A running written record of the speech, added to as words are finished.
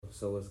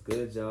So what's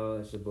good,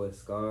 y'all? It's your boy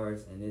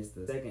Scars, and it's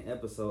the second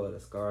episode of the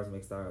Scars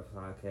Make Star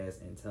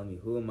podcast. And tell me,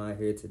 who am I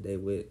here today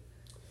with?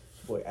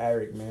 Boy,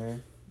 Aric,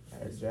 man.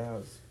 Aric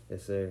Giles.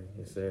 Yes,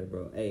 sir,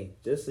 bro. Hey,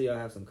 just so y'all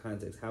have some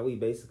context, how we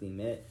basically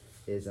met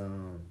is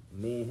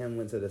me and him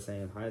went to the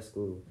same high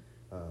school,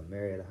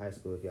 Marietta High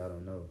School, if y'all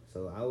don't know.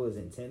 So I was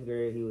in 10th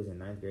grade, he was in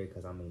 9th grade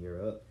because I'm a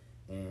year up,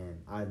 and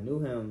I knew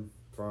him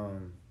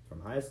from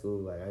high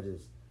school. Like I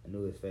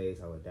knew his face.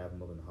 I would dap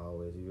him up in the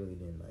hallways. We really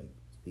didn't like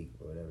speak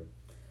or whatever.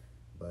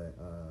 But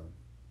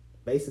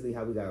basically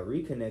how we got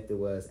reconnected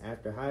was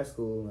after high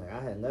school. Like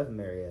I had left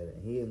Marietta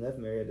and he had left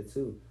Marietta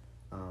too.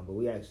 But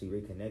we actually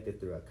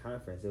reconnected through a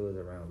conference. It was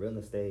around real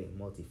estate,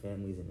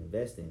 multifamilies, and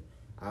investing.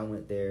 I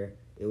went there.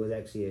 It was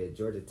actually at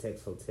Georgia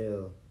Tech's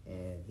hotel,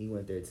 and he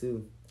went there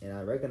too. And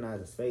I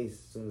recognized his face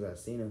as soon as I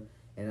seen him.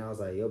 And I was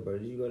like, yo, bro,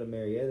 did you go to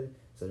Marietta?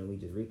 So then we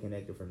just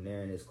reconnected from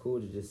there. And it's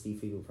cool to just see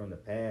people from the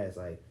past.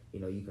 Like, you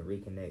know, you can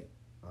reconnect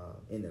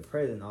in the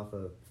present off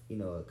of, you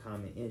know, a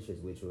common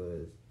interest, which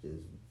was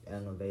just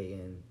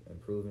elevating,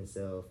 improving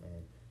self,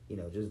 and, you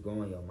know, just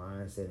growing your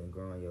mindset and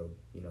growing your,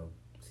 you know,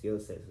 skill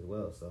sets as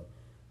well. So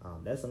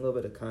that's a little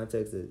bit of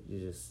context that you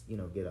just, you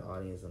know, get an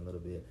audience a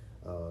little bit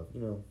of,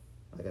 you know,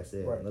 like I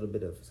said, right. A little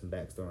bit of some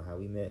backstory on how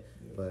we met.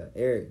 Yeah. But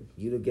Aric,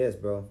 you the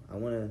guest, bro. I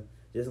want to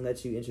just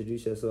let you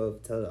introduce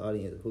yourself, tell the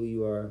audience who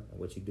you are and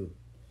what you do.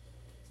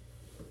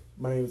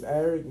 My name is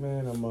Aric,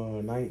 man.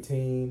 I'm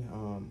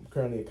 19.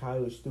 Currently a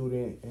college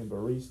student and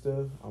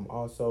barista. I'm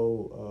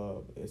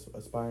also an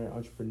aspiring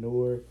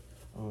entrepreneur,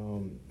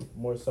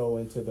 more so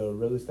into the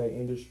real estate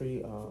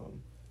industry,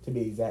 to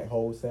be exact,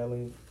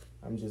 wholesaling.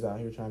 I'm just out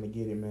here trying to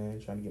get it,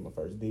 man, trying to get my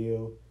first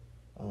deal.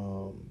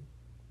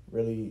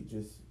 Really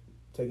just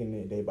taking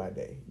it day by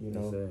day, you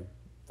know, Yes,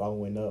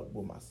 following up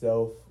with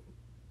myself,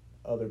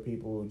 other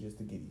people, just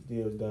to get these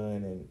deals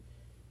done. And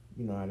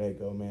you know how that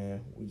go,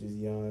 man. We just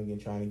young and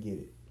trying to get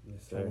it.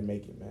 yes, Trying to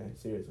make it, man.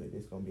 Seriously,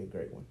 this is going to be a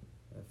great one.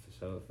 Yeah,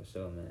 for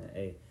sure, man.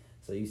 Hey,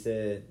 so you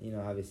said, you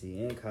know,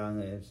 obviously in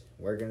college,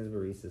 working as a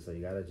barista, so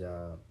you got a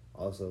job,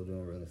 also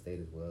doing real estate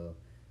as well.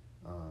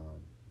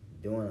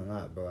 Doing a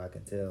lot, bro, I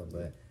can tell.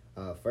 But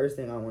first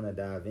thing I want to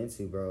dive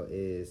into, bro,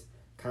 is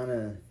kind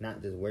of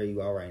not just where you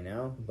are right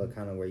now, but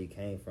kind of where you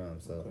came from.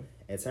 So Okay.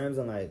 in terms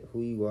of like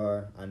who you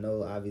are, I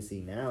know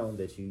obviously now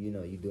that you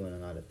know, you're doing a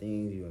lot of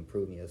things, you're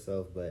improving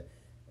yourself, but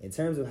in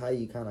terms of how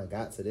you kind of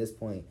got to this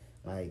point,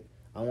 like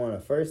I want to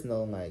first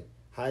know, like,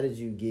 how did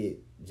you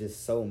get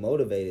just so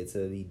motivated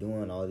to be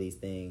doing all these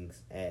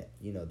things at,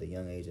 you know, the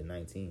young age of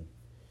 19?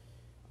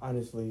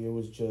 Honestly, it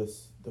was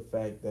just the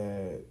fact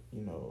that,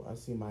 you know, I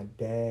see my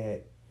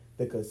dad,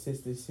 the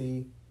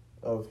consistency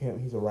of him.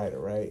 He's a writer,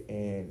 right?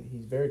 And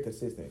he's very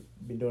consistent.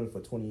 Been doing it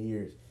for 20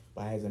 years,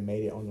 but hasn't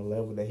made it on the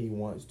level that he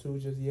wants to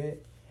just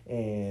yet.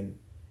 And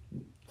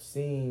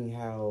seeing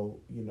how,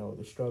 you know,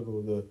 the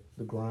struggle,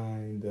 the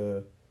grind,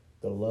 the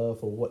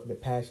love for what, the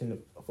passion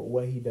for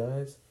what he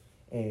does,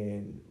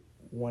 and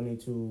wanting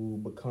to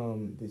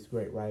become this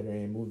great writer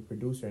and movie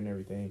producer and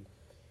everything.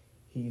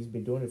 He's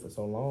been doing it for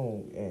so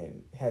long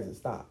and hasn't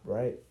stopped,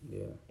 right?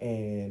 Yeah.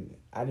 And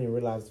I didn't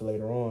realize till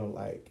later on,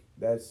 like,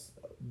 that's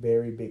a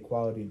very big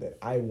quality that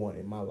I want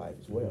in my life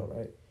as well,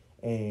 right?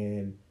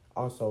 And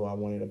also I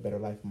wanted a better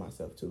life for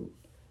myself too.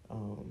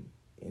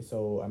 And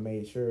so I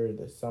made sure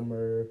the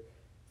summer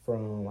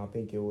from, I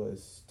think it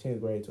was 10th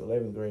grade to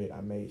 11th grade,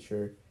 I made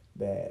sure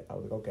that I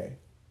was like, okay,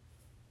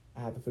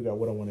 I have to figure out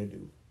what I want to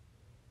do.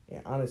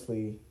 And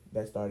honestly,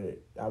 that started,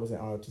 I was in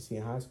ROTC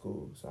in high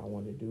school, so I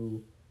wanted to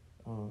do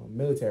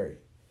military.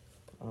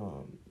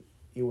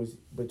 It was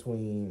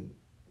between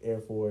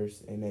Air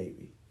Force and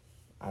Navy.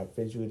 I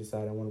eventually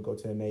decided I want to go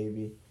to the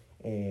Navy,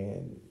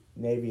 and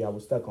Navy I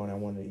was stuck on. I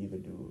wanted to either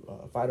do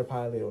fighter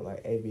pilot or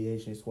like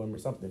aviation, swimmer,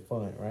 something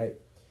fun, right?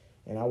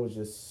 And I was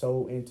just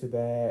so into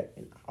that.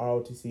 And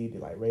ROTC did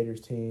like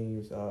Raiders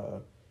teams,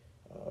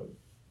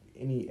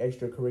 any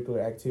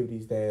extracurricular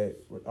activities that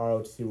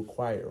ROTC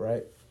required,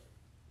 right?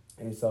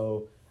 And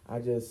so I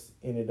just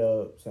ended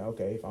up saying,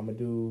 okay, if I'm going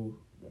to do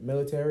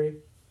military,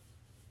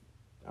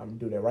 I'm going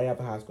to do that right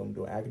after high school. I'm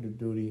doing active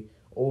duty.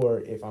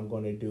 Or if I'm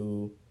going to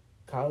do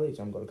college,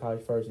 I'm going to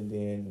college first and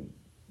then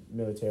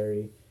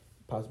military,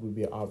 possibly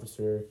be an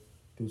officer,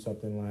 do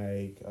something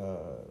like,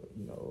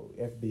 you know,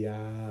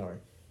 FBI,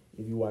 or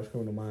if you watch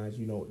Criminal Minds,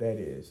 you know what that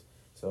is.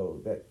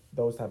 So that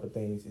those type of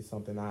things is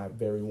something I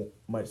very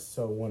much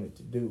so wanted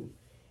to do.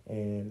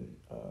 And,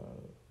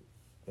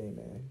 hey,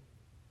 man,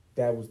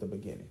 that was the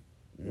beginning.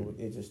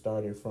 It just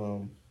started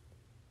from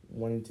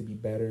wanting to be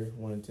better,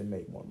 wanting to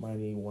make more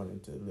money, wanting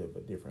to live a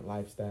different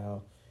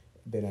lifestyle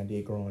than I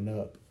did growing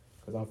up.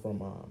 Because I'm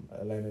from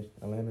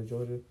Atlanta,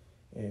 Georgia,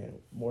 and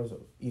more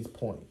so East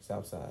Point,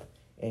 South Side.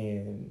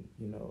 And,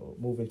 you know,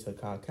 moving to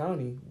Cobb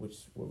County, which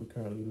is where we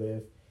currently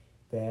live,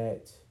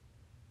 that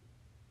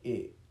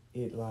it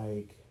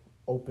like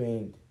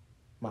opened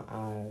my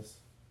eyes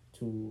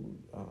to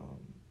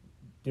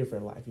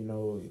different life. You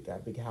know, you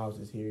got big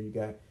houses here, you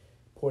got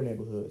poor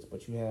neighborhoods,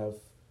 but you have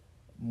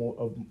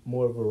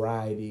more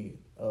variety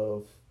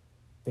of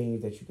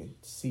things that you can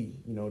see,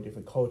 you know,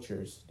 different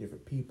cultures,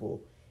 different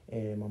people.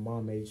 And my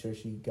mom made sure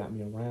she got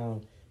me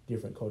around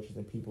different cultures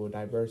and people,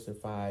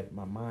 diversified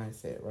my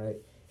mindset, right,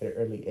 at an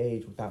early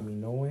age without me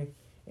knowing.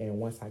 And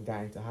once I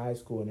got into high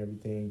school and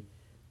everything,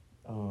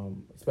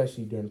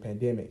 especially during the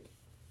pandemic,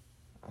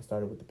 I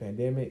started with the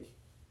pandemic.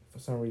 For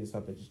some reason,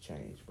 something just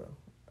changed, bro.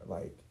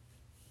 Like,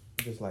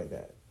 just like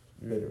that,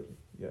 literally.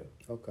 Yeah.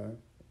 Okay.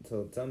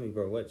 So tell me,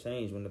 bro, what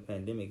changed when the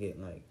pandemic hit?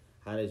 Like,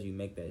 how did you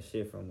make that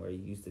shift from where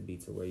you used to be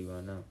to where you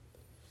are now?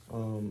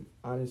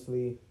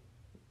 Honestly,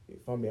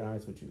 if I'm being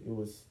honest with you, it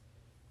was,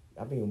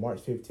 I think,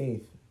 March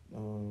 15th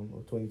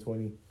of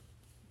 2020,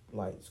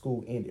 like,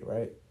 school ended,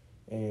 right?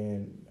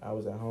 And I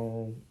was at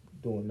home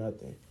doing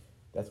nothing.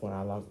 That's when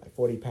I lost like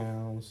 40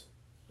 pounds.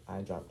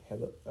 I dropped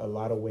a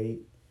lot of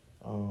weight.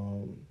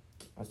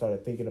 I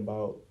started thinking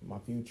about my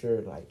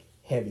future, like,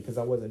 heavy, because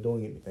I wasn't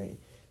doing anything.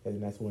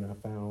 And that's when I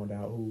found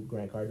out who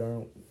Grant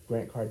Cardone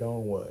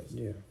was.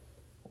 Yeah.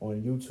 On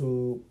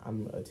YouTube,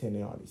 I'm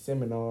attending all these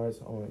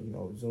seminars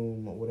on,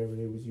 Zoom or whatever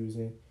they was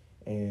using,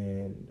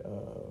 and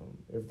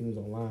everything was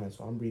online.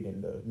 So I'm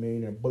reading the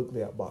Millionaire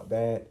Booklet. I bought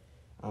that.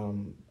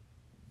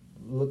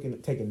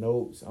 Taking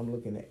notes. I'm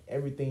looking at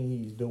everything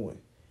he's doing,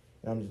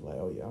 and I'm just like,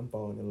 oh yeah, I'm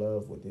falling in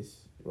love with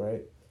this,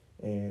 right?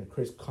 And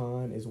Chris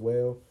Kahn as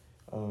well.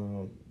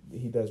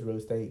 He does real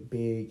estate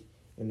big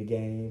in the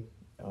game.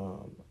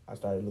 I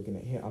started looking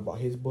at him. I bought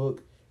his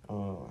book.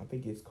 I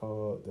think it's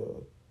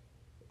called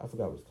I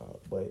forgot what it's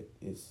called, but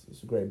it's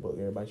a great book.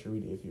 Everybody should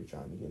read it if you're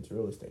trying to get into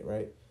real estate,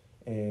 right?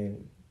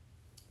 And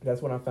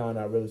that's when I found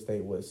out real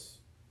estate was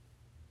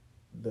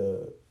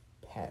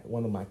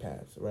one of my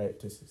paths, right,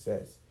 to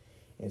success.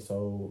 And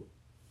so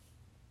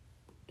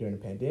during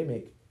the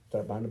pandemic,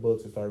 started buying the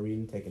books and started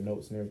reading, taking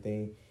notes and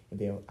everything. And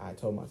then I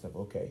told myself,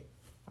 okay,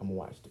 I'm gonna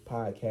watch the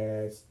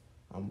podcast.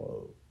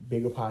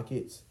 Bigger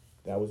Pockets,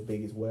 that was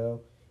big as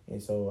well.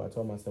 And so I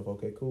told myself,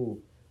 okay, cool.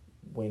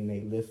 When they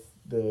lift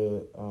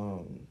the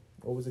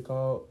what was it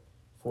called?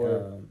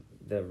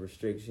 The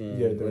restriction.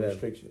 Yeah, the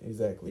restriction,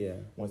 exactly. Yeah.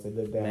 Once they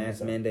lift that.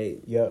 Mask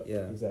mandate. Yep.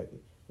 Yeah. Exactly.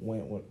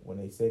 When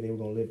they said they were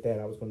gonna lift that,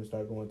 I was gonna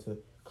start going to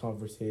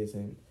conferences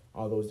and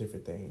all those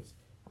different things.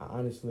 I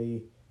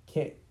honestly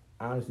can't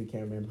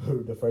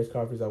remember the first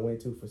conference I went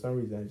to. For some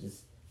reason,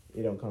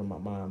 it don't come to my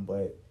mind.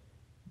 But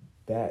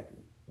that,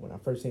 when I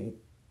first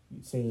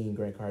seen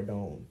Grant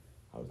Cardone,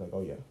 I was like,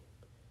 oh yeah,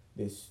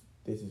 this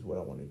is what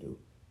I want to do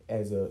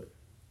as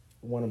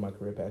one of my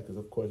career paths. Because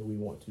of course we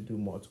want to do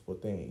multiple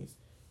things.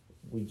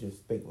 We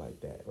just think like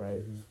that,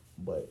 right? Mm-hmm.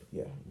 But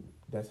yeah,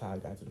 that's how I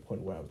got to the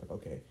point where I was like,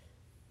 okay,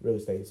 real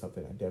estate is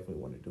something I definitely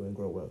want to do and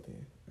grow wealth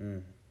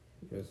in.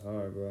 It's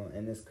hard, bro,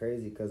 and it's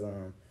crazy because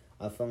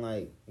I feel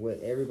like what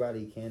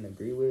everybody can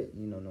agree with,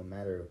 no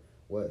matter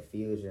what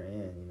fields you're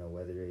in,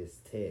 whether it's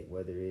tech,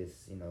 whether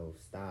it's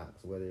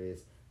stocks, whether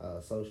it's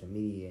social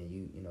media, and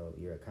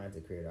you're a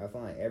content creator. I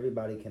feel like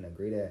everybody can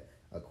agree that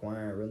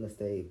acquiring real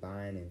estate,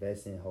 buying,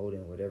 investing,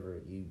 holding,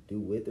 whatever you do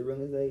with the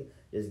real estate,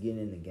 just getting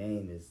in the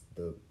game is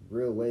the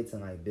real way to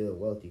like build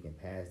wealth. You can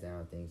pass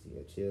down things to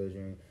your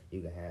children.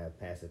 You can have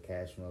passive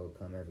cash flow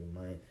come every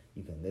month.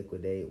 You can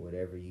liquidate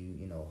whatever you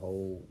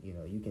hold.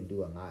 You can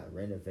do a lot,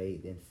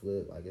 renovate, then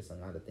flip. Like, it's a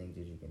lot of things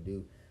that you can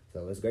do.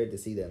 So it's great to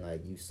see that,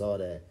 like, you saw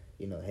that,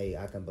 hey,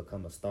 I can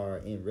become a star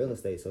in real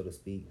estate, so to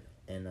speak.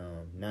 And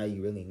now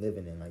you really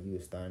living in, like, you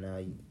a star now.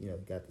 You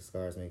got the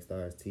Scars Make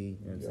Stars tee.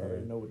 You know what I'm saying? You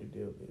already know what the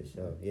deal is. For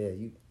sure. Yeah,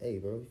 hey,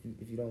 bro,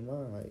 if you don't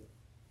mind, like.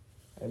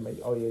 Hey, man,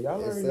 oh yeah,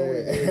 y'all already know what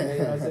it is, man. You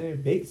know what I'm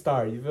saying? Big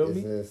star, you feel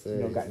me? Yes,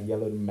 sir. Got the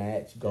yellow to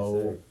match,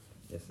 gold.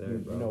 Yes, sir,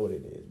 bro. You know what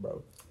it is,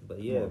 bro.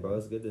 But yeah, bro,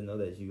 it's good to know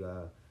that you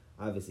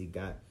obviously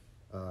got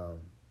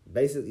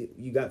basically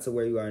you got to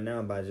where you are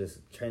now by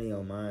just training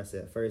your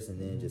mindset first and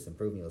then just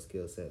improving your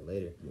skill set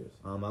later. Yes.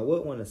 I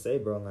would want to say,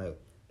 bro, like,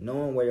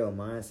 knowing where your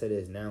mindset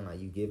is now, like,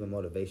 you giving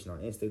motivation on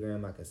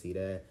Instagram, I can see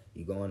that.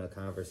 You going to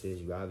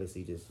conferences, you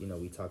obviously just,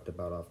 we talked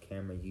about off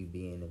camera, you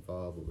being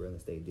involved with real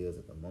estate deals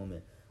at the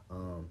moment.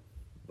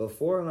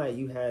 Before, like,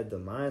 you had the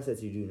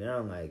mindset you do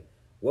now, like,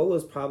 what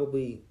was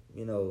probably,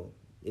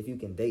 if you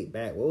can date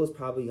back, what was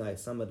probably, like,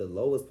 some of the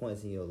lowest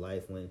points in your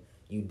life when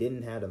you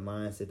didn't have the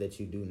mindset that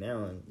you do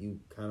now and you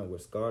kind of were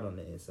scarred on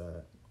the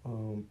inside?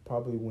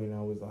 Probably when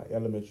I was, like,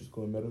 elementary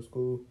school and middle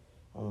school.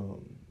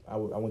 I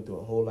went through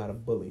a whole lot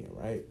of bullying,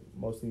 right?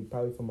 Mostly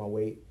probably for my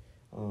weight,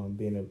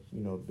 being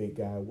a big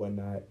guy,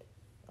 whatnot.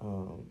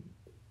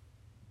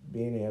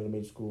 Being in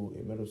elementary school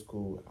and middle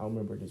school, I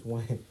remember this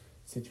one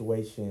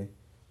situation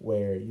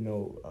where,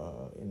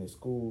 in the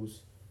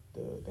schools,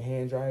 the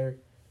hand dryer,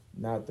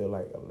 not the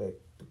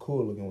the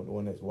cool looking one, the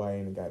one that's white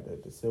and got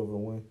the silver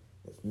one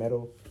that's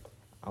metal.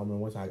 I remember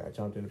once I got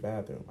jumped in the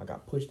bathroom, I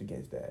got pushed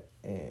against that,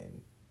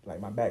 and like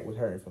my back was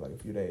hurting for like a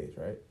few days,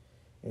 right?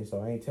 And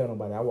so I ain't tell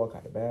nobody. I walk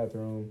out the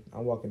bathroom.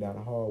 I'm walking down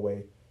the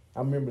hallway. I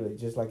remember it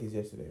just like it's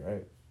yesterday,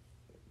 right?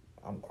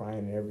 I'm crying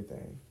and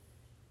everything.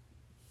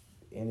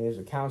 And there's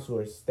a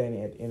counselor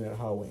standing at the end of the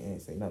hallway and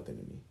ain't say nothing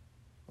to me.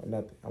 Or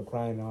nothing. I'm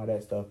crying and all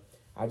that stuff.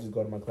 I just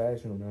go to my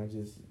classroom and I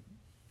just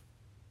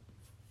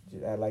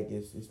act like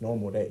it's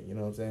normal day, you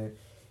know what I'm saying?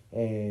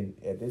 And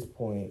at this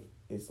point,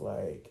 it's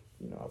like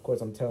of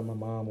course I'm telling my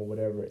mom or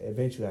whatever.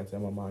 Eventually I tell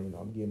my mom,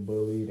 I'm getting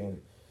bullied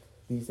and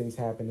these things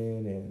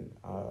happening, and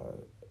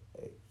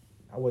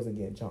I wasn't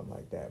getting jumped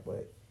like that,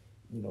 but,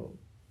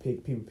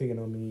 people picking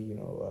on me,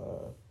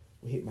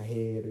 hit my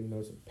head,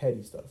 or, some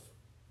petty stuff.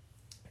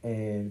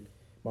 And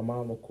my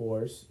mom, of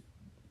course,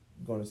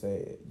 gonna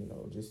say,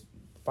 just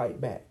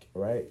fight back,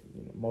 right?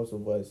 Most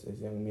of us as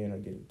young men are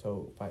getting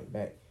told fight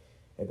back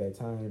at that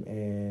time,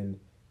 and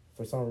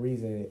for some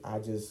reason I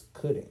just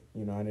couldn't.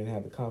 I didn't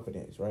have the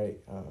confidence, right?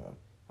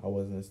 I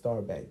wasn't a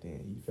star back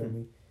then. You feel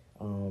me?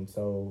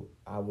 So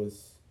I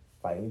was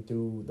fighting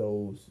through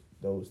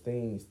those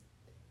things,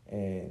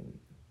 and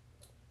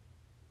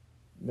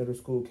middle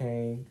school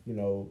came. A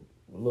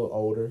little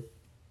older,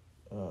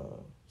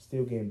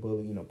 still getting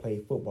bullied.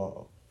 Played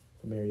football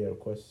for Marietta. Of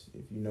course,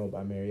 if you know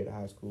about Marietta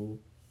High School,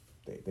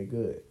 they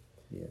good.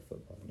 Yeah,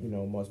 football.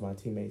 Yeah. Most of my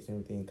teammates and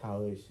everything in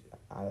college,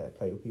 I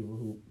play with people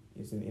who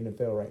is in the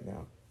NFL right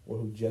now or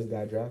who just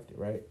got drafted,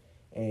 right?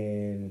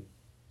 And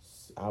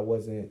I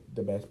wasn't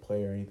the best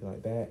player or anything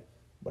like that,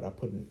 but I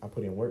put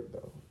in work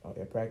though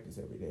at practice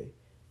every day.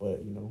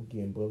 But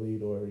getting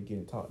bullied or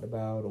getting talked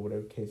about or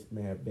whatever case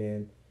may have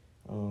been,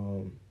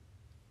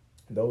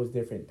 those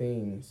different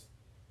things.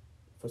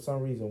 For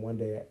some reason, one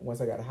day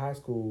once I got to high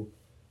school,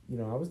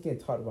 I was getting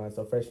talked about.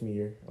 So freshman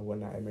year or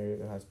whatnot at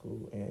Marietta High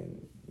School,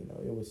 and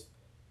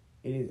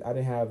I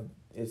didn't have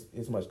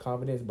as much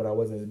confidence, but I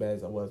wasn't as bad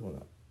as I was when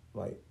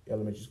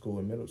elementary school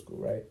and middle school,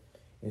 right?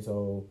 And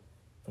so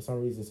for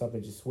some reason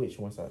something just switched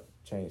once I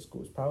changed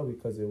schools. Probably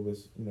because it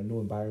was new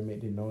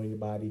environment, didn't know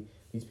anybody.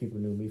 These people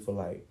knew me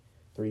for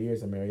 3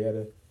 years in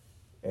Marietta.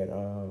 At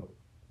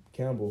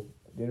Campbell,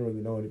 didn't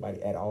really know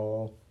anybody at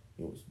all.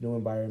 It was new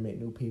environment,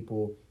 new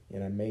people,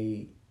 and I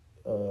made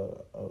a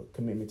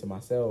commitment to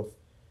myself.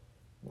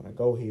 When I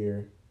go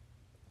here,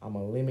 I'm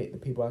going to limit the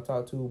people I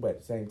talk to, but at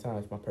the same time,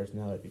 it's my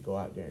personality to go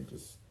out there and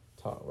just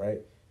talk,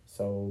 right?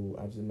 So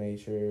I just made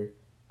sure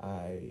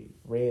I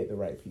read the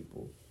right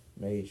people,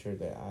 made sure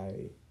that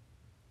I,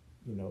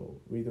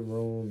 read the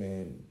room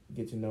and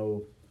get to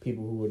know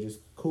people who are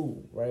just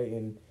cool, right?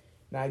 And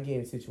not get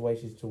in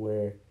situations to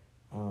where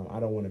I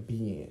don't want to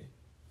be in.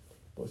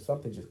 But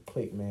something just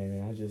clicked, man,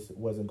 and I just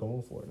wasn't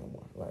going for it no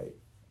more.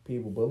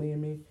 People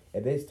bullying me.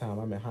 At this time,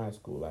 I'm in high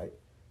school.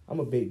 I'm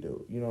a big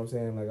dude. You know what I'm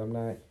saying? I'm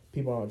not,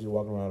 people aren't just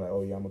walking around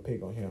oh, yeah, I'm going to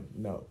pick on him.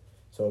 No.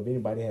 So if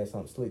anybody had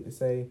something slick to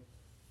say,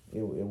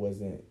 it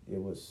wasn't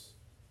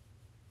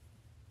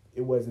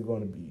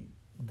going to be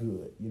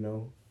good,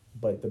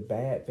 But the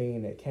bad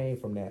thing that came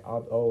from that,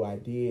 although I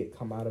did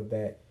come out of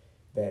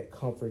that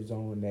comfort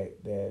zone,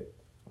 that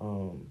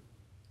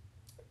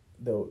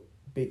the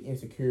big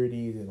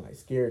insecurities and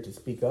scared to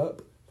speak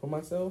up for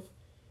myself,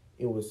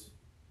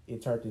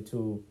 it turned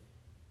into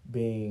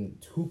being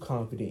too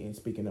confident in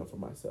speaking up for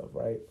myself,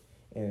 right?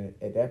 And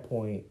at that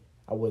point,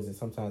 I wasn't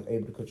sometimes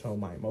able to control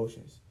my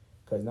emotions,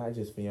 because not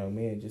just for young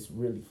men, just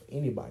really for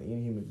anybody,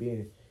 any human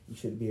being, you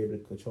should be able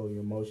to control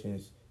your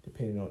emotions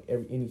depending on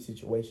any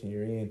situation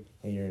you're in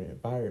and your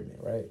environment,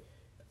 right?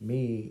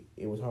 Me,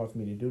 it was hard for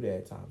me to do that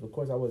at times. Of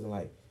course, I wasn't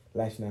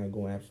lashing out and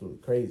going absolutely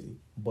crazy,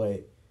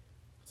 but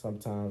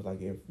sometimes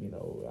if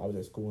I was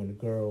at school and a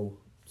girl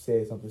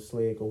said something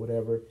slick or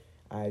whatever,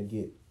 I'd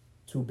get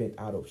too bent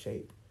out of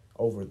shape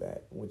over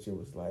that, which it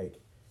was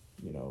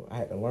I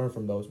had to learn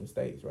from those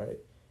mistakes, right?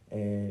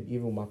 And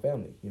even with my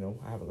family,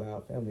 I have a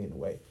loud family in a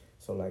way,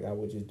 so I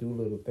would just do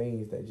little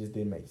things that just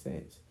didn't make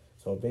sense.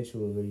 So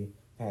eventually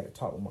I had to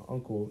talk with my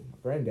uncle, my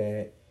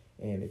granddad,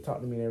 and they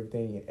talked to me and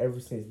everything, and ever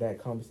since that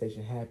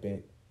conversation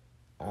happened,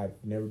 I've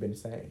never been the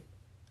same.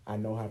 I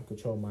know how to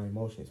control my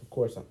emotions. Of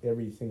course,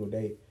 every single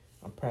day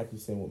I'm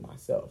practicing with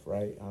myself,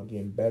 right? I'm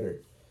getting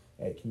better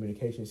at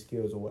communication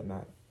skills or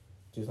whatnot,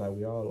 just like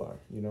we all are,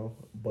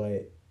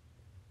 But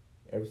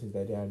ever since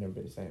that day, I've never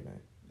been the same,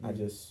 man. Mm-hmm. I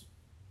just,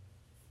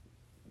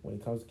 when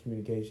it comes to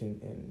communication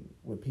and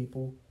with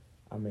people,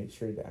 I make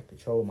sure that I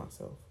control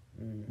myself.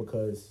 Mm-hmm.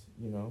 Because,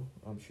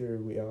 I'm sure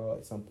we all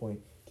at some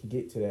point can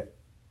get to that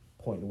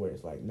point where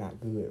it's not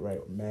good, right?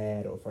 Or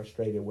mad or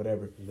frustrated,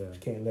 whatever. Yeah. You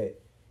can't let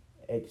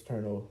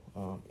external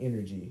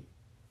energy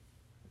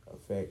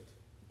affect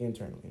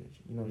internal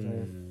energy. You know what I'm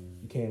saying?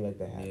 You can't let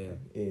that happen.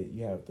 Yeah.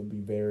 You have to be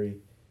very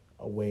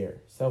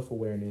aware.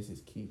 Self-awareness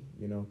is key,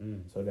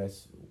 So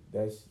that's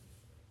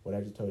what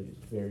I just told you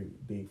is very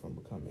big from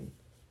becoming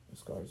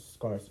scars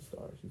to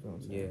stars. You know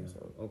what I'm saying? Yeah.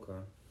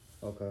 So.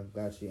 Okay,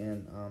 got you.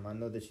 And I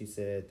know that you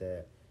said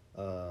that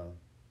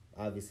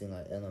obviously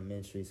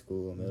elementary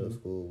school, middle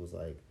school was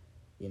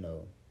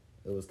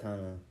it was kind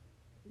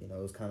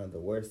of the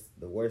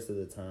worst of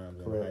the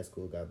times. And high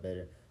school got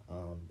better.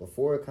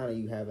 Before kind of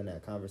you having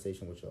that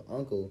conversation with your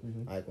uncle,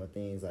 when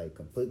things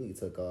completely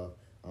took off,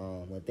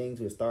 when things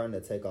were starting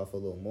to take off a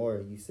little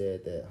more, you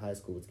said that high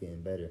school was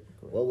getting better.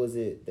 Correct. What was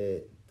it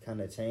that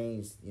kind of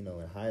changed, in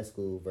high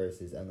school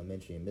versus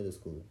elementary and middle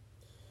school?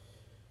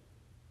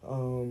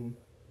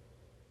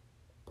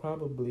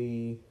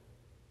 Probably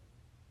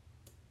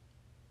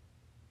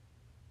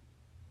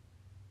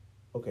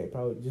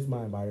just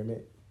my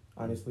environment,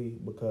 honestly,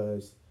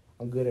 because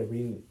I'm good at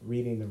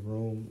reading the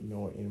room, you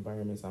know,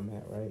 environments I'm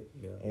at, right?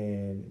 Yeah.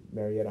 And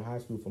Marietta High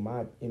School,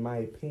 in my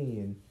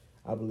opinion,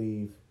 I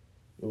believe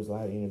it was a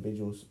lot of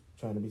individuals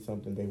trying to be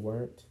something they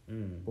weren't.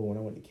 But when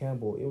I went to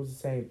Campbell, it was the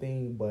same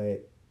thing,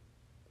 but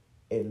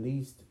at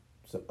least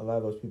a lot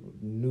of those people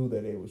knew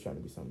that they was trying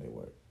to be something they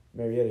weren't.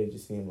 Marietta, it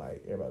just seemed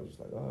like everybody was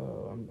just like,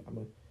 oh,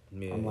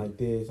 I'm like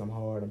this, I'm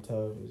hard, I'm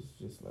tough. It's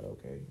just like,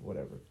 okay,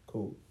 whatever,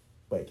 cool.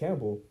 But at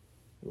Campbell,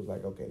 it was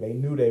like, okay, they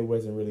knew they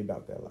wasn't really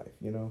about that life,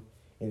 you know?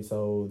 And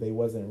so they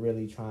wasn't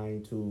really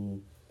trying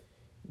to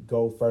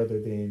go further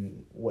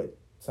than what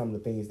some of the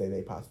things that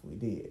they possibly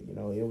did. You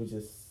know, it was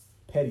just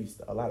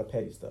a lot of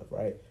petty stuff,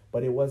 right?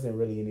 But it wasn't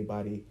really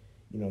anybody,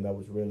 you know, that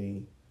was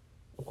really,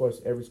 of course,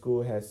 every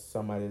school has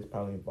somebody that's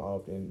probably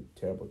involved in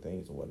terrible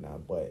things or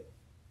whatnot, but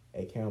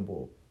at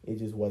Campbell, it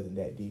just wasn't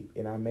that deep.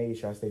 And I made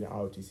sure I stayed in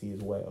ROTC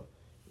as well.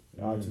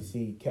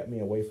 ROTC kept me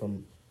away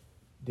from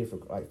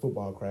different, like,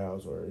 football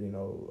crowds or, you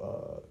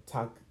know,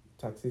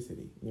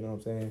 toxicity, you know what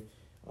I'm saying?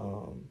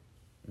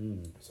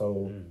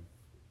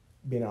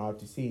 Being an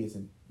ROTC is,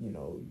 you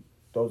know,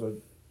 those are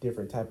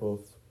different type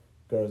of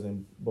girls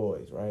and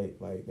boys, right?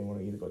 Like, they want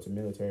to either go to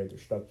military, they're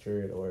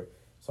structured, or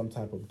some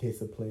type of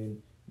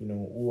discipline, you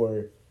know,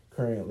 or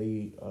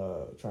currently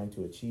trying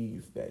to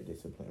achieve that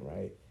discipline,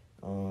 right?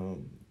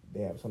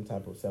 They have some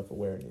type of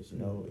self-awareness, you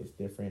know, it's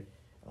different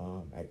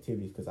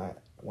activities. Because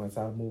once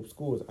I moved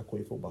schools, I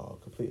quit football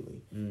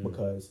completely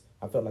because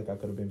I felt like I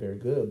could have been very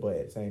good, but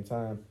at the same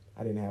time,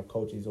 I didn't have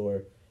coaches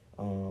or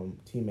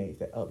teammates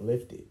that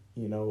uplifted,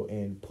 you know,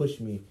 and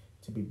pushed me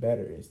to be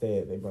better.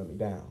 Instead, they brought me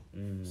down.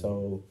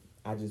 So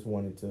I just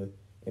wanted to,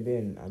 and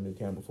then I knew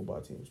Campbell football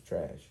team was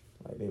trash.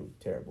 Like, they were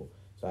terrible.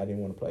 So I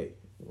didn't want to play,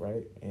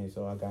 right? And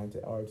so I got into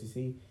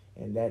ROTC,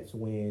 and that's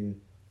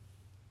when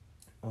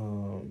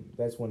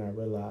I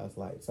realized,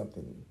 like,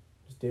 something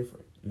was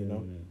different, you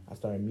know? I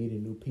started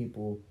meeting new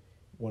people.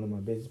 One of my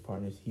business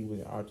partners, he was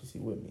in ROTC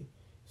with me.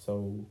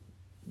 So,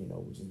 you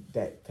know, just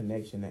that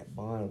connection, that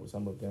bond with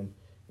some of them,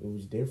 it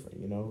was different,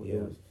 you know?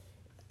 Yeah.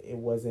 It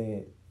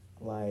wasn't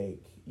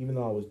like, even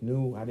though I was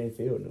new, I didn't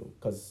feel new.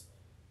 Because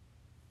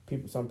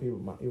some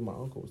people, even my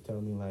uncle was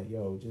telling me, like,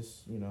 yo,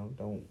 just, you know,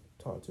 don't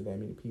talk to that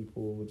many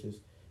people. Just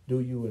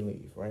do you and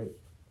leave, right?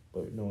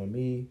 But knowing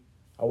me,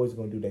 I wasn't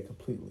going to do that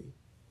completely.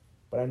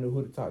 But I knew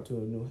who to talk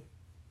to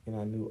and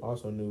I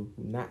also knew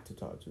who not to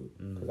talk to.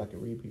 Because I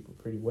could read people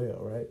pretty well,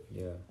 right?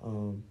 Yeah.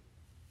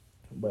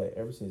 But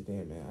ever since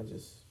then, man, I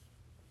just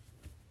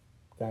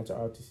got into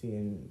RTC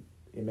and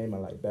it made my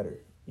life better,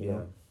 you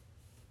know?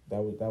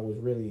 That was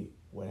really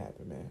what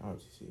happened, man,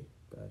 RTC.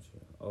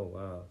 Gotcha. Oh,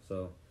 wow.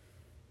 So,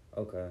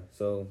 okay.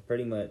 So,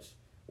 pretty much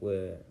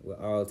with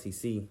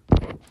ROTC,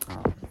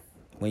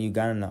 when you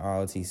got into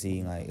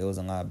ROTC, like, it was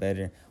a lot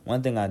better.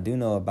 One thing I do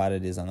know about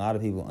it is a lot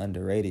of people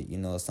underrated. You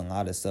know, it's a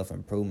lot of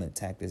self-improvement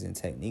tactics and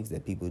techniques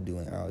that people do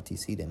in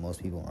ROTC that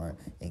most people aren't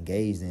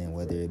engaged in,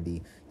 whether it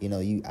be, you know,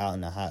 you out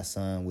in the hot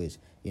sun, which,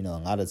 you know,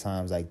 a lot of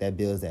times, like, that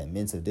builds that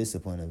mental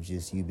discipline of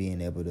just you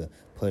being able to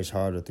push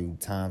harder through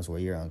times where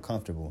you're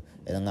uncomfortable.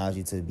 It allows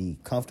you to be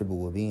comfortable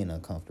with being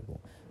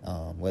uncomfortable.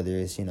 Whether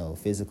it's, you know,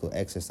 physical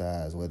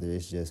exercise, whether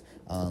it's just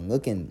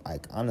looking,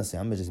 like, honestly,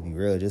 I'm going to just be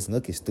real, just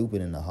looking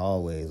stupid in the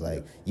hallways.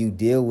 Like, you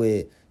deal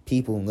with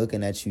people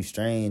looking at you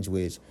strange,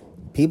 which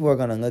people are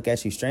going to look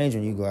at you strange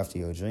when you go after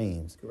your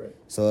dreams. Correct.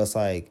 So it's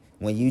like,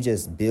 when you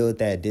just build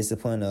that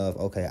discipline of,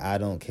 okay, I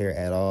don't care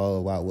at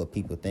all about what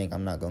people think,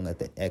 I'm not going to let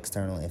the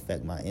external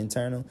affect my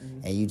internal,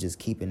 and you just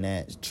keeping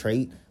that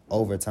trait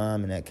over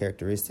time and that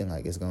characteristic,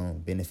 like, it's going to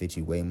benefit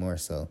you way more.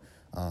 So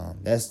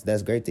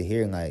that's great to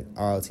hear. Like,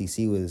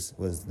 ROTC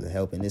was the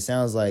help, and it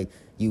sounds like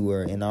you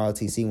were in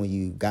ROTC when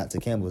you got to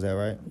Campbell. Is that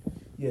right?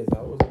 Yes,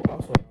 I was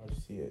also in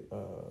ROTC at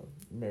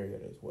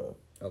Marietta as well.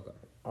 Okay.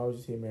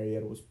 ROTC at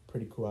Marietta was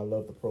pretty cool. I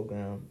loved the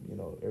program. You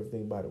know,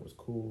 everything about it was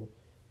cool.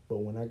 But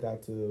when I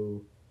got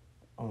to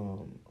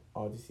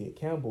ROTC at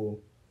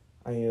Campbell,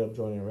 I ended up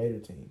joining a Raider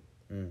team.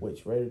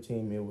 Which Raider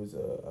team, it was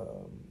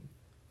a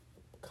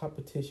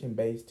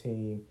competition-based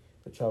team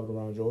that traveled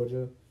around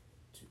Georgia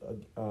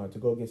to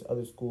go against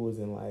other schools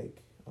in,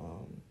 like,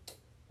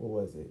 what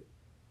was it?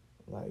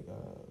 Like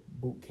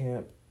boot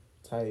camp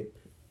type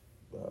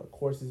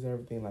courses and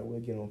everything. Like, we'll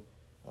get on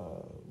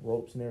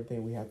ropes and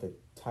everything. We have to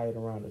tie it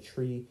around a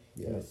tree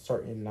in a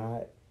certain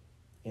knot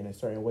in a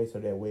certain way, so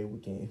that way we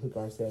can hook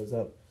ourselves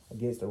up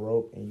against the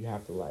rope, and you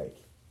have to like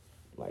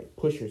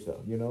push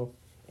yourself, you know,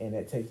 and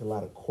that takes a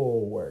lot of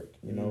core work,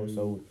 you know.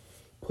 So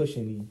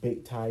pushing these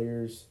big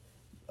tires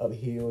up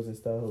hills and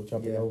stuff,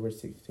 jumping over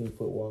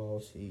 16-foot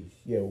walls. Jeez.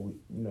 Yeah, you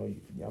know,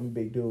 I'm a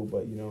big dude,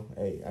 but, you know,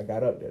 hey, I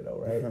got up there though,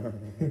 right?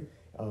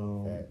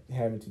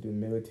 Having to do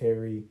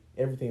military,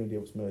 everything we did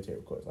was military,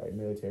 of course, like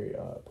military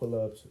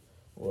pull-ups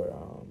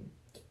or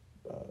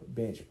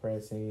bench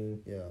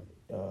pressing.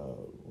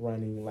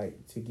 Running,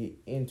 like, to get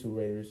into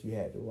Raiders, you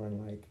had to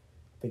run, like,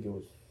 I think it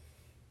was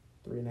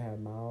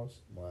 3.5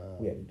 miles. Wow.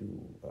 We had to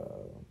do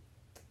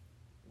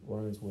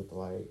runs with,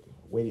 like,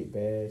 weighted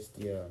vest.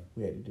 Yeah.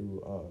 We had to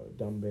do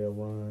dumbbell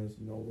runs,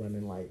 you know,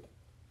 running, like,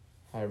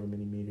 however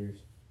many meters,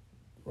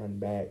 run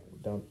back,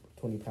 dump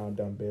 20-pound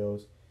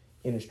dumbbells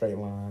in a straight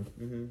line.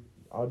 Mm-hmm.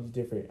 All these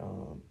different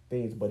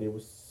things, but it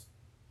was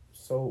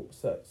so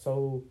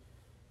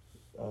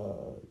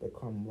the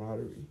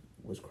camaraderie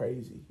was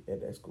crazy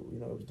at that school. You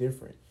know, it was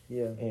different.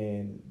 Yeah.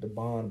 And the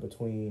bond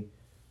between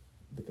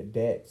the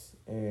cadets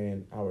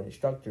and our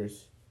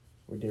instructors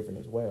were different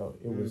as well.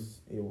 It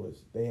was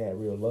they had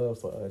real love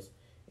for us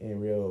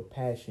and real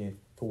passion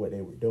for what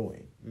they were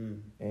doing.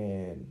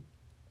 And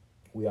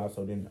we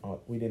also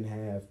didn't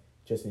have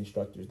just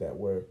instructors that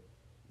were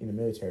in the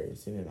military and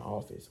sitting in the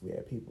office. We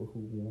had people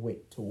who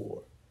went to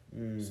war.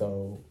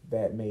 So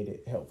that made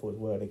it helpful as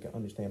well. They could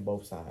understand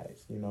both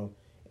sides, you know,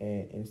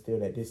 and instill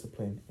that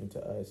discipline into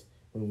us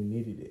when we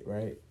needed it,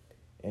 right?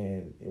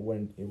 And it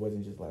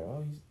wasn't just like,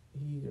 oh,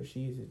 he or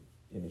she is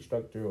an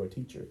instructor or a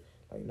teacher.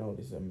 Like, no,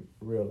 this is a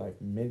real life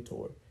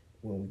mentor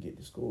when we get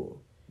to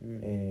school.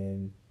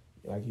 And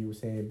like you were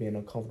saying, being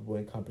uncomfortable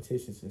in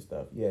competitions and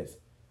stuff. Yes,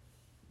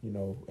 you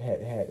know,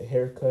 had the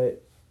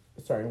haircut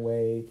a certain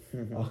way.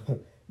 You know,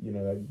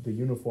 like the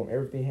uniform,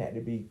 everything had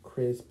to be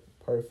crisp,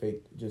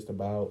 perfect, just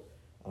about,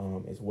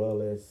 as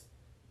well as,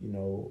 you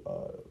know,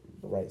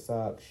 the right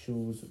socks,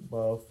 shoes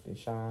buffed and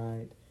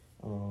shined.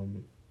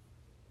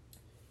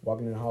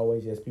 Walking in the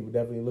hallways, yes, people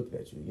definitely looked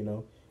at you, you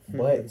know.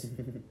 But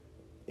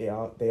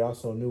they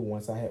also knew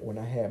when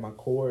I had my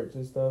cords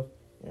and stuff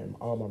and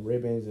all my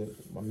ribbons and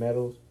my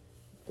medals,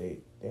 they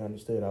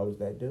understood I was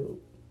that dude.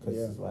 Because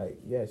it's like,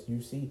 yes,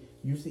 you see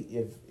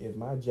if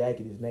my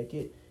jacket is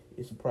naked,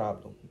 it's a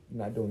problem.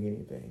 You're not doing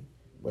anything.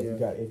 But if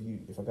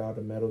I got all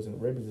the medals and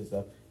ribbons and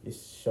stuff, it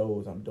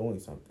shows I'm doing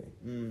something.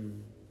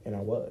 And I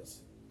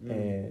was.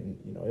 And,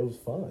 you know, it was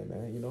fun,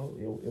 man. You know,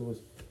 it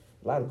was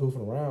a lot of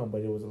goofing around,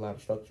 but it was a lot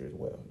of structure as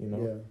well, you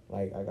know?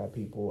 Like, I got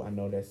people I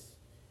know that's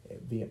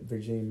at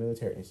Virginia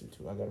Military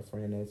Institute. I got a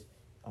friend that's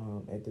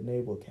at the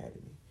Naval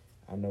Academy.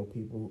 I know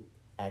people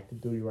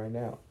active duty right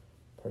now.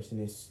 Person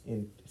is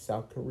in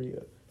South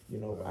Korea. You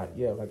know, I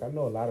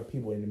know a lot of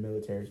people in the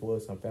military as well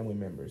as some family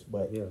members,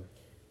 but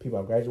people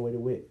I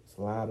graduated with, it's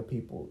a lot of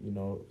people, you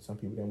know, some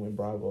people that went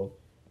Bravo,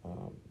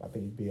 I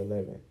think it's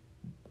B-11,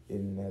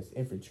 and that's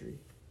infantry,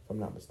 if I'm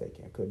not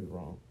mistaken. I could be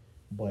wrong.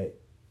 But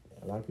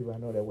a lot of people I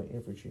know that went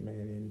infantry, man,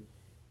 and,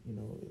 you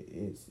know,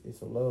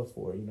 it's a love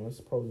for it. You know,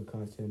 it's pros and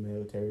cons to the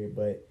military,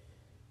 but,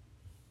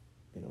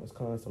 you know, it's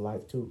cons to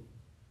life too.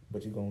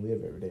 But you're going to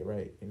live every day,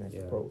 right? And that's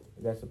a pro.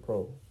 That's a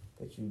pro,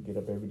 that you get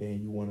up every day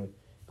and you want to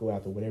go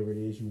after whatever it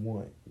is you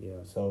want.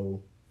 Yeah.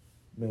 So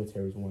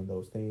military is one of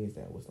those things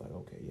that was like,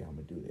 okay, I'm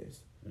going to do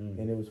this.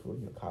 And it was for,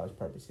 you know, college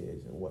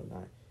purposes and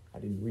whatnot. I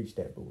didn't reach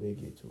that, but we'll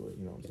get to it,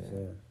 you know what I'm saying?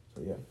 Sir.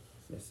 So, yeah.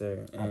 Yes,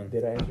 sir.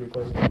 Did I answer your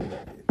question?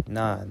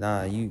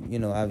 Nah. You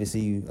know,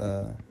 obviously you,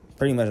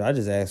 pretty much I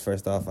just asked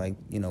first off, like,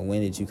 you know,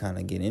 when did you kind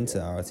of get into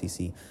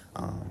ROTC?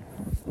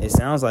 It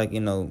sounds like,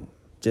 you know,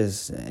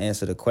 just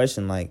answer the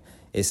question, like,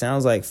 it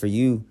sounds like for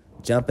you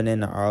jumping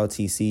into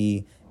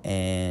ROTC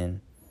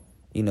and,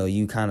 you know,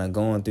 you kind of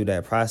going through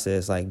that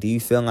process, like, do you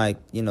feel like,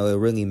 you know, it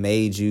really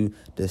made you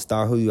the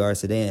star who you are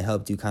today and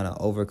helped you kind of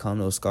overcome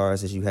those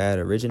scars that you had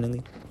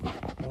originally?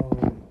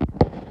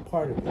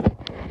 Part of it,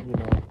 you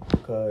know,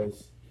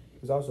 because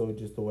it's also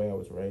just the way I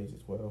was raised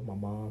as well. My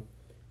mom,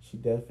 she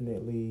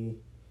definitely,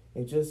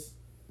 and just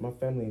my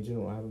family in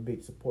general, I have a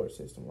big support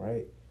system,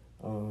 right?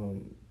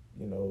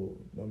 You know,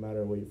 no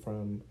matter where you're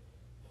from,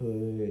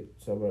 hood,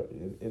 suburb,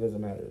 it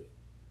doesn't matter.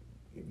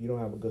 If you don't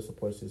have a good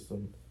support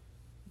system,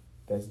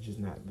 that's just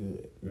not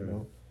good, you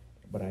know?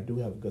 But I do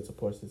have a good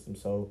support system,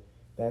 so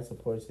that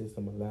support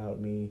system allowed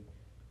me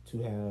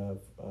to have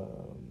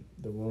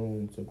the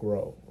room to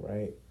grow,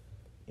 right?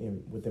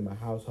 Within my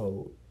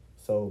household.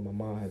 So my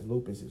mom has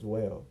lupus as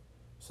well.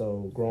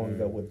 So growing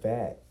up with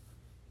that,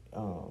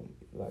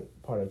 like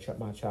part of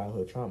my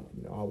childhood trauma,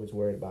 you know, I always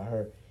worried about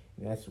her.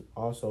 And that's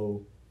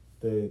also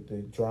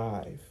the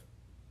drive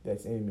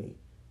that's in me,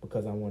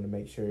 because I want to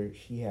make sure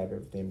she had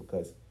everything,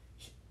 because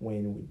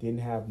when we didn't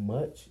have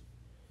much,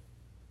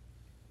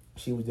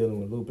 she was dealing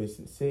with lupus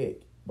and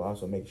sick, but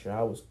also make sure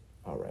I was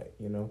all right,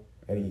 you know?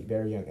 At a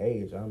very young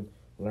age, I'm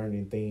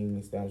learning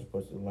things that I'm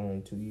supposed to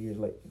learn 2 years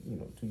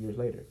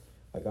later.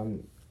 Like,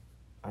 I'm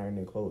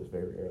ironing clothes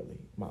very early,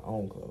 my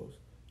own clothes.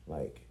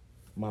 Like,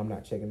 mom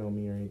not checking on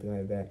me or anything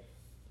like that.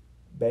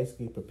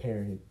 Basically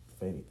preparing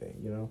for anything,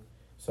 you know?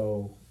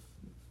 So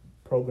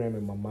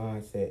programming my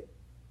mindset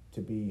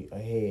to be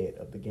ahead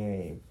of the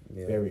game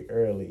very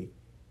early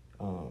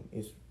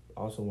is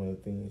also one of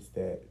the things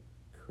that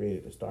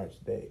created the start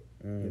today,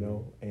 you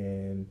know?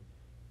 And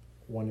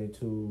wanted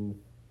to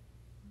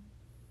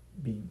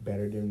be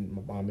better than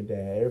my mom and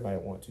dad. Everybody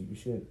want to. It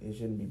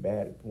shouldn't be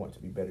bad to want to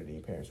be better than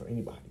your parents or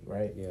anybody,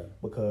 right? Yeah.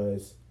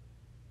 Because,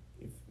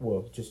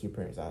 just your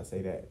parents, I'd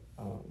say that.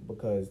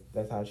 Because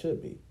that's how it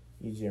should be.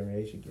 Each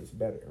generation gets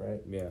better,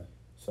 right? Yeah.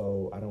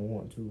 So I don't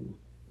want to,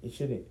 it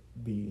shouldn't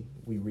be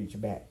we reach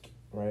back,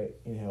 right,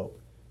 and help.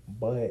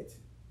 But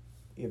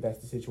if that's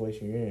the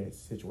situation you're in,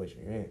 it's the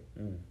situation you're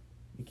in.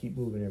 You keep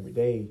moving every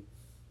day,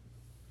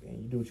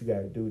 and you do what you got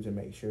to do to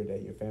make sure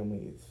that your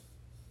family is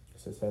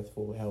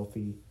successful,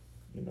 healthy,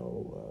 you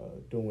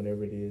know, doing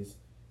whatever it is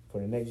for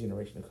the next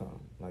generation to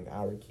come, like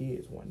our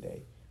kids one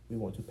day. We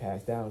want to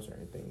pass down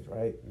certain things,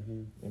 right?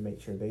 And make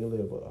sure they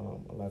live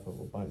a life of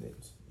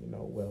abundance,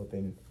 wealth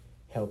and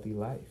healthy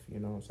life. You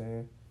know what I'm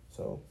saying?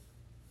 So,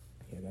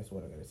 yeah, that's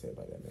what I gotta say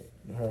about that,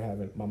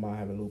 man. My mom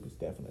having lupus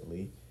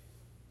definitely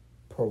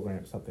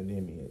programmed something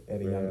in me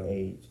at a young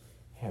age,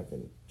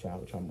 having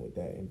childhood trauma with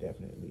that, and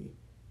definitely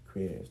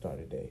created and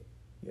started that.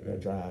 Yeah,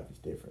 that drive is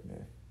different,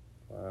 man.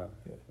 Wow.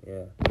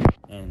 Yeah.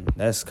 And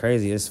that's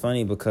crazy. It's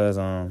funny because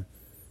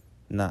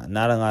not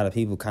a lot of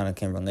people kind of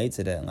can relate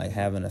to that, like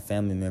having a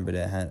family member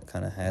that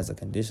kind of has a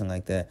condition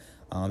like that.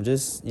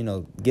 Just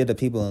give the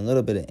people a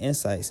little bit of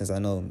insight, since I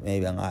know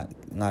maybe a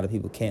lot of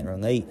people can't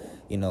relate.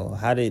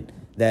 How did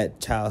that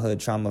childhood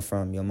trauma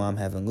from your mom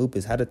having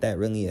lupus, how did that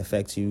really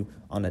affect you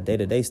on a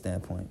day-to-day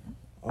standpoint?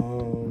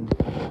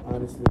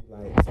 Honestly,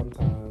 like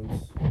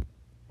sometimes,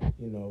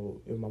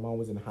 if my mom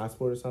was in the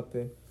hospital or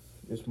something,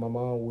 if my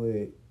mom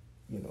would,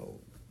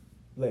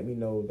 let me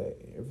know that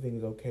everything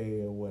is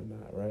okay or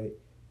whatnot, right?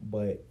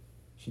 But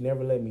she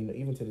never let me know,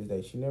 even to this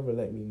day, she never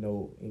let me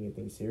know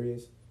anything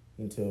serious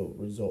until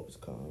results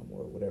come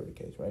or whatever the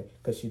case, right?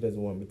 Because she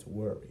doesn't want me to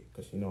worry,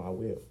 because she know I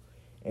will.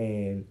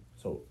 And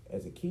so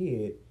as a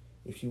kid,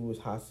 if she was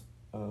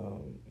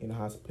in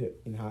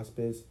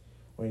hospice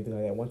or anything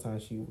like that, one time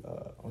she,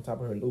 on top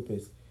of her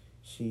lupus,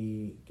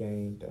 she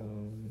gained,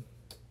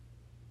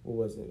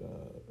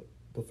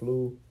 the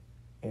flu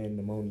and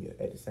pneumonia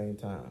at the same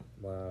time.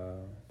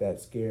 Wow.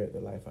 That scared the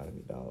life out of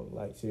me, dog.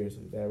 Like,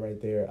 seriously, that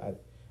right there, I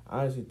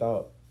honestly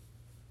thought,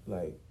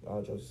 like,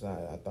 all jokes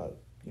aside, I thought,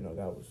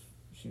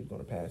 she was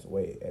going to pass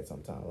away at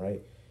some time,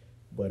 right?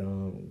 But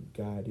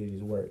God did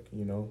his work,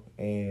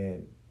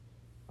 and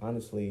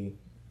honestly,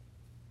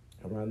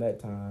 around that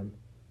time,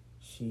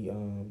 she,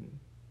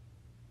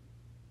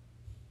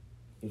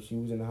 if she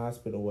was in the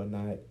hospital or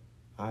whatnot,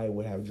 I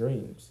would have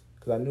dreams.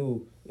 Because I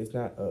knew it's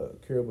not a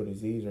curable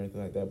disease or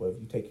anything like that, but if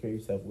you take care of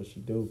yourself, what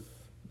she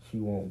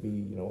won't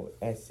be,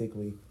 as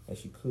sickly as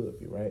she could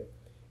be, right?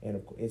 And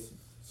of course, it's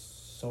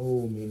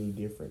so many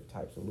different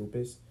types of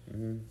lupus.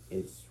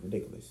 It's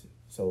ridiculous.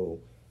 So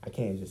I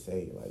can't just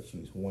say, like,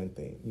 she's one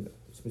thing,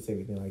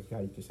 specifically like how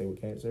you can say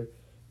with cancer.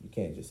 You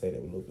can't just say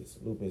that with lupus.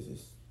 Lupus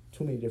is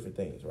too many different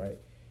things, right?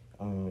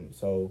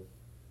 So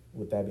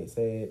with that being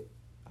said,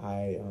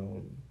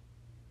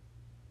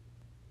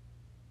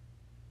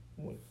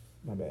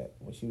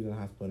 when she was in the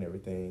hospital and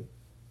everything,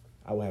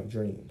 I would have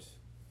dreams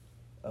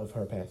of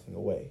her passing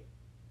away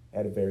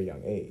at a very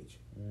young age.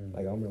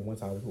 Like, I remember one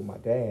time I was with my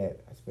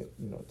dad. I spent,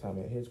 time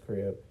at his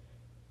crib.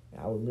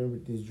 And I remember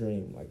this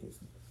dream like it's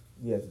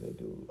yesterday,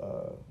 dude.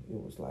 It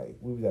was like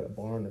we was at a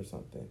barn or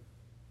something,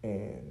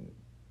 and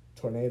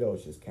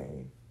tornadoes just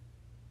came.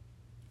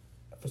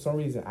 For some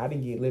reason, I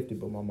didn't get lifted,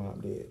 but my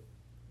mom did.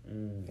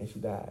 And she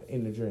died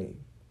in the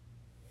dream.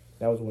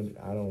 That was when,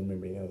 I don't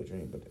remember any other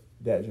dream, but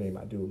that dream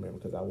I do remember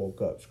because I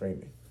woke up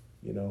screaming,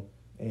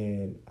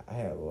 And I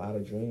had a lot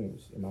of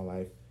dreams in my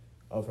life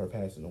of her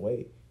passing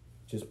away,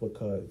 just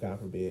because, God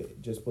forbid,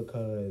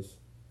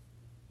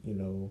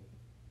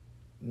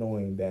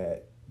 knowing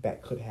that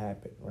that could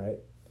happen, right?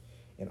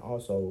 And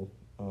also,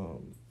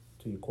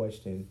 to your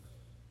question,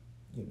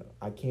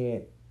 I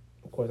can't,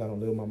 of course, I don't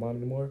live with my mom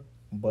anymore,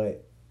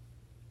 but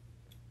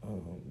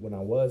when I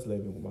was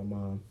living with my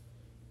mom,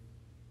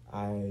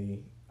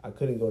 I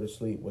couldn't go to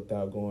sleep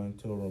without going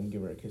to her room and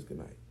giving her a kiss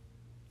goodnight.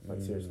 Like,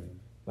 seriously.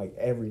 Like,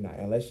 every night.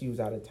 Unless she was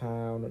out of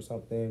town or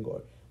something,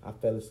 or I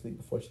fell asleep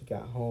before she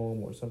got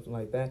home or something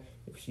like that.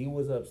 If she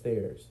was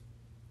upstairs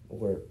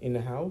or in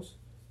the house,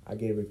 I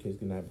gave her a kiss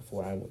goodnight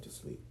before I went to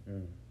sleep.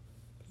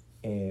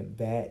 And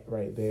that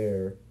right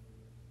there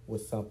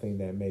was something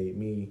that made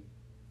me,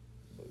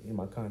 in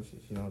my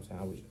conscience, you know what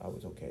I'm saying? I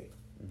was okay.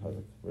 I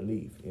was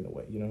relieved in a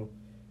way,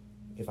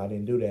 If I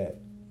didn't do that,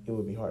 it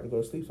would be hard to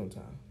go to sleep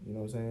sometime, you know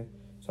what I'm saying?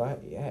 So I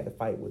had to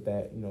fight with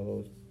that,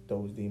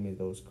 those demons,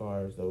 those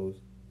scars,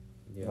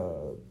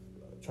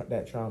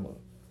 that trauma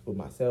with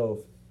myself,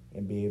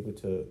 and be able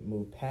to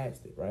move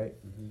past it, right?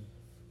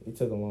 It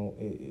took a long,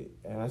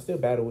 and I still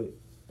battle with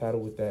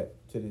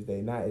that to this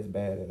day. Not as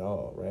bad at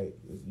all, right?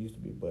 It used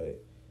to be,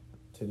 but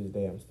to this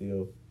day, I'm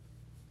still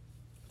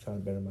trying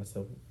to better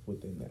myself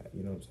within that.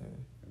 You know what I'm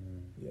saying?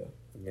 Yeah.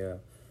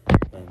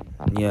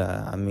 And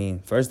yeah, I mean,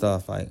 first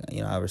off, like,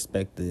 I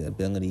respect the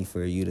ability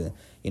for you to,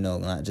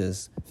 not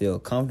just feel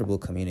comfortable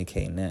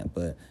communicating that,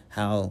 but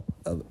how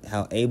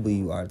able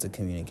you are to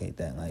communicate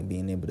that, like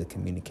being able to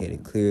communicate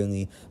it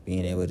clearly,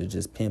 being able to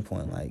just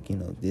pinpoint, like,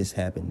 this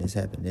happened.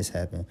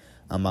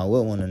 I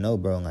would want to know,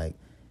 bro, like,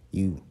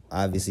 you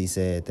obviously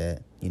said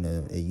that,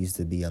 it used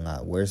to be a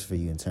lot worse for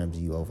you in terms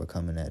of you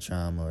overcoming that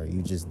trauma, or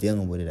you just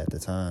dealing with it at the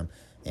time.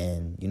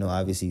 And,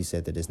 obviously you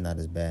said that it's not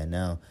as bad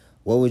now.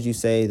 What would you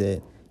say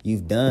that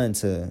you've done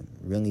to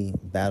really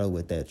battle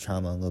with that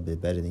trauma a little bit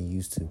better than you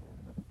used to?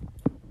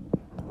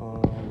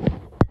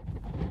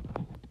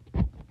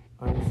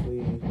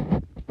 Honestly,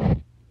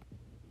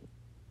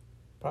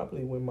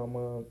 probably when my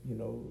mom,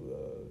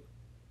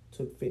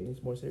 took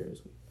fitness more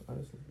seriously,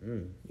 honestly.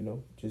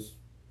 Just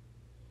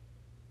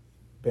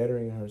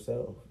bettering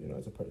herself,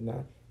 as a person.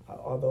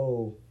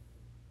 although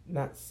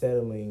not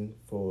settling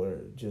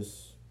for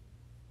just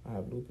I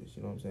have lupus,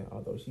 you know what I'm saying?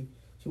 Although she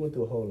went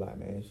through a whole lot,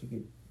 man. She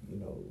could,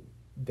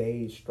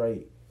 days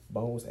straight,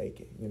 bones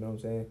aching, you know what I'm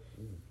saying?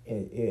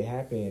 And it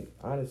happened,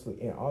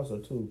 honestly, and also,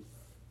 too,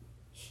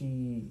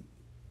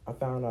 I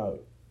found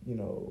out,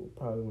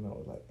 probably when I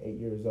was like 8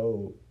 years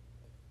old,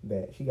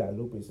 that she got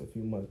lupus a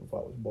few months before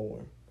I was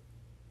born.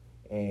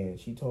 And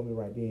she told me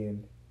right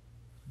then,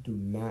 do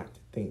not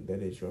think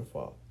that it's your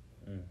fault.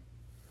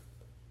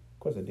 Of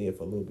course, I did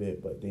for a little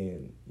bit, but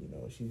then,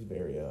 she's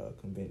very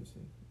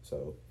convincing.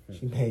 So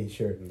she made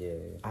sure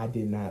I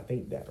did not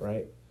think that,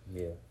 right?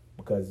 Yeah.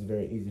 Because it's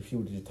very easy. If she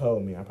would have just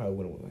told me, I probably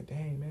would have went like,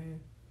 dang,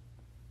 man.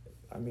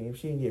 I mean, if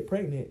she didn't get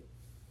pregnant,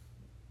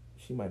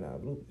 she might not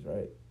have lupus,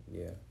 right?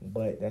 Yeah.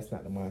 But that's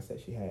not the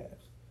mindset she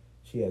has.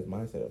 She has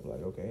mindset of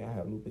like, okay, I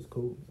have lupus,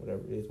 cool,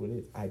 whatever it is, what it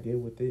is. I deal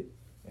with it,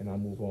 and I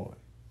move on.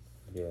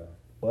 Yeah.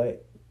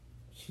 But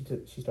she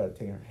started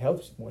taking her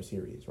health more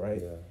serious,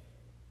 right? Yeah.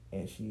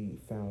 And she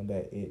found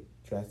that it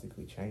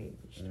drastically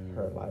changed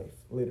her life,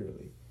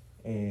 literally.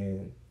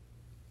 And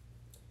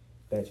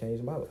that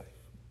changed my life.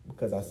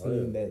 Because I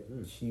seen that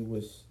she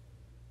was,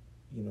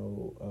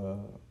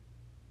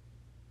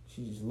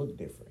 she just looked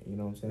different, you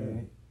know what I'm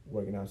saying?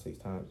 Working out 6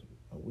 times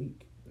a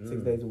week,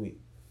 6 days a week.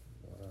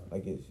 Wow.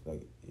 Like it's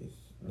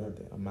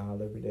nothing, a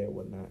mile every day or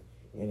whatnot.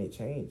 And it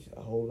changed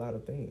a whole lot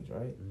of things,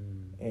 right?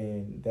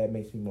 And that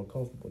makes me more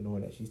comfortable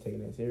knowing that she's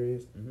taking that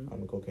serious.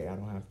 I'm like, okay, I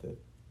don't have to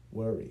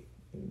worry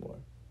anymore,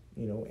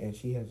 and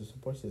she has a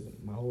support system.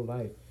 My whole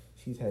life,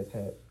 she has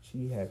had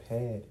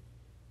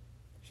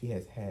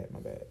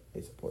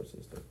a support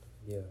system.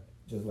 Yeah.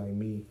 Just like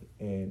me,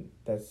 and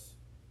that's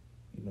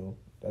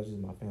just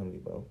my family,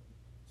 bro.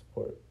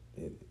 Support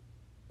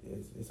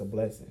it's a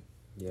blessing.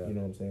 Yeah. You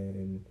know what I'm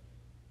saying?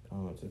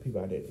 And to the people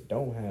out there that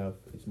don't have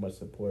as much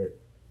support,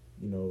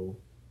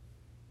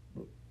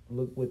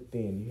 look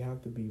within. You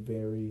have to be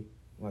very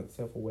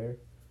self-aware,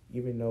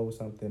 even though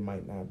something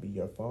might not be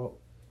your fault.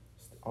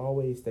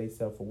 Always stay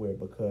self-aware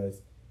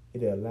because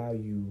it'll allow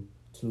you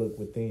to look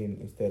within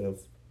instead of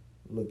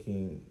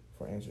looking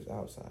for answers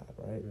outside,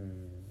 right?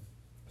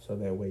 So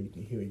that way you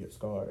can heal your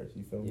scars,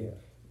 you feel me?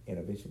 And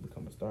eventually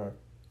become a star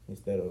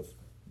instead of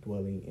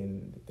dwelling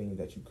in the things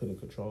that you couldn't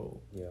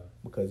control. Yeah.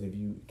 Because if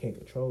you can't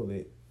control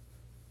it,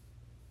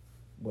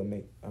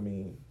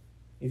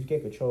 if you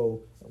can't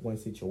control one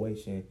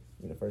situation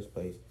in the first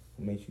place,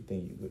 what makes you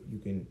think you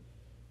can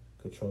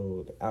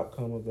control the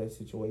outcome of that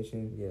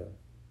situation? Yeah.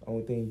 The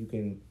only thing you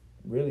can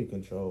really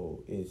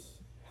control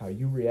is how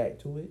you react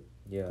to it.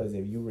 Yeah. Because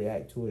if you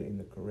react to it in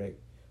the correct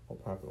or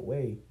proper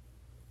way,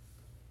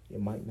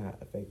 it might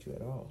not affect you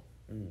at all.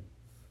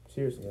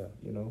 Seriously,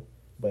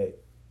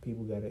 But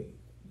people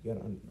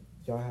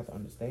y'all have to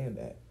understand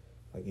that.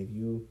 Like if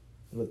you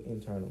look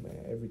internal,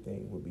 man,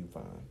 everything will be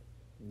fine.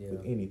 Yeah.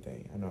 With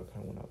anything. I know I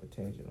kind of went off a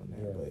tangent on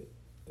that, but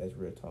that's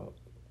real talk.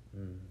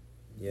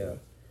 Yeah.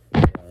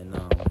 And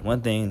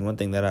one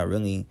thing that I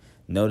really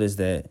noticed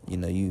that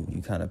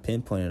you kind of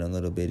pinpointed a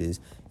little bit is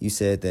you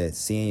said that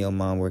seeing your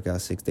mom work out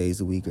 6 days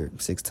a week or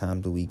 6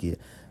 times a week, it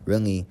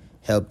really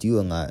helped you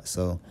a lot.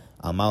 So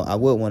I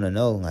would want to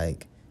know,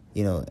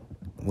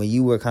 when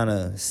you were kind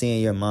of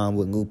seeing your mom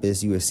with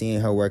lupus, you were seeing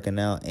her working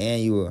out,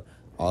 and you were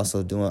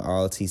also doing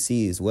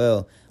ROTC as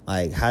well.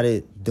 Like, how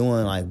did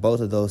doing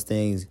both of those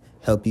things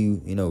help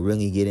you,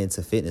 really get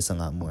into fitness a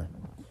lot more?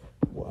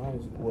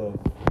 Well,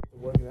 the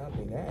working out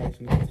thing, that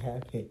actually just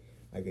happened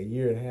like a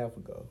year and a half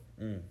ago.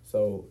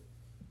 So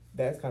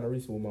that's kind of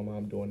recent with my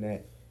mom doing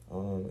that.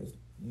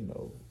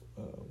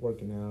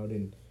 Working out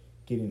and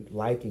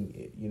liking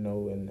it,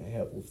 and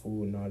help with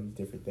food and all these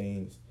different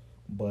things.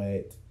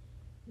 But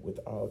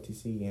with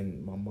ROTC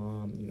and my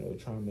mom,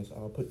 trying this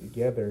all put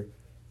together,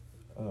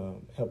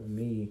 helping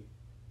me.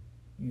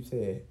 You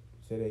say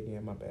that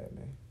again, my bad,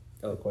 man.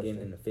 Oh, getting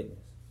into fitness.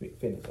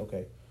 Fitness,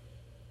 okay.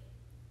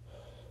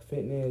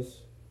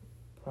 Fitness,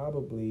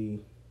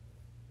 probably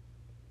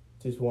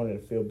just wanted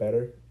to feel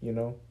better,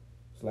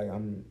 It's like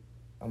I'm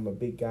a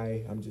big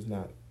guy. I'm just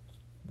not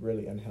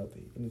really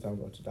unhealthy. Anytime I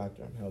go to the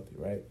doctor, I'm healthy,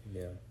 right?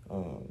 Yeah.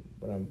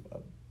 But I'm a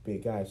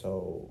big guy,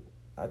 so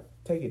I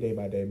take it day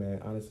by day,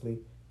 man. Honestly,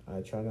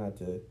 I try not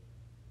to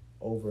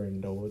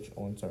overindulge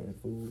on certain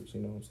foods.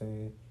 You know what I'm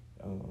saying?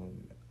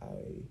 I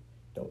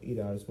don't eat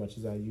out as much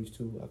as I used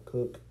to. I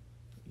cook,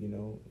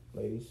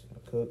 ladies.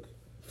 I cook.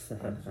 I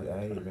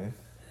eat, man.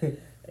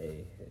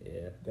 Hey,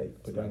 yeah. They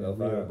put down the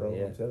real, bro.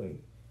 Yeah. I'm telling you.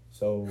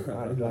 So,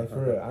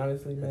 for real,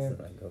 honestly, man.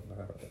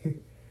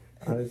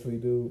 Honestly,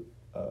 dude,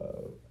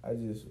 I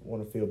just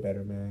want to feel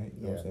better, man.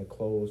 You know what I'm saying?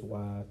 Clothes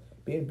wise,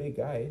 being a big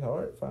guy, it's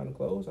hard finding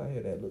clothes out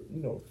here that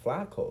look,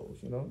 fly clothes.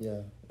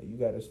 Yeah. You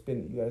gotta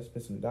spend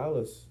some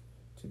dollars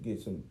to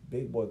get some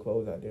big boy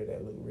clothes out there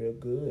that look real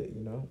good.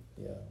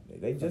 Yeah.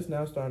 They just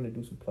now starting to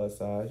do some plus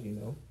size.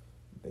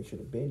 They should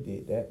have been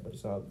did that, but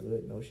it's all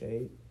good. No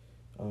shade.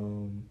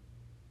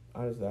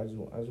 Honestly, I just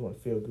want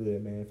to feel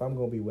good, man. If I'm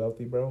gonna be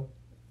wealthy, bro,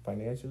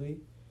 financially,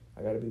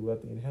 I gotta be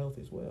wealthy in health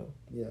as well.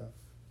 Yeah.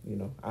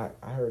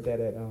 I heard that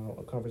at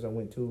a conference I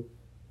went to.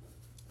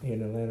 here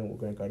in Atlanta with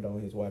Grant Cardone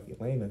and his wife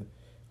Elena.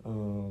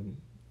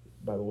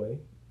 By the way,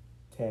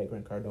 tag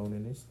Grant Cardone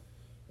in this.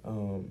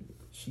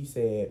 She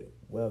said,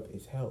 wealth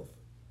is health.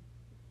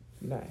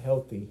 If you're not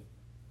healthy,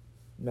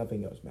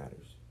 nothing else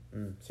matters.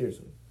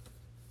 Seriously.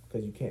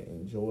 Because you can't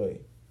enjoy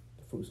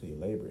the fruits of your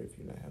labor if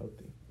you're not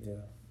healthy. Yeah.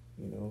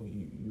 You know,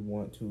 you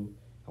want to,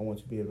 I want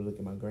to be able to look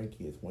at my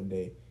grandkids one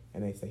day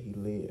and they say he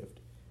lived.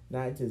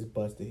 Not just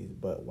busted his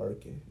butt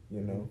working,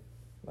 you know?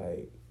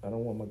 Like, I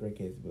don't want my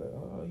grandkids to be like,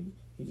 oh,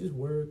 he just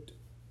worked.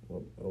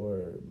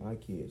 Or my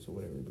kids or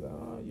whatever, be like,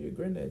 oh, your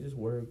granddad just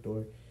worked.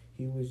 Or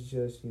he was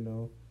just, you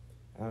know,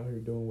 out here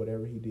doing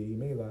whatever he did. He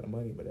made a lot of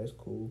money, but that's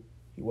cool.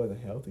 He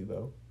wasn't healthy,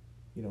 though.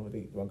 You know,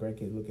 my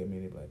grandkids look at me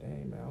and they be like,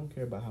 dang, man, I don't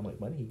care about how much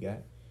money he got.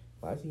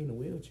 Why is he in a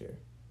wheelchair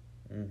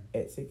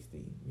at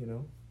 60, you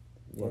know?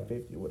 Or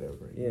 50,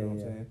 whatever, you know what I'm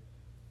saying?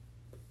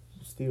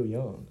 Still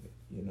young,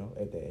 you know,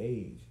 at that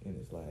age. And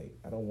it's like,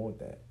 I don't want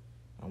that.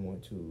 I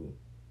want to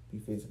be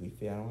physically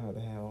fit. I don't have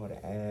to have all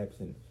the abs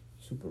and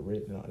super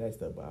ripped and all that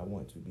stuff, but I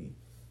want to be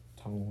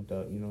toned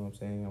up, you know what I'm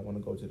saying? I want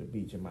to go to the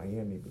beach in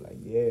Miami and be like,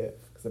 yeah,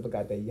 because if I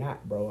got that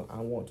yacht, bro, I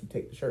want to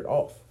take the shirt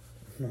off.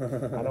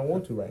 I don't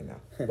want to right now,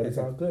 but it's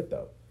all good,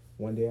 though.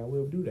 One day I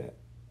will do that.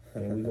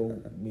 And we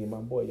go, me and my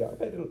boy, y'all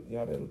better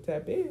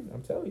tap in.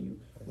 I'm telling you,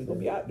 we going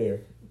to be out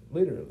there,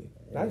 literally.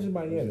 Not just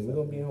Miami, we're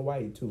going to be in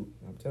Hawaii, too.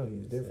 I'm telling you,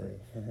 it's different.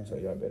 So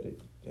y'all better,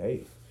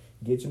 hey,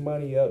 get your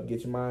money up,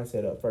 get your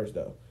mindset up first,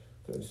 though.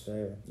 Because,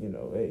 you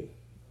know, hey,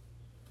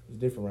 it's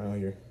different around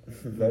here.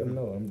 Let them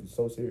know. I'm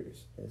so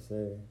serious. Yes,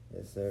 sir.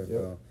 Yes, sir,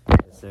 bro.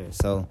 Yes, sir.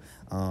 So,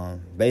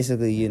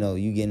 basically, you know,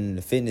 you getting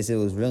into fitness, it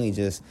was really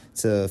just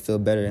to feel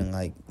better and,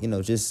 like, you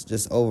know,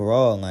 just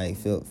overall, like,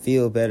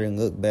 feel better and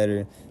look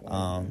better,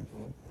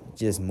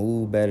 just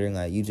move better, and,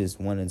 like, you just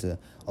wanted to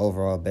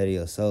overall better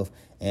yourself.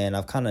 And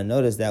I've kind of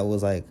noticed that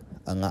was, like,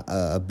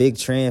 a big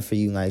trend for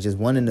you, like, just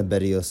wanting to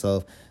better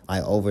yourself,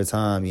 like, over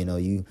time, you know,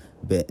 you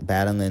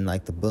battling,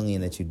 like, the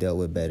bullying that you dealt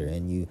with better,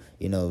 and you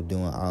know,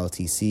 doing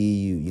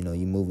ROTC, you know,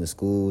 you moving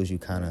schools, you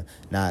kind of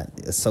not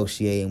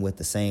associating with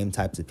the same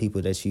types of people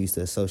that you used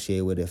to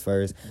associate with at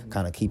first,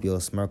 kind of keeping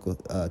your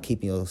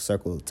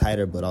circle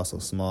tighter, but also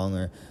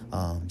smaller,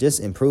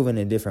 just improving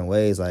in different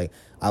ways. Like,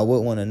 I would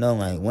want to know,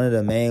 like, one of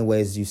the main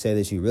ways you say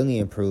that you really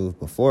improved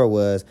before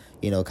was,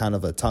 you know, kind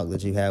of a talk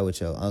that you had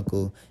with your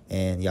uncle,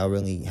 and y'all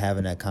really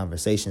having that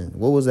conversation.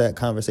 What was that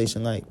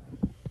conversation like?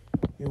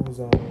 It was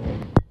kind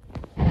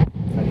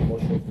of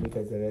emotional for me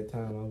because at that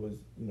time I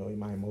was, you know, in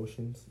my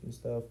emotions and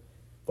stuff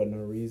for no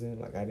reason.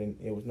 Like,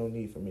 it was no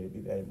need for me to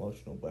be that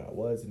emotional, but I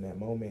was in that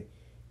moment.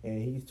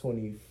 And he's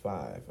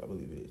 25, I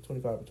believe it is,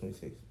 25 or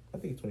 26. I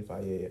think he's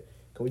 25, yeah.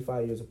 Because we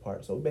 5 years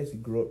apart. So we basically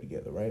grew up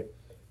together, right?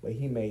 But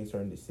he made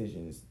certain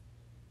decisions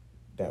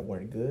that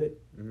weren't good.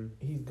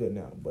 He's good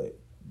now, but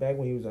back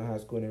when he was in high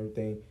school and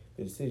everything,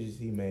 the decisions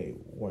he made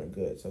weren't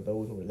good. So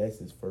those were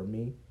lessons for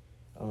me,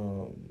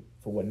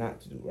 for what not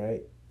to do,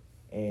 right?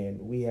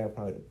 And we have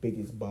probably the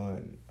biggest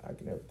bond I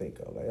can ever think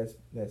of. Like,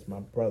 that's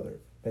my brother.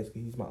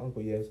 Basically, he's my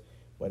uncle, yes,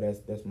 but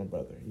that's my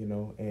brother, you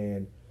know.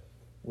 And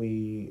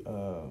we,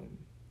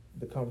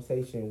 the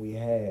conversation we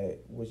had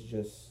was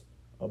just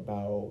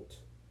about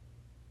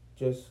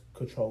just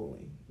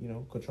controlling, you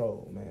know,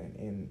 control, man.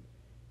 And,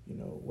 you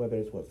know, whether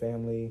it's with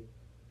family,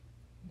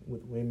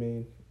 with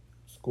women,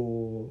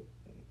 school,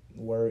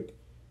 work,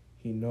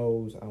 he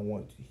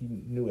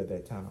knew at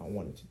that time I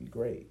wanted to be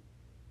great.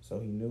 So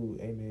he knew,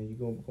 hey man, you're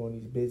gonna go on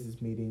these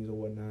business meetings or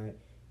whatnot,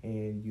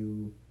 and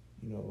you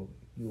know,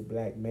 you a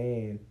black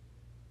man,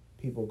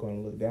 people are gonna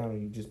look down on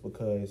you just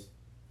because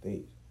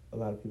a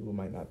lot of people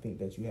might not think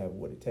that you have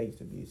what it takes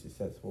to be a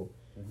successful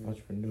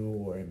entrepreneur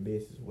or in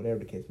business, whatever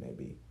the case may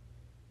be.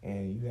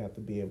 And you have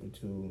to be able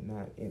to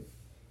not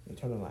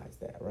internalize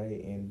that,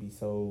 right? And be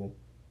so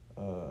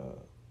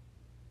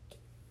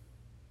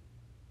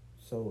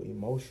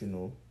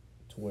emotional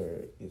to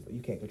where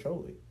you can't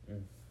control it.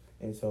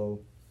 And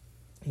so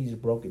he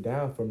just broke it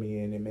down for me,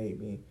 and it made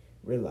me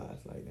realize,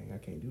 like, dang, I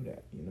can't do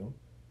that, you know?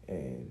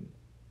 And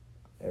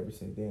ever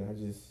since then,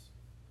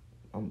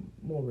 I'm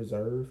more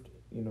reserved,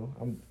 you know?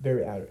 I'm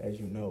very out, as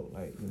you know,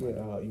 like,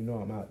 you know,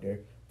 I'm out there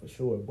for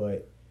sure,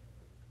 but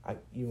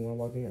even when I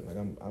walk in, like,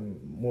 I'm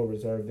more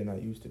reserved than I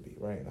used to be,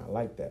 right? And I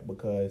like that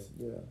because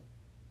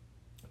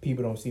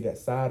people don't see that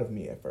side of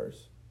me at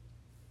first.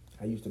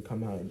 I used to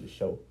come out and just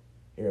show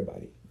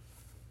everybody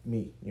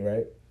me,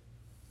 right?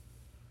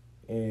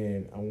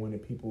 And I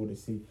wanted people to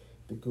see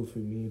the goofy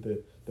me,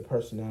 the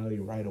personality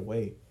right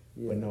away.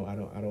 But no, I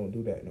don't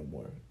do that no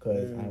more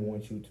because I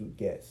want you to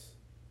guess,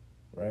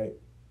 right?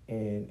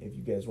 And if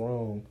you guess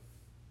wrong,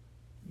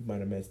 you might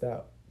have messed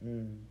out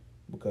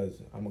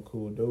because I'm a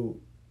cool dude,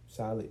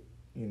 solid,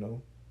 you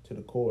know, to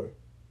the core.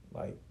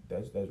 Like,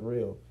 that's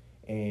real.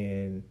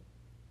 And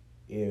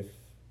if,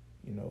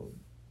 you know,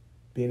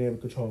 being able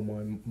to control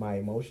my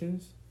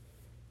emotions,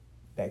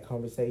 that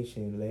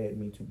conversation led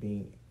me to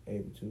being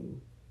able to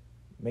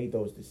make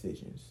those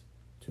decisions,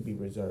 to be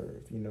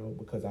reserved, you know,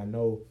 because I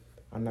know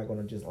I'm not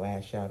going to just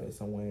lash out at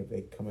someone if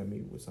they come at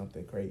me with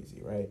something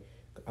crazy, right?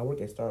 I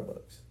work at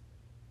Starbucks.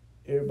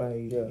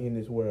 everybody in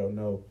this world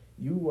know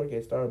you work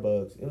at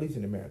Starbucks, at least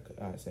in America,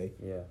 I say.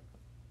 Yeah.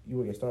 You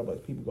work at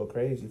Starbucks, people go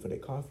crazy for their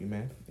coffee,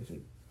 man. It's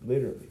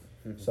literally.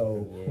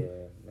 So,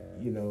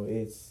 man. you know,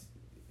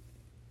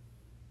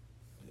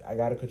 I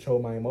got to control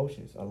my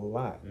emotions a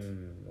lot.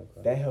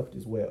 Okay. That helped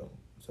as well.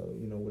 So,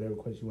 you know, whatever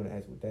question you want to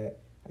ask with that,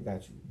 I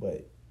got you.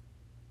 But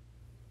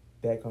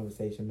that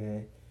conversation,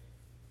 man,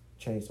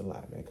 changed a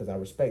lot, man, because I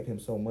respect him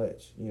so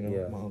much. You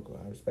know, my uncle,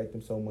 I respect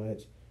him so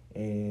much,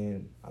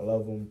 and I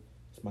love him.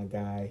 It's my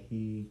guy.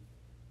 He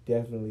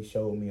definitely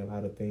showed me a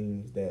lot of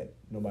things that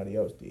nobody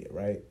else did,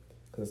 right?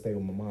 Because I stayed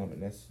with my mom,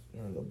 and that's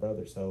her little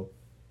brother. So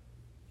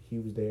he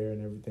was there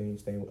and everything,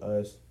 staying with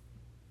us,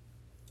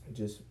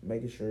 just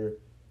making sure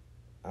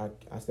I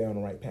stay on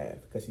the right path,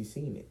 because he's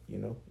seen it, you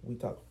know. We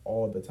talk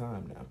all the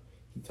time now.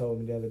 He told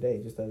me the other day,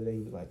 he was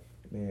like,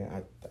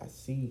 man, I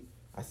seen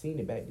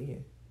it back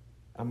then.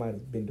 I might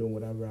have been doing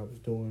whatever I was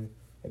doing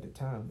at the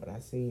time, but I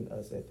seen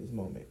us at this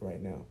moment right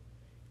now.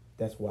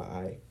 That's why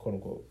I, quote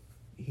unquote,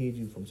 hid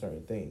you from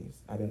certain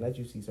things. I didn't let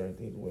you see certain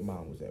things when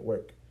mom was at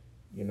work,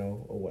 you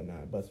know, or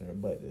whatnot, busting her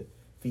butt to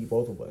feed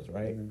both of us,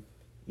 right? Mm-hmm.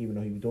 Even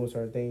though he was doing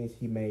certain things,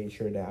 he made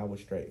sure that I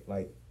was straight.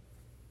 Like,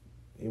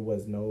 it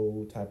was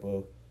no type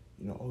of,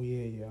 you know, oh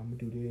yeah, I'm gonna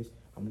do this,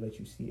 I'm gonna let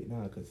you see it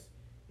now, because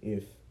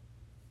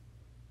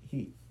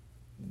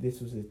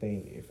this was the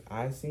thing, if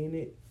I seen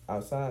it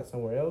outside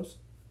somewhere else,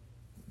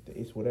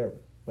 it's whatever.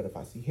 But if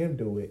I see him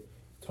do it,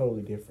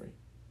 totally different.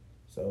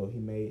 So he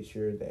made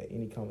sure that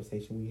any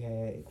conversation we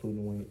had,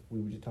 including when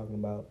we were just talking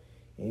about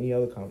any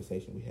other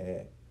conversation we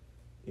had,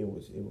 it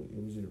was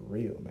just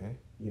real, man.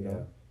 You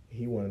know,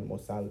 he one of the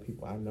most solid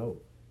people I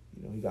know.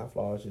 You know, he got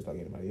flaws just like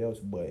anybody else,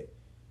 but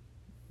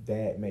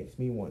that makes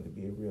me want to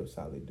be a real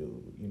solid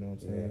dude. You know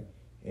what I'm saying?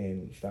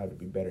 And strive to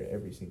be better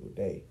every single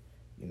day.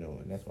 You know,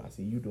 and that's what I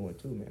see you doing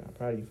too, man. I'm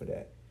proud of you for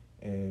that.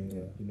 And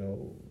you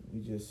know,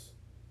 we just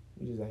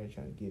out here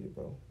trying to get it,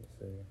 bro. Yes,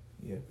 sir.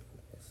 Yeah.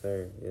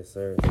 Yes,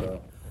 sir.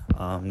 So,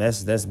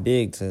 that's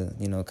big to,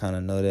 you know, kind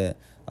of know that,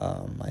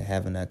 like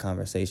having that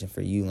conversation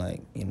for you,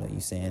 like, you know, you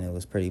saying it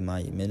was pretty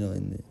monumental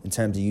in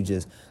terms of you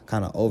just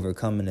kind of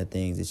overcoming the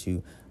things that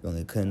you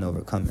really couldn't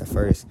overcome at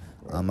first.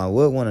 I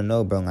would want to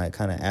know, bro, like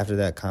kind of after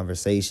that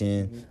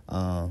conversation,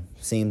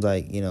 seems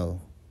like, you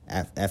know,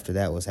 after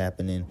that was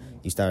happening,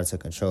 you started to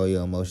control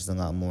your emotions a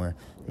lot more.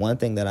 One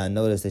thing that I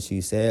noticed that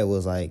you said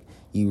was like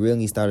you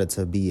really started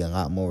to be a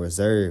lot more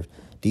reserved.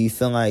 Do you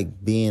feel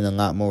like being a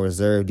lot more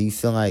reserved? Do you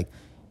feel like,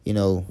 you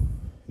know,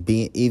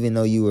 even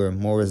though you were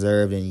more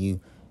reserved and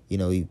you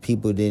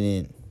people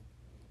didn't,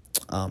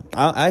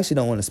 I actually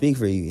don't want to speak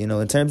for you, you know,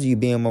 in terms of you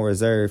being more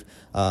reserved,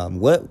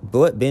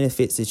 what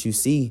benefits did you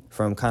see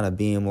from kind of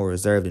being more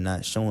reserved and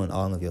not showing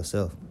all of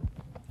yourself?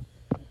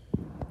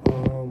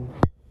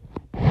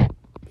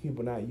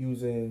 People not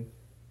using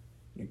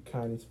your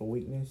kindness for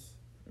weakness,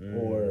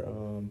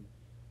 or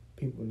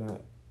people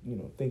not, you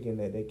know, thinking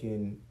that they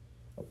can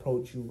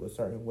approach you a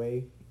certain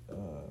way,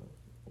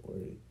 or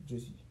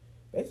just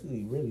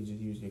basically really just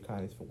use your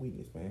kindness for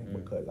weakness, man.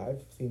 Because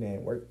I've seen that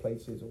in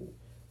workplaces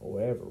or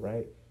wherever,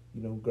 right?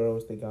 You know,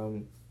 girls think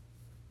I'm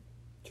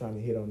trying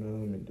to hit on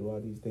them and do all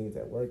these things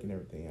at work and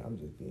everything. I'm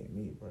just being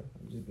me, bro.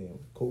 I'm just being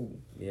cool.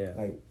 Yeah.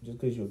 Like, just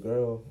because you're a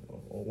girl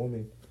or a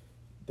woman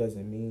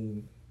doesn't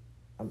mean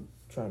I'm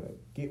trying to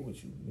get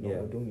with you, you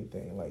know, or do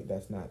anything. Like,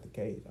 that's not the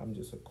case. I'm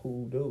just a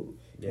cool dude,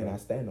 and I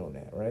stand on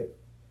that, right?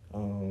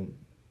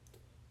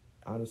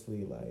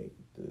 Honestly, like,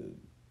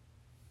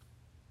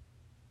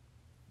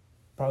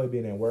 probably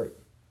being at work.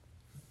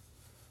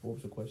 What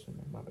was the question,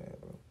 man? My bad,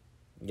 bro.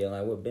 Yeah,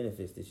 like what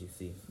benefits did you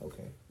see?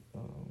 Okay.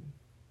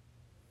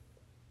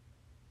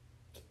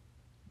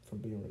 From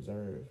being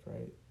reserved,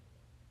 right?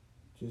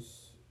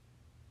 Just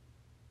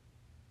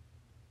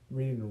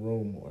reading the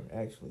room more,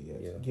 actually,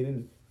 yes. Yeah.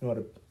 Getting, you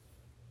know,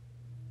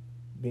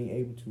 being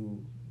able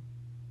to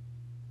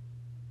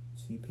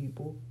see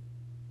people,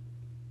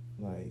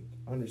 like,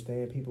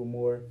 understand people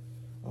more,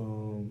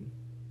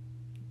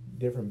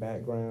 different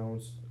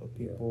backgrounds of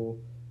people,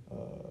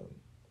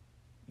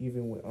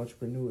 even with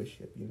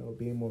entrepreneurship, you know,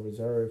 being more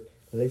reserved,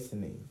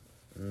 listening.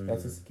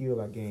 That's a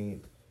skill I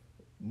gained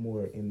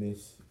more in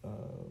this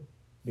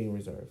being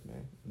reserved,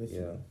 man.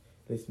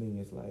 Listening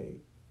is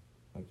like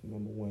the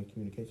number one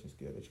communication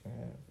skill that you can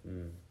have.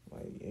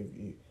 Like,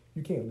 if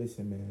you can't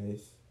listen, man,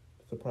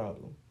 it's a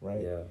problem,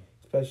 right? Yeah.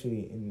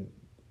 Especially in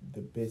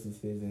the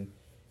businesses and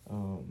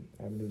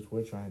avenues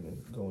we're trying to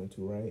go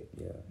into, right?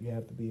 Yeah. You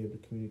have to be able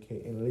to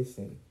communicate and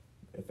listen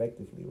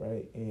effectively,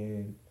 right?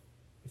 And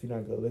if you're not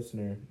a good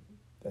listener,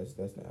 that's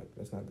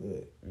not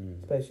good.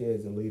 Especially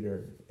as a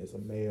leader, as a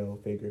male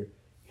figure,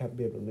 you have to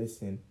be able to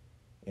listen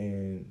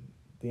and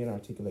then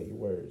articulate your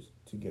words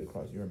to get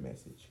across your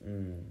message.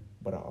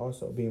 But I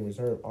also, being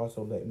reserved,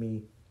 also let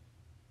me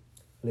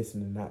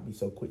listen and not be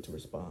so quick to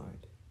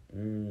respond.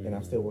 And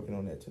I'm still working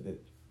on that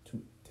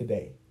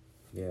today.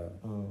 Yeah.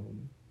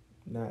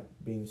 Not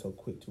being so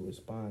quick to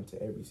respond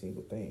to every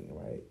single thing,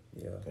 right?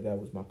 Yeah. Because that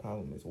was my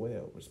problem as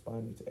well,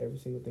 responding to every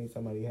single thing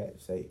somebody had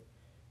to say.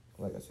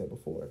 Like I said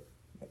before,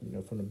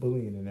 from the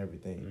bullying and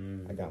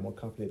everything. I got more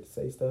confident to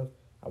say stuff.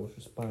 I was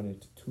responding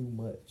to too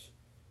much.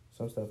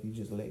 Some stuff you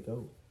just let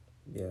go.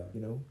 Yeah.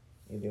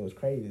 And then it was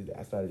crazy.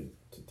 I started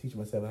to teach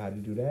myself how to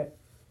do that.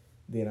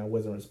 Then I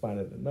wasn't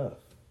responding enough.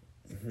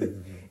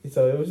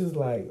 So it was just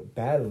like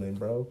battling,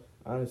 bro.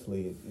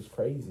 Honestly, it's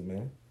crazy,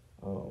 man.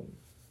 So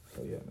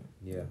yeah,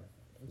 man.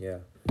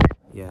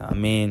 Yeah. I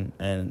mean,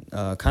 and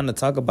kind of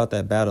talk about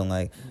that battle.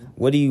 Like,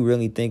 what do you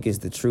really think is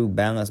the true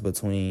balance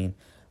between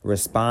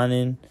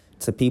responding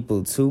to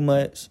people too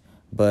much,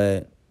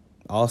 but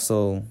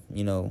also,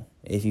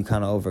 if you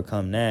kind of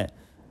overcome that,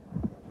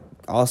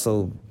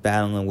 also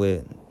battling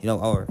with,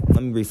 or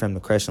let me reframe the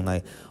question.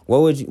 Like,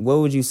 what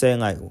would you say,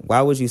 like,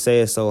 why would you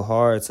say it's so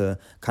hard to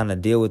kind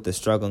of deal with the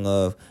struggle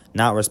of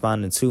not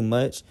responding too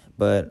much,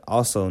 but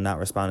also not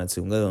responding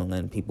too little and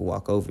letting people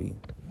walk over you?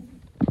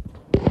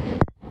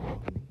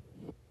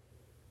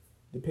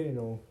 Depending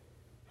on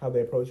how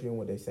they approach you and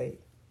what they say.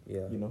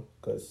 Yeah.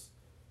 Because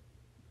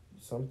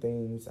some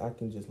things I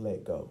can just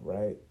let go,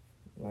 right?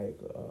 Like,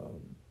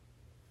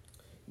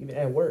 even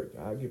at work,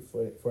 I'll give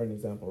for an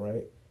example,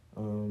 right?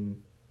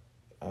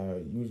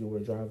 I usually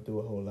would drive through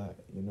a whole lot,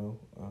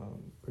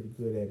 pretty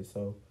good at it.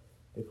 So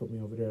they put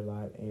me over there a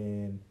lot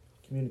and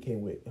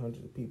communicating with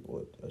hundreds of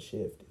people a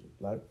shift.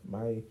 Like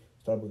my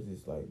Starbucks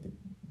is like the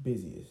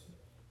busiest.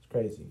 It's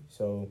crazy.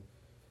 So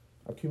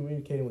I'm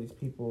communicating with these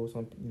people.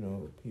 Some,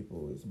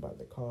 people is about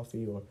the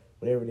coffee or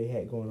whatever they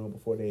had going on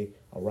before they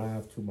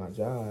arrived to my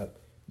job.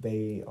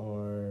 They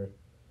are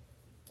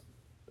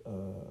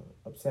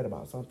upset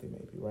about something,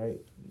 maybe, right?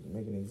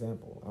 Make an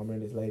example. I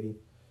remember this lady.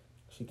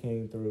 She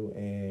came through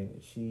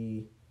and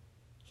she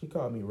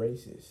called me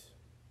racist,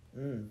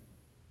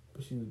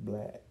 but she was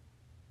black,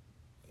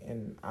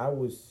 and I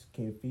was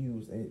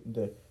confused.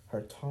 And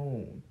her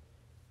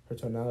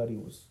tonality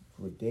was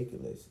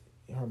ridiculous.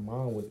 Her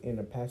mom was in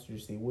the passenger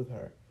seat with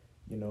her.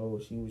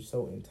 She was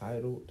so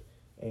entitled,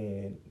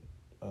 and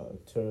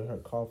to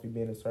her coffee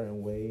being a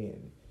certain way,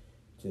 and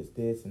just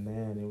this and that.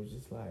 And it was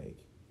just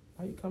like,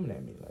 how you coming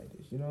at me like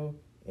this?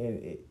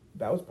 And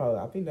that was probably,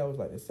 I think that was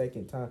like the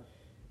second time.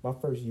 My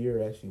first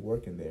year actually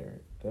working there,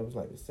 that was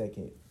like the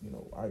second,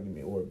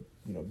 argument or,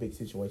 big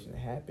situation that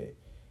happened.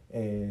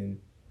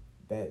 And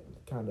that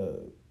kind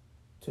of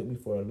took me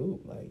for a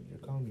loop. Like, you're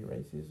calling me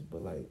racist,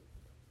 but like,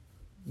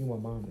 you and my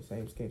mom the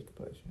same skin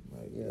complexion.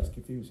 Like, It's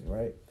confusing,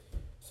 right?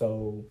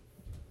 So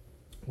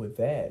with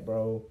that,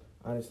 bro,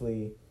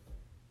 honestly,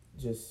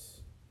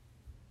 just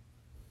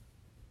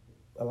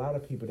a lot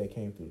of people that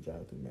came through the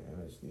drive-thru, man,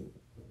 honestly,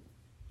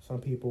 some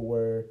people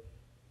were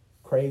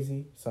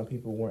crazy, some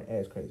people weren't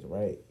as crazy,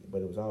 right?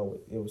 But it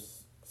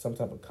was some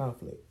type of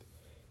conflict,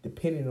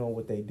 depending on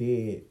what they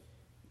did.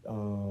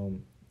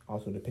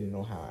 Also depending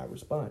on how I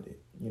responded,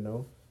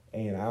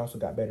 and I also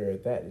got better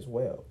at that as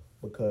well,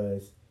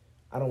 because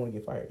I don't want to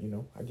get fired.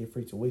 I get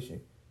free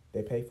tuition,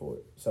 they pay for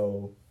it,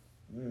 so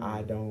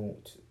I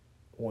don't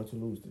want to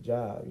lose the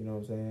job. You know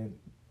what I'm saying?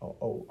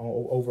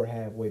 Over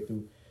halfway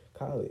through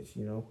college,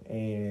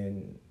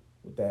 and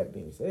with that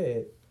being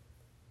said,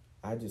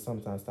 I just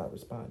sometimes stop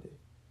responding.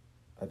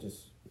 I'm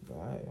just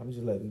letting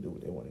them do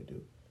what they want to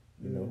do.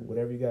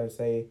 Whatever you got to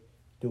say,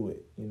 do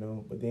it,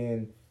 But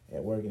then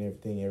at work and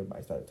everything,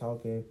 everybody started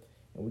talking,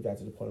 and we got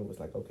to the point where it was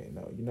like, okay,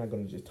 no, you're not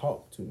going to just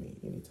talk to me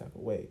any type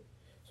of way.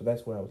 So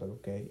that's where I was like,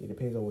 okay, it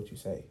depends on what you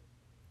say.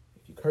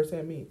 If you curse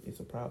at me, it's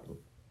a problem,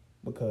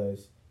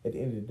 because at the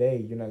end of the day,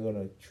 you're not going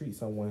to treat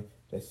someone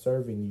that's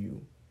serving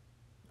you.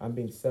 I'm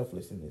being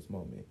selfless in this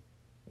moment,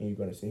 and you're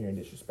going to sit here and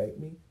disrespect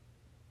me.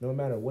 No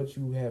matter what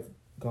you have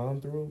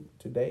gone through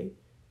today,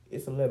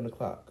 it's 11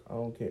 o'clock. I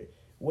don't care.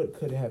 What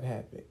could have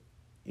happened?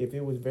 If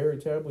it was very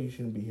terrible, you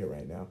shouldn't be here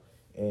right now.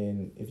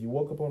 And if you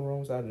woke up on the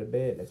wrong side of the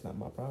bed, that's not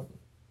my problem.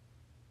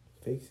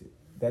 Fix it.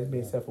 That's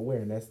being self-aware,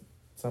 and that's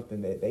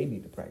something that they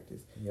need to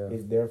practice.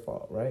 It's their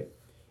fault, right?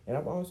 And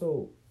I've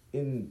also,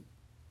 in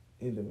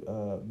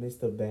the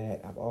midst of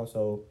that, I've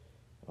also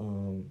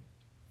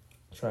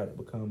tried to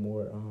become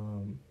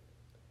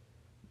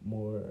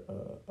more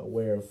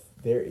aware of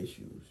their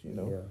issues,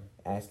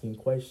 asking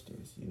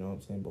questions, what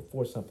I'm saying,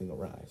 before something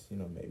arises,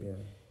 maybe.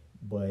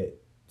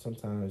 But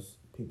sometimes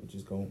people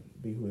just gonna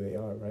be who they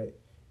are, right?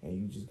 And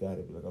you just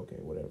gotta be like, okay,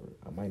 whatever.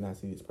 I might not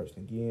see this person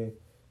again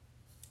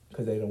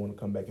because they don't want to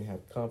come back and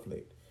have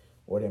conflict,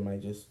 or they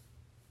might just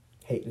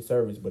hate the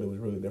service, but it was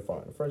really their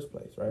fault in the first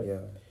place, right?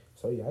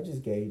 So I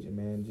just gauge it,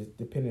 man. Just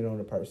depending on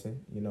the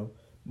person,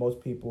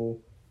 Most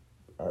people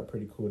are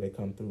pretty cool. They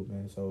come through,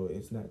 man. So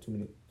it's not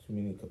too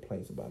many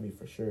complaints about me,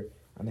 for sure.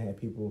 I had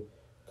people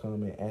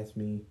come and ask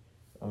me,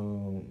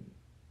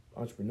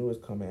 entrepreneurs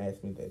come and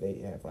ask me that they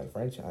have like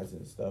franchises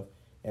and stuff.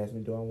 Ask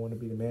me, do I want to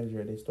be the manager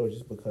at their store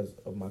just because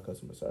of my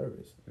customer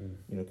service?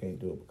 Can't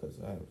do it because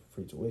I have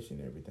free tuition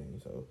and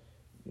everything. So,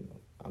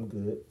 I'm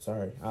good.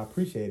 Sorry, I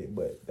appreciate it,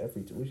 but that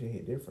free tuition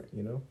hit different,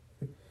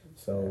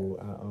 So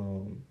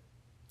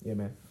Yeah,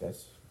 man.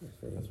 That's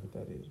what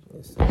that is, bro.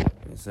 Yes, sir.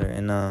 Yes, sir.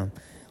 And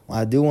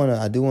I do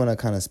wanna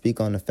kind of speak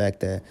on the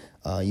fact that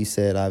you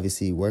said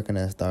obviously working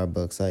at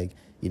Starbucks, like,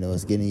 you know,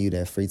 it's getting you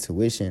that free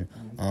tuition.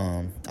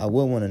 I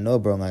would want to know,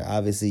 bro, like,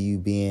 obviously you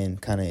being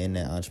kind of in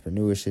that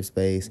entrepreneurship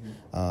space,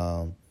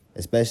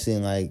 especially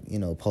in, like, you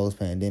know, post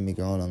pandemic,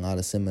 you're on a lot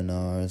of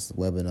seminars,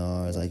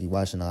 webinars, like you're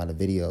watching a lot of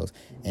videos,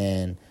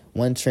 and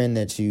one trend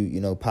that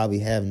you know probably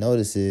have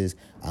noticed is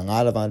a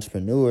lot of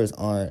entrepreneurs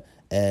aren't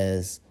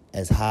as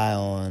high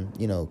on,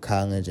 you know,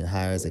 college and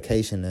higher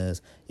education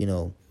as, you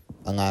know,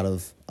 a lot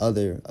of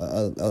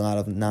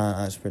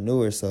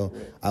non-entrepreneurs. So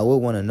I would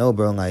want to know,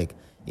 bro, like,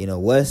 you know,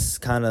 what's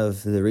kind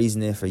of the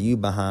reasoning for you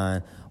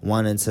behind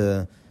wanting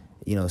to,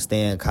 you know,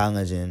 stay in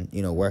college and,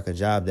 you know, work a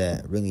job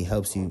that really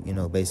helps you, you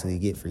know, basically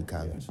get free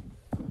college?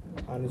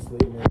 Honestly,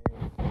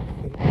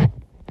 man,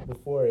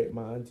 before it,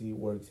 my auntie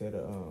works at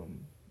a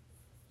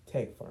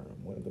tech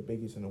firm, one of the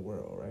biggest in the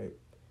world, right?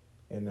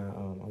 And I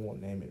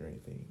won't name it or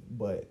anything,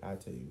 but I'll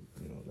tell you,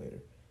 you know, later.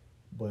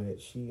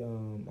 But she,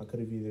 I could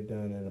have either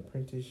done an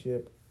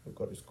apprenticeship or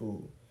go to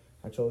school.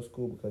 I chose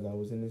school because I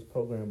was in this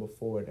program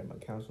before that my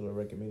counselor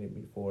recommended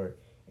me for,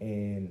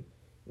 and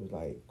it was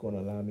like going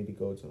to allow me to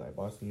go to like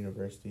Boston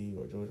University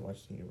or George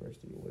Washington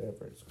University or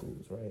whatever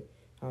schools, right?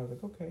 I was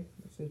like, okay,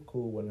 this is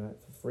cool, whatnot,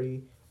 for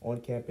free,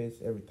 on campus,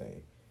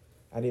 everything.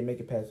 I didn't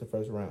make it past the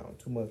first round.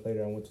 2 months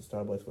later, I went to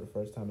Starbucks for the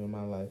first time in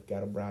my life,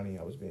 got a brownie,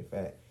 I was being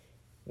fat.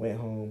 Went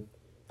home,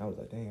 I was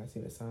like, dang, I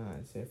seen a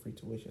sign, it said free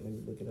tuition, let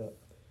me look it up.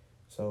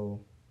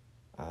 So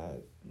I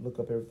look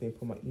up everything,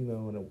 put my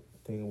email in a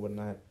thing and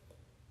whatnot.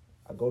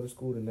 I go to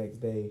school the next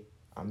day.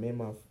 I'm in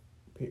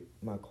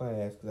my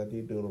class because I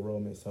did dual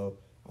enrollment, so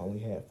I only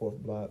had fourth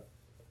block.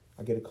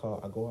 I get a call.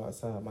 I go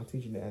outside. My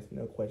teacher didn't ask me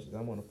no questions.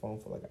 I'm on the phone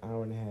for like an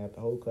hour and a half,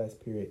 the whole class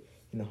period,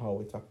 in the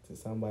hallway talking to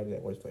somebody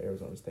that works for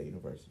Arizona State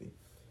University.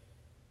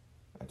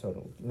 I told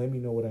them, let me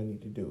know what I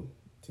need to do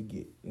to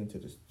get into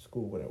the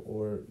school, whatever,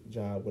 or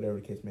job, whatever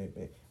the case may have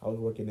been. I was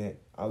working at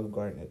Olive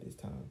Garden at this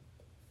time.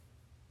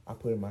 I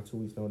put in my 2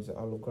 weeks notice at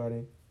Olive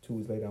Garden. 2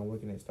 weeks later, I'm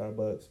working at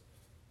Starbucks.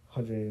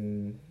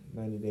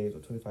 190 days or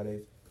 25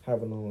 days,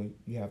 however long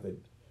you have to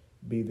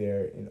be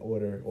there in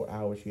order, or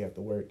hours you have to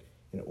work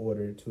in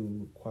order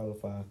to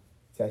qualify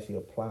to actually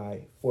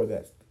apply for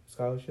that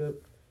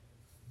scholarship.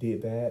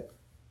 Did that,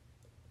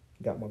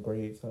 got my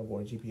grades up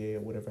or GPA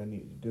or whatever I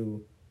needed to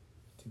do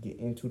to get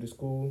into the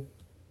school.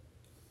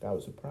 That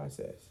was a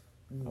process.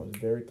 I was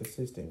very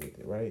consistent with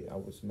it, right? I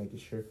was making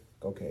sure,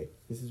 okay,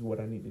 this is what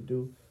I need to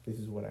do. This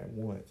is what I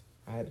want.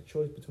 I had a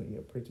choice between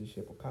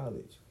apprenticeship or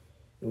college.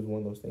 It was one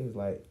of those things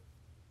like,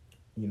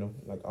 you know,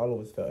 like all of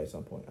us felt at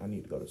some point, I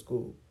need to go to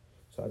school.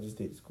 So I just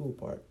did the school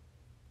part.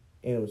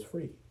 And it was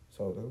free.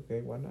 So I was like,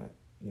 okay, why not?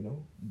 You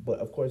know? But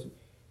of course,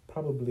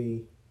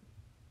 probably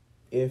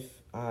if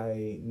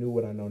I knew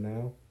what I know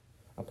now,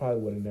 I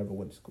probably would have never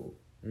went to school.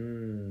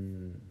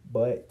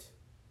 But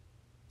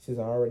since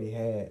I already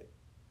had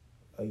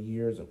a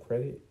year of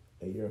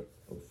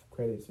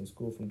credits in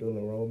school from dual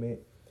enrollment,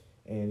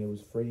 and it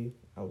was free,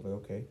 I was like,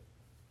 okay,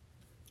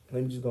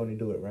 let me just go and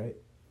do it, right?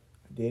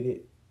 I did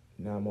it.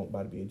 Now I'm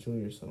about to be a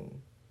junior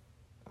soon.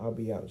 I'll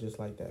be out just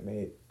like that,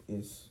 man.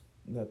 It's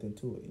nothing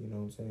to it, you know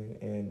what I'm saying?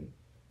 And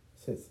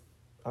since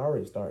I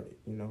already started,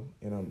 you know,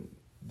 and I'm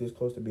this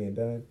close to being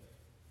done,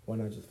 why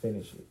not just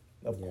finish it?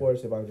 Of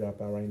course, if I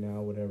drop out right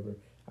now, whatever,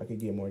 I could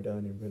get more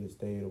done in real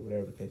estate or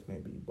whatever the case may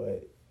be.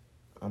 But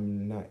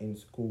I'm not in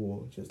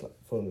school just like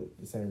for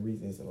the same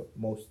reasons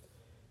most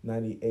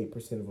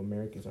 98% of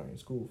Americans are in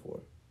school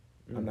for.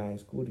 I'm not in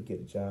school to get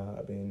a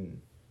job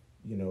and,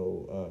 you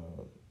know,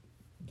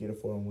 get a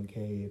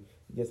 401k.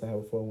 Yes, I have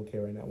a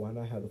 401k right now. Why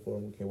not have the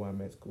 401k while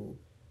I'm at school?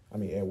 I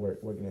mean, at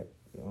work, working at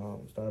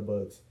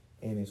Starbucks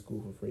and in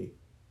school for free.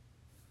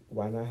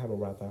 Why not have a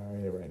Roth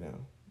IRA right now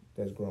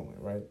that's growing,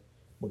 right?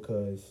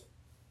 Because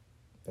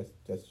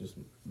that's just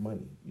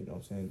money, you know what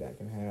I'm saying, that I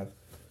can have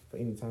for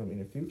any time in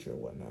the future or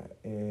whatnot.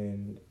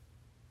 And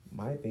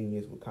my thing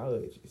is with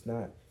college,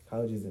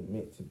 college isn't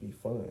meant to be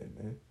fun,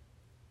 man.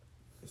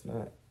 It's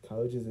not.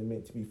 College isn't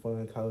meant to be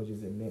fun. College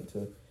isn't meant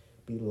to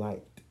be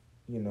liked.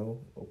 You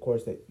know, of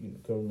course,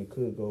 that government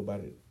could go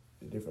about it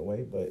a different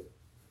way, but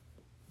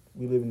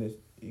we live in this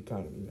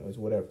economy. You know, it's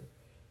whatever.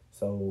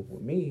 So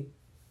with me,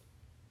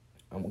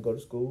 I'm gonna go to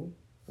school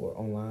or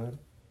online,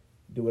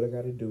 do what I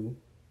gotta do,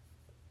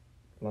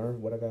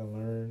 learn what I gotta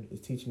learn.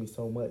 It's teaching me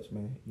so much,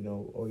 man. You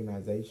know,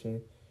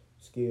 organization,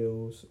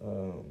 skills,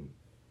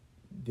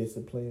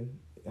 discipline.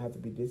 I have to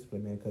be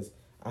disciplined, man, because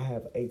I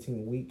have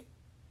 18-week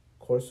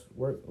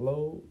coursework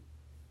load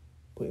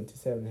put into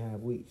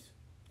 7.5 weeks.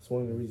 It's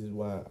one of the reasons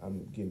why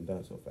I'm getting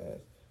done so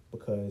fast,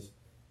 because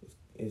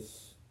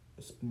it's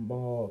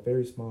a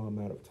very small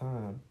amount of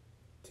time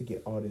to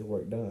get all this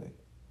work done.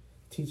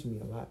 Teaching me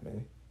a lot,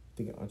 man.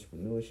 Thinking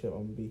entrepreneurship,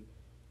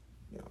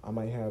 I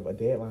might have a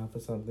deadline for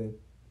something,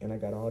 and I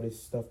got all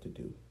this stuff to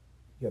do.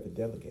 You have to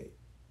delegate,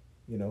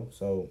 you know.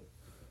 So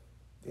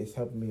it's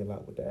helping me a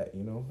lot with that,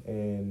 you know.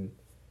 And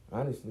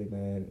honestly,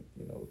 man,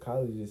 you know,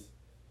 college is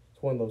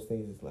one of those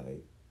things. It's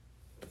like,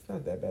 it's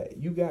not that bad.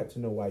 You got to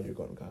know why you're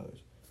going to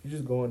college. you're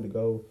just going to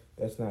go,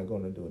 that's not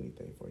going to do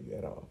anything for you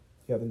at all.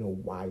 You have to know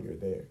why you're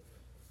there.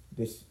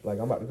 This, like,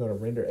 I'm about to go to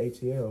render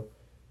ATL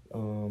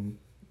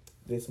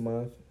this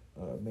month,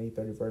 May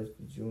 31st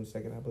to June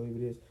 2nd, I believe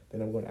it is.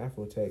 Then I'm going to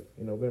Afrotech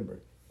in November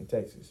in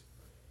Texas.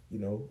 You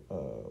know,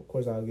 of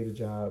course, I'll get a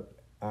job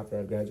after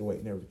I graduate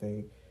and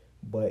everything,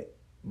 but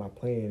my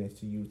plan is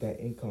to use that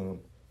income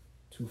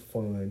to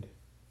fund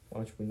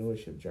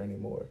entrepreneurship journey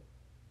more,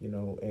 you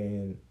know,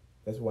 and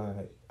that's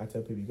why I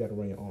tell people you got to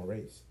run your own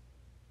race.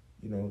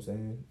 You know what I'm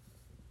saying?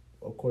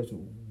 Of course,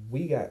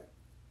 we got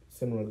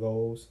similar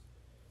goals.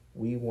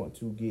 We want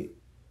to get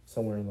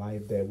somewhere in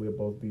life that we'll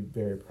both be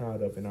very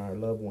proud of and our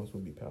loved ones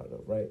will be proud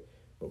of, right?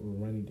 But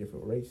we're running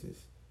different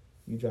races.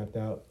 You dropped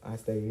out, I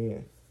stayed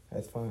in.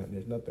 That's fine.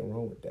 There's nothing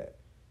wrong with that.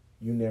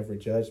 You never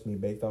judged me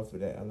based off of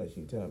that unless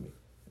you tell me.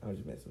 I was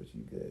just messing with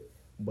you good.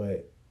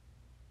 But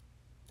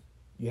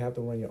you have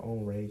to run your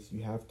own race.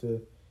 You have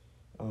to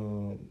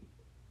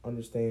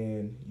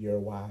understand your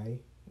why.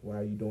 Why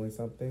are you doing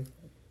something?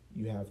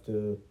 You have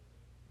to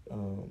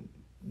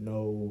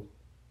know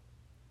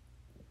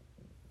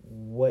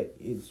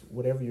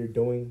whatever you're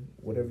doing,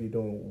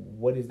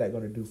 what is that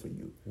going to do for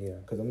you? Yeah.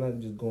 Because I'm not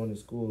just going to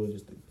school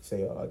just to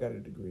say, oh, I got a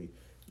degree.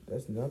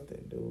 That's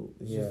nothing, dude.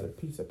 It's just a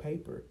piece of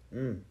paper.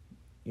 You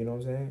know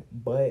what I'm saying?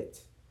 But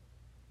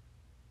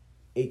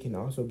it can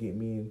also get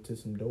me into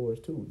some doors,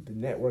 too. The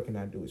networking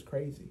I do is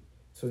crazy.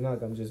 So it's not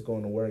like I'm just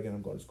going to work and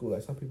I'm going to school.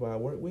 Like some people I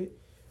work with,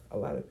 a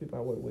lot of people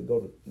I work with go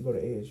to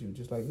ASU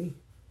just like me.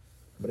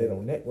 But they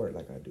don't network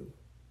like I do.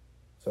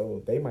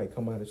 So they might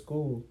come out of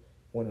school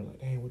wondering, like,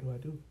 dang, what do I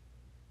do?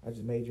 I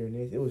just majored in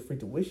this. It was free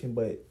tuition,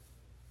 but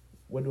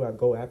where do I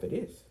go after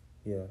this?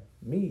 Yeah.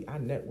 Me, I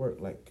network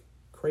like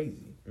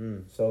crazy.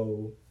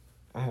 So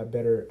I have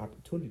better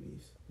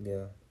opportunities.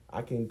 Yeah.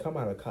 I can come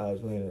out of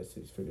college landing a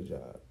 6-figure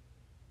job.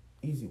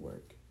 Easy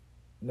work.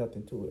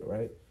 Nothing to it,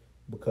 right?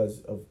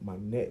 Because of my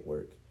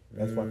network.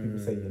 That's why people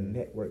say your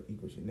network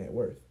equals your net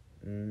worth.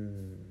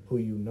 Who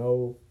you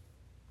know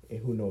and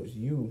who knows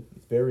you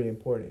is very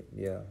important.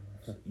 Yeah.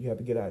 You have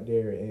to get out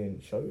there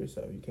and show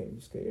yourself. You can't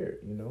be scared,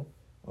 you know?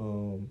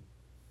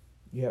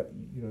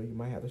 You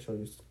might have to show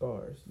your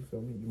scars. You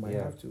feel me? You might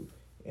have to.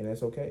 And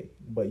that's okay.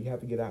 But you have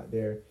to get out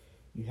there.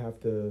 You have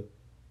to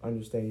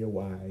understand your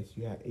whys.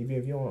 Even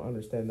if you don't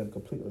understand them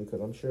completely,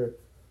 because I'm sure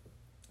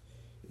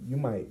you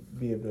might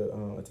be able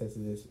to attest to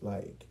this.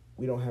 Like,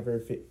 we don't have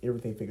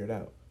everything figured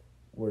out.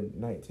 We're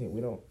 19.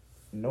 We don't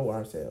know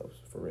ourselves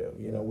for real.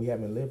 You know, we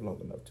haven't lived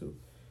long enough to.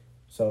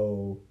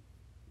 So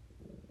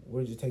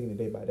we're just taking it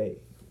day by day.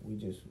 We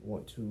just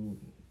want to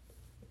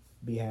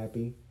be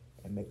happy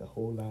and make a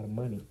whole lot of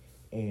money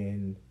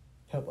and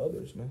help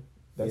others, man.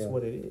 That's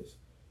what it is,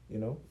 you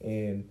know.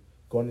 And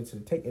going into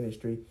the tech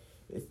industry,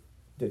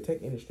 the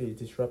tech industry is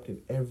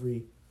disrupting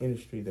every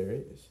industry there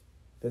is.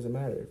 Doesn't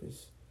matter if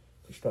it's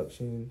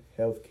construction,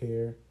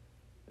 healthcare,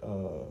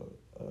 the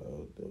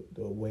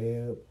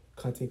web,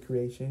 content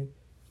creation,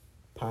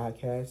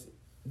 podcasts.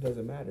 It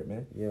doesn't matter,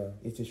 man. Yeah,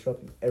 it's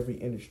disrupting every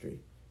industry.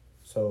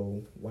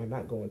 So why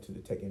not go into the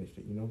tech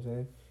industry? You know what I'm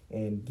saying?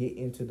 And get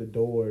into the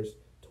doors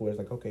to where it's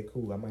like, okay,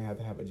 cool. I might have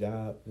to have a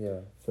job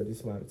for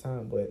this amount of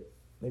time, but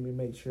let me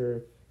make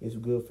sure it's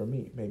good for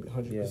me. Maybe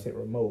 100%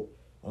 remote.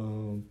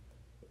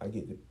 I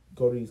get to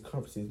go to these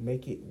conferences,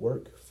 make it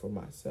work for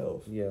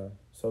myself. Yeah.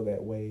 So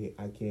that way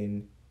I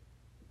can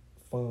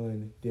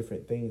fund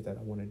different things that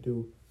I want to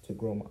do to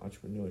grow my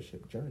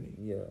entrepreneurship journey.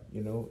 Yeah.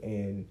 You know,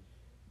 and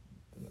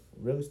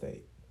real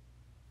estate,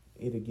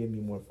 it'll give me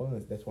more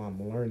funds. That's why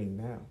I'm learning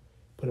now.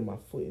 Putting my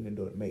foot in the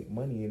door to make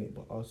money in it,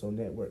 but also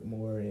network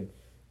more and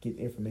get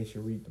the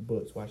information, read the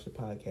books, watch the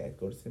podcast,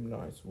 go to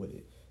seminars with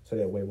it. So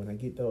that way when I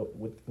get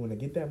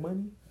that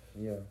money,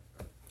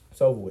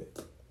 it's over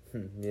with.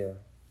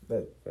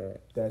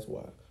 That's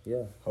why.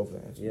 Yeah. Hopefully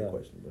I answered your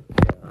question, bro.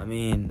 I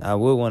mean, I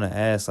would want to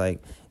ask,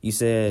 like, you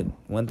said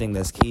one thing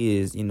that's key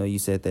is, you know, you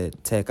said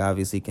that tech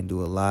obviously can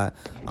do a lot.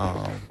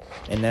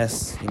 And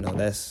that's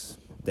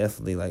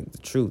definitely like the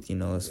truth. You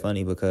know, it's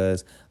funny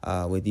because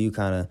with you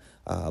kind of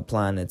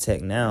applying the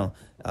tech now,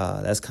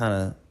 that's kind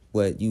of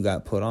what you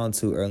got put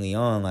onto early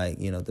on, like,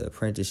 you know, the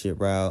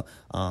apprenticeship route,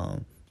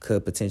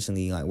 could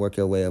potentially like work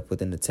your way up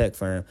within the tech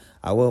firm.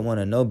 I would want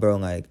to know, bro,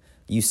 like,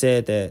 you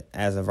said that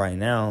as of right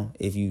now,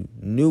 if you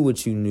knew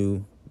what you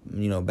knew,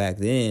 you know, back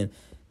then,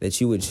 that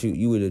you would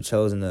have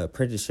chosen the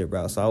apprenticeship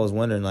route. So I was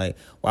wondering, like,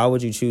 why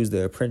would you choose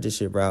the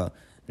apprenticeship route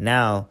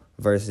now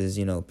versus,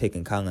 you know,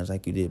 picking college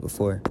like you did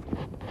before?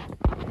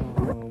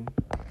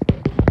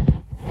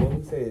 Let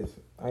me say this.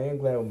 I am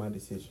glad with my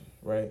decision,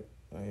 right?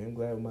 I am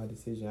glad with my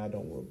decision. I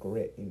don't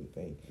regret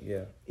anything.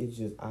 Yeah. It's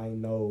just I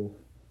know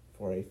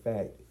for a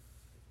fact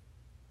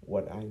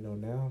what I know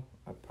now,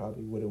 I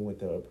probably would have went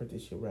the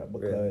apprenticeship route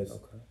because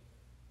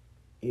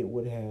it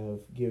would have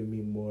given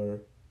me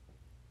more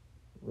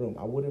room.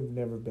 I would have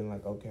never been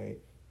like, okay,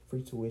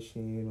 free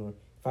tuition, or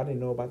if I didn't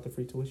know about the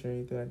free tuition or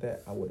anything like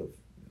that, I would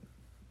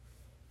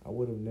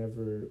have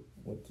never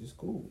went to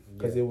school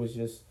because it was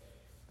just,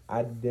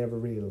 I never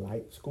really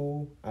liked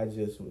school. I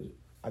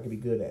could be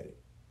good at it.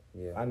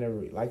 Yeah. I never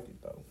really liked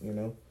it though, you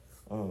know.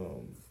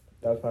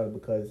 That was probably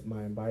because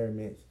my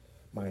environment,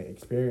 my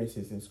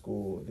experiences in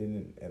school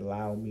didn't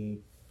allow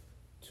me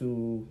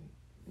to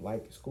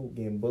like school,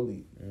 getting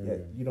bullied.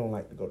 Yet you don't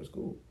like to go to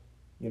school,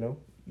 you know?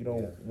 You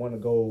don't want to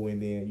go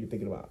and then you're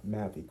thinking about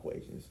math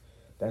equations.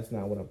 That's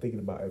not what I'm thinking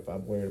about if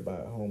I'm worried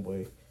about a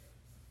homeboy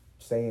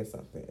saying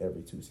something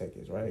every 2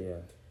 seconds, right?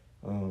 Yeah.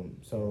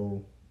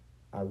 So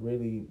I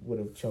really would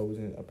have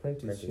chosen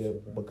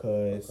apprenticeship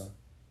because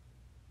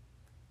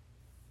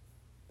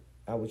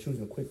I was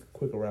choosing a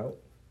quicker route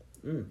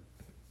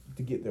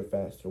to get there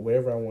faster,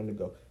 wherever I wanted to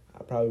go.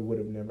 I probably would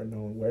have never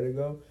known where to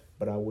go,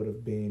 but I would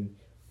have been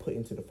put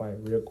into the fire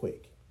real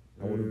quick.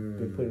 I would have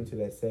been put into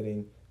that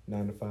setting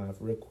 9 to 5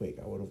 real quick.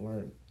 I would have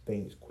learned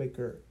things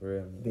quicker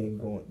than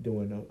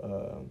doing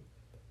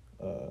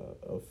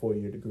a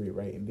 4-year degree,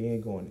 right? And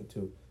then going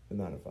into the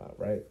 9 to 5,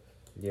 right?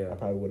 Yeah. I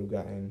probably would have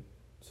gotten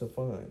some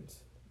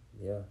funds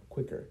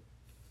quicker.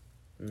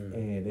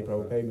 And they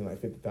probably paid me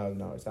like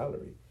 $50,000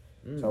 salary.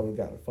 So I would have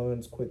gotten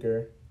funds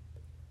quicker.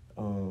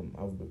 I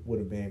would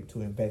have been able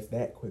to invest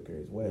that quicker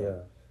as well.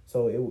 Yeah.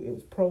 So it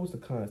was pros to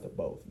cons to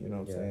both, you know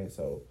what I'm saying?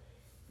 So,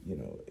 you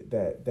know,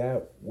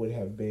 that would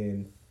have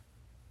been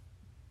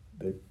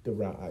the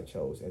route I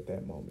chose at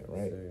that moment,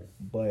 right? Sure.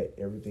 But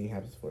everything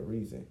happens for a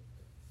reason.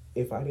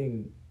 If I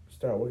didn't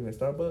start working at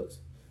Starbucks,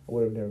 I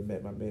would have never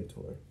met my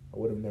mentor. I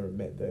would have never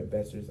met the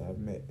investors I've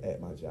met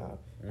at my job.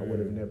 I would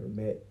have never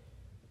met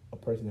a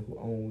person who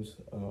owns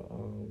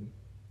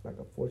like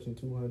a Fortune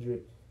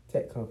 200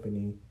 tech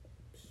company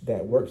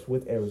that works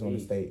with Arizona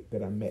State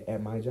that I met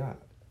at my job.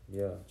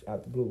 Yeah.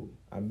 Out the blue.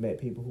 I met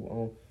people who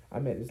own. I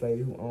met this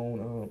lady who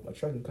owned a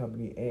trucking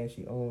company and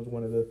she owns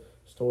one of the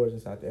stores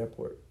inside the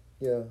airport.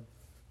 Yeah.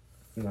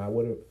 You know, I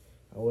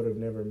would have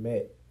never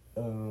met.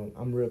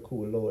 I'm real cool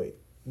with Lloyd.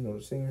 You know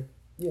the singer?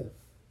 Yeah.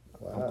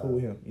 Wow. I'm cool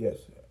with him. Yes,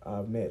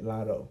 I've met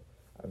Lotto.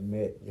 I've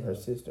met her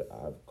sister.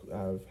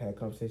 I've had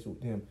conversations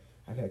with him.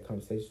 I've had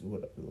conversations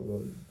with a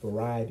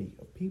variety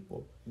of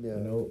people. Yeah.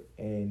 You know,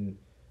 and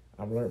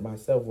I've learned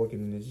myself working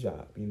in this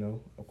job. You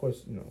know, of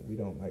course, you know we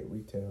don't like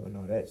retail and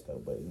all that stuff,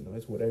 but you know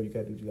it's whatever you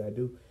gotta do. You gotta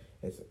do.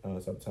 It's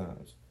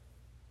sometimes,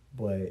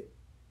 but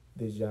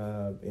this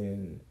job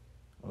and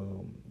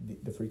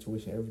the free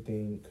tuition,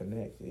 everything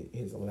connects. It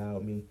has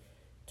allowed me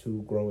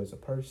to grow as a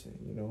person.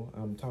 You know,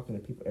 I'm talking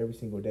to people every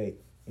single day.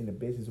 In the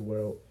business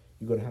world,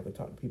 you're going to have to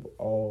talk to people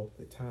all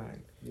the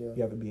time. Yeah.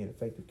 You have to be an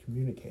effective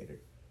communicator.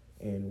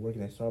 And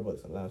working at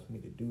Starbucks allows me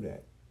to do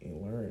that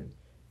and learn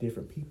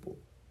different people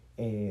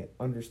and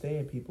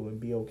understand people and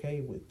be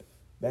okay with them.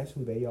 That's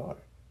who they are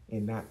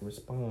and not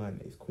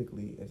respond as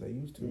quickly as I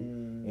used to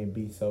and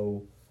be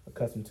so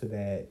accustomed to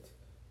that,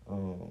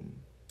 you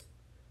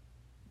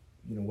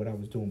know, what I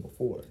was doing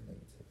before.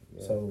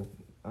 Yeah. So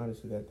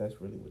honestly,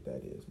 that's really what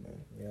that is,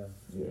 man. Yeah,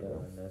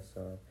 bro. And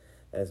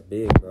that's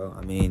big, bro.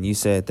 I mean, you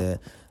said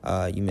that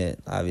you met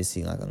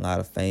obviously like a lot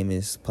of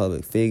famous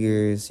public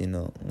figures, you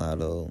know,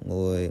 Lotto,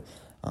 Lloyd,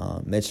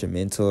 met your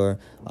mentor.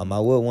 I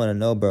would want to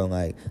know, bro,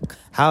 like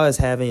how has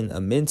having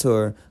a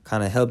mentor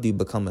kind of helped you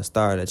become a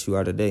star that you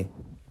are today?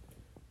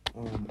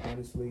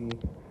 Honestly,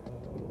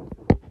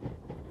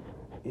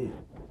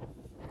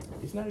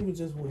 it's not even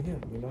just with him,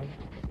 you know.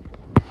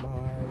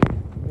 My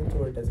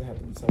mentor doesn't have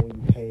to be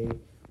someone you pay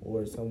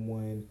or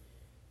someone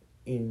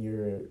in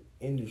your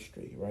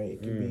industry, right?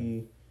 It can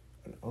be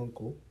an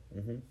uncle,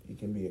 it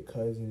can be a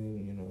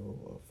cousin, you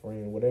know, a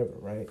friend, whatever,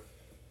 right?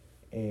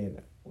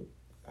 And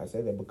I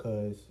say that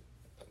because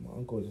my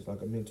uncle is just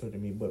like a mentor to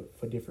me, but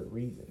for different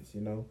reasons,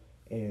 you know.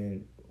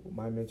 And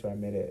my mentor I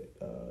met at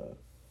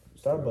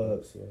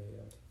Starbucks,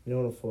 you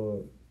know,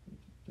 for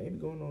maybe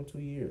going on 2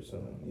 years. So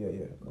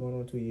going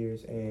on 2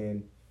 years,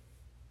 and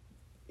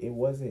it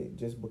wasn't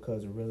just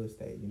because of real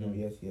estate. You know,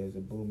 yes, he has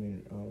a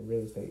booming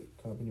real estate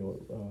company or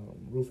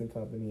roofing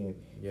company, and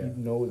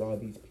he knows all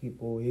these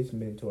people. His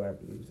mentor, I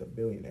believe, is a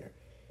billionaire,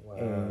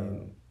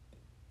 and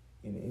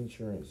in the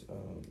insurance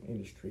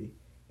industry,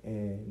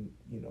 and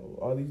you know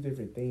all these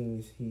different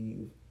things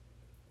he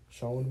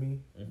shown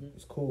me.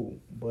 It's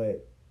cool,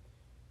 but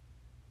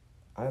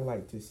I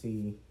like to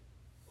see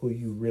who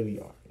you really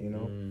are. You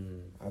know,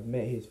 I've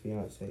met his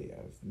fiance.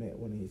 I've met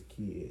one of his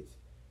kids.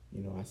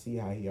 You know, I see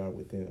how he are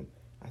with them.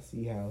 I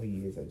see how he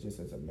is just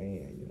as a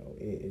man. You know,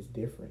 it's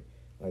different.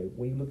 Like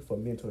when you look for a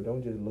mentor,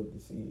 don't just look to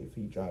see if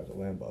he drives a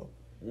Lambo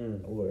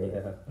or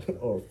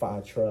a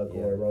fire truck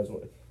or a Rolls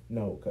Royce.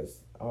 No,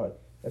 because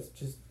that's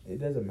just, it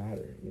doesn't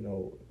matter. You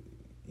know,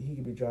 he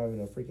could be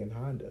driving a freaking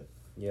Honda.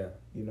 Yeah.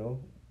 You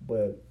know,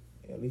 but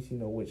at least you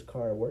know which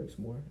car works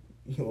more,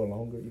 you know,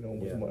 longer. You know,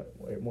 which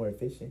more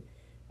efficient.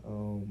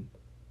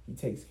 He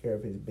takes care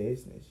of his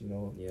business. You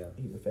know. Yeah.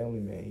 He's a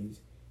family man.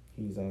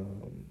 He's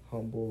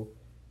humble.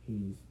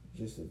 He's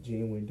just a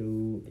genuine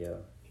dude.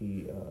 Yeah.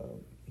 He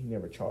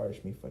never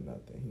charged me for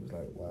nothing. He was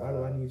like, why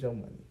do I need your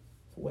money?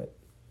 For what?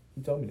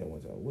 He told me that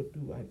one time. What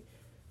do I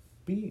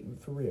be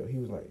for real? He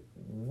was like,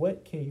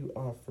 what can you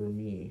offer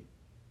me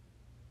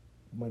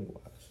money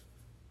wise?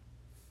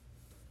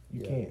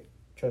 You can't.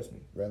 Trust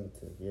me.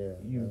 Relative, yeah.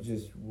 You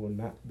just will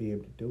not be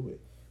able to do it.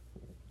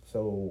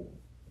 So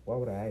why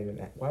would I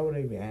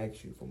even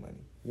ask you for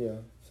money? Yeah.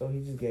 So he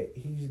just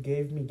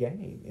gave me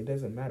game. It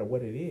doesn't matter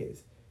what it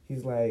is.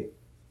 He's like,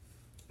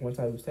 one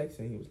time he was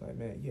texting, he was like,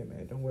 man,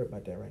 don't worry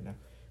about that right now.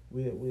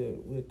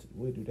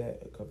 We'll do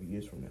that a couple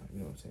years from now. You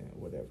know what I'm saying?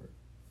 Whatever.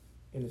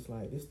 And it's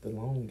like, it's the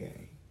long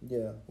game.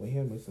 Yeah. With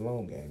him, it's the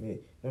long game.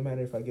 No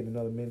matter if I get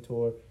another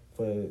mentor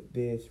for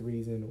this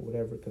reason or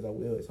whatever, because I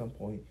will at some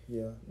point.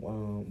 Yeah.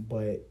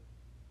 But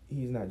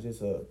he's not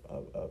just a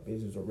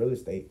business or real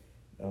estate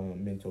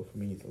mentor for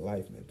me. He's a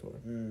life mentor.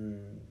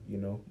 You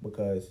know,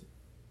 because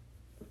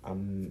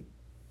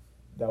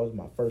that was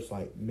my first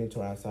like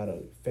mentor outside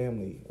of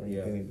family or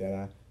anything that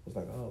I was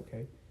like, oh,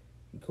 okay,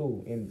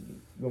 cool.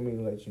 And you want me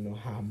to let you know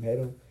how I met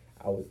him?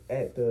 I was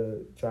at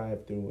the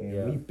drive-thru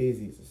and we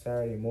busy. It's a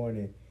Saturday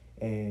morning,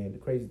 and the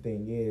crazy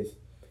thing is,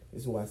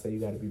 this is why I say you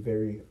got to be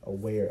very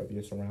aware of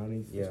your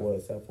surroundings as well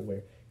as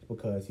self-aware.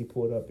 Because he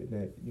pulled up in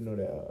that, you know,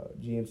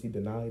 that GMC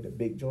Denali, the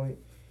big joint.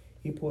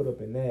 He pulled up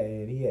in that,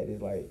 and he had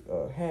this like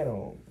hat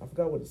on. I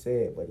forgot what it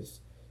said, but it's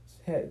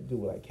had to do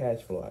with like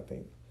cash flow, I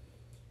think.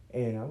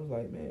 And I was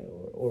like, man,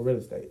 or real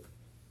estate.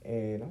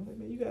 And I was like,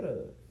 man,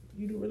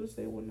 you do real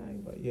estate or whatnot? He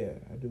was like, yeah,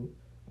 I do.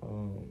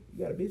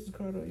 You got a business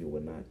card on you or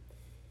whatnot?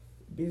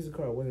 Business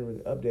card wasn't really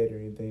updated or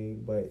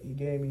anything, but he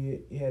gave me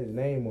it. He had his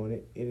name on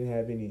it. It didn't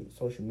have any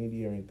social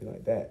media or anything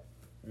like that.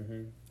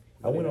 Mm-hmm.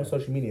 I went on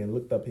social media and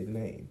looked up his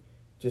name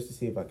just to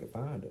see if I could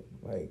find him.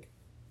 Like,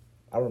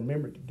 I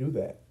remembered to do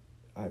that.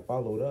 I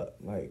followed up.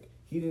 Like,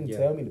 he didn't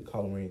tell me to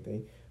call him or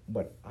anything,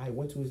 but I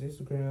went to his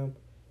Instagram,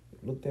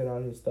 looked at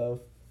all his stuff.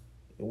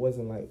 It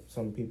wasn't like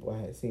some people I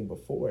had seen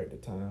before at the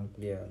time.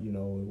 Yeah. You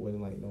know, it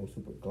wasn't like no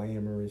super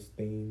glamorous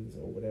things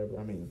or whatever.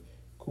 I mean,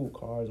 cool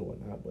cars or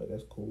whatnot, but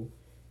that's cool.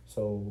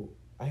 So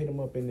I hit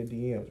him up in the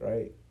DMs,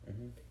 right?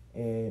 Mm-hmm.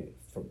 And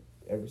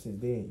ever since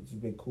then, he's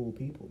been cool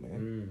people,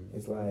 man.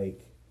 It's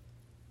like,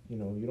 you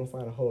know, you don't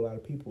find a whole lot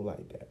of people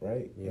like that,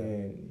 right? Yeah.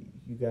 And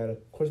you gotta,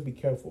 of course, be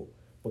careful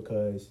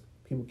because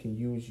people can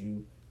use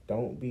you.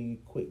 Don't be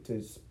quick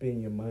to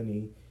spend your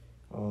money,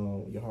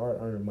 your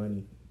hard-earned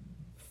money,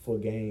 for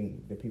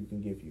game that people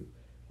can give you.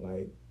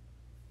 Like,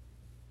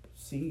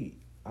 see,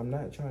 I'm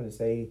not trying to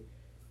say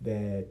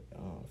that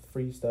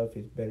free stuff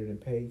is better than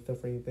paid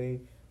stuff or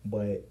anything,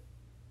 but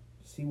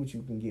see what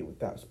you can get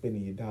without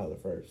spending your dollar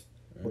first,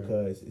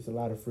 because it's a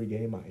lot of free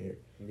game out here.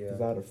 Yeah. There's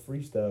a lot of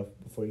free stuff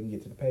before you can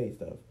get to the paid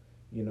stuff.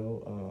 You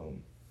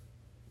know,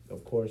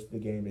 of course, the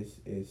game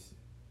is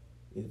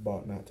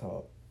bought, not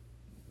taught.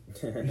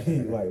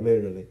 Like,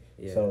 literally.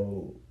 Yeah.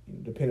 So,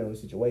 depending on the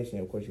situation,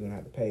 of course, you're going to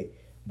have to pay.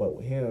 But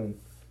with him,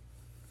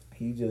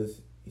 he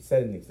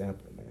set an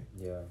example, man.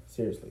 Yeah.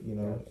 Seriously, you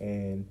know. Yeah.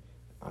 And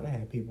I done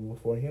had people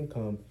before him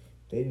come,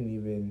 they didn't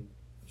even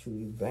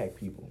choose black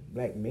people,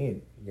 black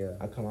men. Yeah.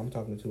 I'm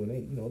talking to, and they,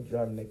 you know,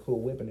 driving that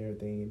cool whip and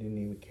everything, and didn't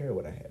even care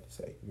what I had to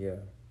say. Yeah.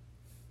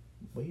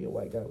 But he a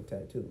white guy with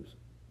tattoos.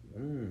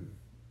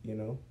 You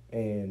know?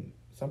 And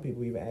some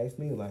people even asked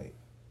me, like,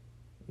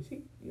 is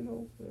he, you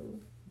know,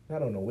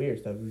 not on the weird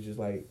stuff. He was just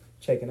like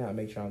checking out,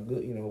 make sure I'm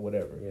good, you know,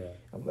 whatever. Yeah.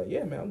 I'm like,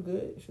 yeah, man, I'm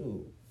good.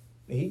 Shoot.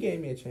 And he gave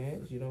me a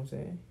chance, you know what I'm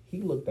saying?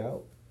 He looked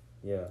out.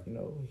 Yeah. You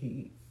know,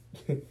 he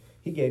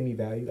he gave me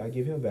value. I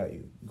give him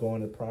value.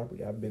 Going to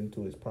property. I've been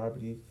to his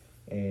properties,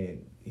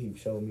 and he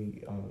showed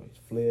me his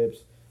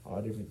flips,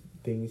 all different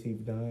things he's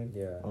done.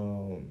 Yeah.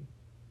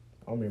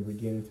 I remember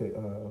getting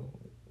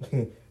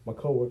to my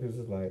coworkers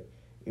was like,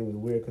 it was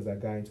weird because I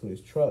got into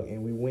his truck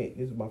and we went.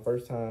 This was my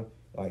first time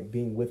like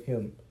being with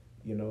him,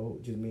 you know,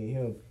 just me and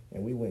him,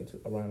 and we went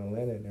around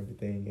Atlanta and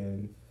everything,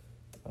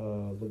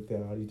 and looked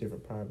at all these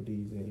different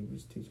properties, and he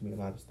was teaching me a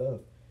lot of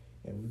stuff,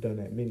 and we've done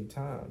that many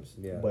times.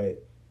 Yeah.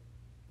 But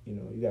you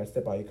know, you gotta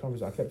step out your comfort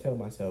zone. I kept telling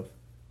myself,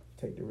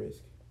 take the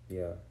risk.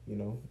 Yeah. You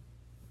know,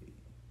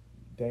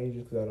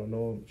 dangerous because I don't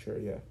know him. Sure,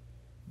 yeah.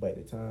 But at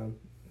the time,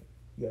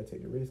 you gotta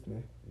take the risk,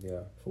 man.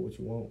 Yeah. For what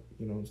you want.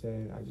 You know what I'm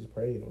saying? I just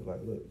prayed and was like,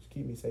 look, just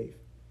keep me safe.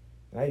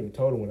 And I even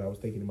told him what I was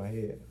thinking in my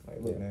head.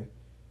 Like, look, man,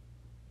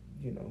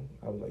 you know,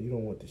 I was like, you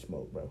don't want the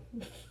smoke, bro.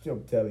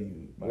 I'm telling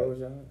you. Where was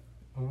y'all?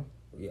 Huh?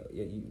 Yeah,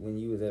 when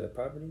you was at a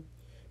property?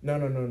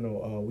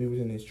 No. We was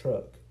in his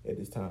truck at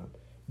this time.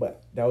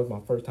 But that was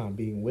my first time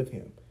being with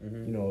him.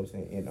 Mm-hmm. You know what I'm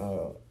saying? And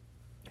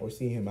or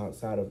seeing him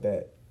outside of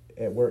that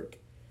at work.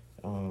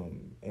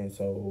 And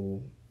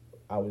so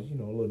I was, you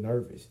know, a little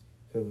nervous.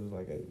 So it was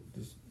like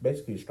just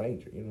basically a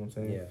stranger, you know what I'm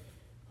saying?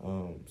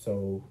 Yeah.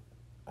 So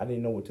I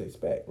didn't know what to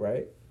expect,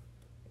 right?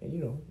 And, you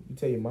know, you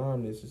tell your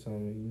mom this or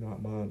something, you know how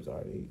moms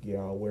are. They get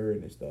all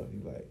worried and stuff.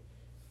 You like,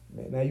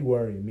 man, now you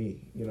worrying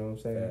me, you know what I'm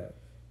saying? Yeah.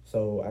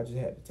 So I just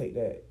had to take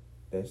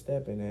that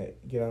step and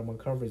get out of my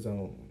comfort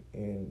zone.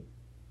 And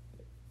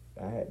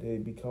I had to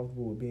be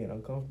comfortable with being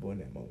uncomfortable in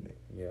that moment.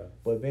 Yeah.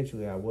 But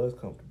eventually I was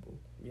comfortable.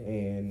 Yeah.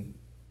 And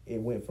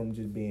it went from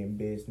just being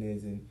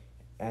business and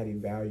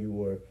adding value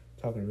or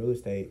talking real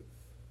estate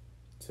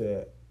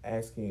to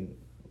asking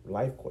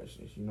life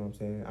questions, you know what I'm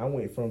saying? I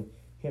went from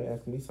him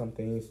asking me some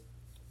things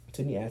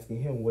to me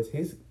asking him what's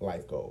his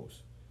life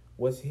goals,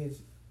 what's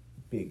his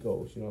big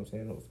goals, you know what I'm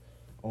saying, of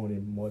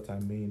owning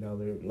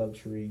multi-million-dollar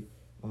luxury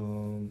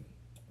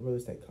real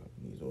estate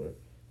companies or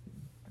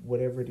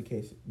whatever the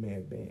case may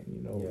have been.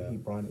 You know, Yeah. he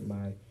broadened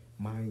my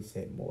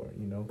mindset more.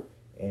 You know,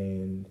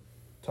 and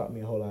taught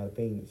me a whole lot of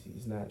things.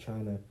 He's not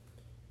trying to.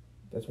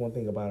 That's one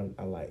thing about him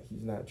I like.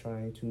 He's not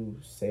trying to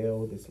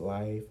sell this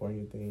life or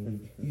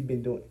anything. He's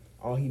been doing.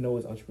 All he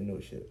knows is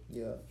entrepreneurship.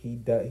 Yeah. He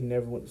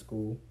never went to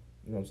school.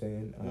 You know what I'm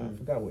saying? I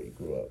forgot where he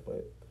grew up,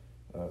 but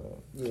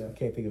I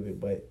can't think of it.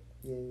 But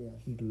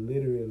he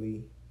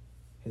literally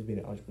has been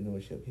in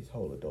entrepreneurship his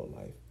whole adult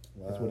life.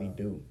 Wow. That's what he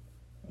do.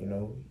 You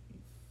know,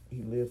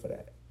 he lived for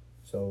that.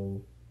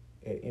 So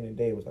at the end of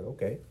the day, it was like,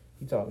 okay.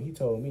 He told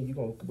me, you're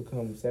gonna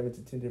become 7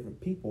 to 10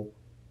 different people.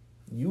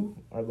 You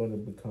are gonna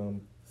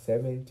become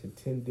 7 to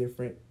 10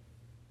 different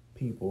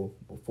people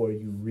before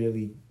you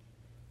really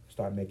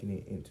start making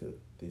it into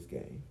this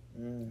game.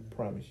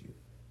 Promise you.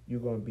 You're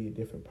going to be a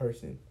different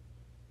person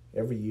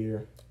every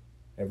year,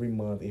 every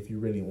month, if you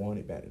really want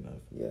it bad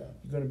enough. Yeah.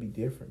 You're going to be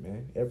different,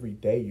 man. Every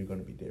day you're going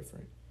to be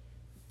different.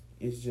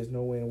 It's just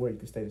no way in the world you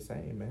can stay the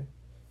same, man.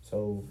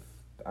 So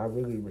I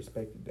really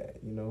respected that,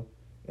 you know?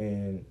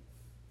 And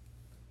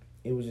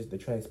it was just the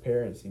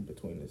transparency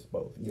between us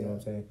both, you know what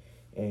I'm saying?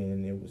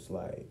 And it was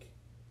like,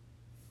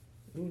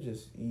 it was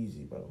just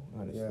easy, bro,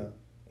 honestly.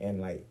 Yeah.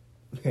 And like,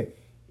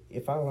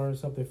 if I learned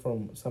something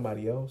from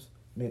somebody else,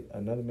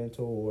 another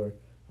mentor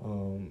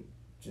or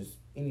just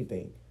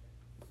anything,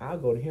 I'll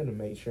go to him to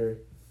make sure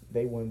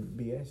they wouldn't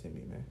BSing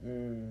me,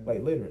 man.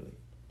 Like literally.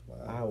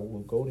 Wow. I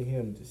will go to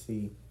him to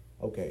see,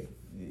 okay,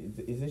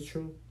 is this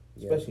true?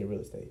 Especially in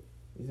real estate.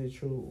 Is it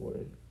true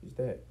or is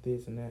that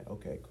this and that?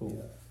 Okay, cool.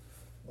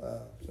 Yeah.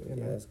 Wow. So,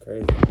 yeah, that's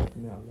crazy.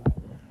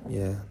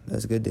 Yeah,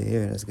 that's good to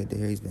hear. That's good to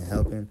hear. He's been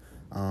helping.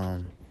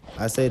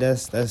 I say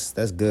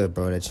that's good,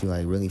 bro, that you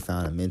like really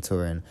found a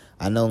mentor. And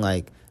I know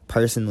like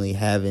personally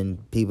having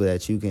people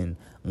that you can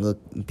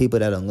people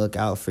that'll look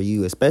out for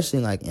you, especially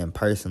like in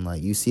person.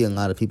 Like you see a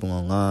lot of people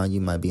online,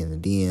 you might be in the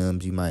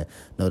DMs, you might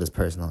know this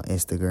person on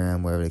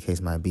Instagram, whatever the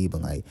case might be,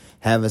 but like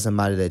having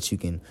somebody that you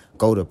can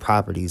go to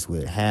properties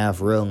with,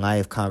 have real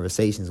life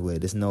conversations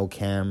with. There's no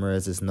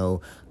cameras, there's no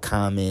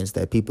comments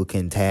that people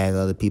can tag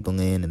other people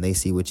in and they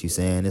see what you're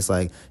saying. It's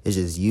like it's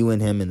just you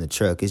and him in the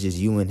truck, it's just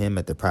you and him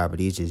at the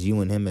property, it's just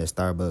you and him at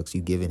Starbucks,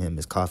 you giving him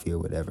his coffee or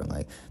whatever.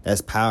 Like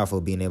that's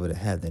powerful, being able to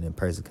have that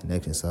in-person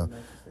connection. So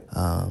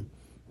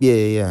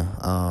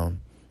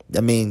I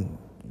mean,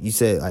 you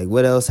said, like,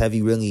 what else have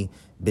you really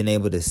been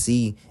able to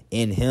see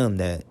in him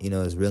that, you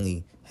know, has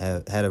really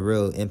had a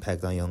real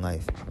impact on your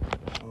life?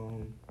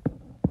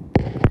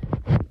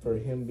 For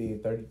him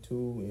being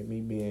 32 and me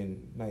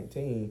being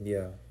 19,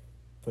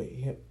 for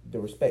him,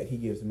 the respect he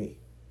gives me,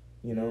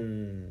 you know?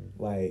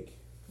 Like,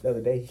 the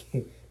other day,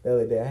 I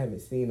haven't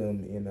seen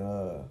him in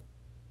a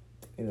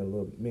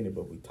little minute,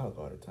 but we talk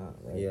all the time,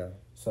 right? Yeah.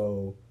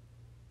 So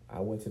I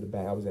went to the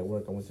back. I was at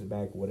work. I went to the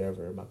back,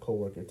 whatever. My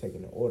coworker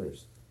taking the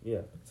orders.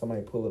 Yeah.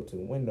 Somebody pull up to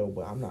the window,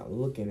 but I'm not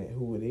looking at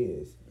who it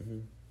is.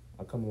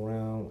 I come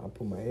around. I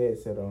put my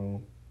headset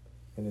on,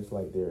 and it's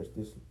like there's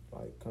this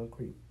like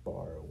concrete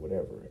bar or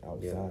whatever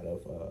outside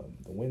of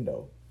the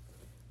window.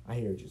 I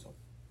hear just a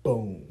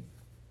boom,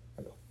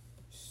 like a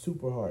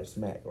super hard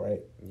smack,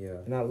 right? Yeah.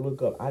 And I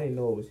look up. I didn't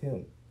know it was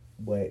him,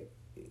 but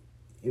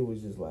it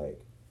was just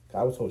like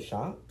I was so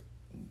shocked.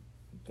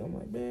 I'm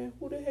like, man,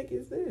 who the heck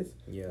is this?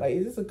 Yeah. Like,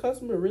 is this a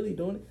customer really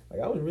doing it? Like,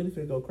 I was really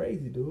finna go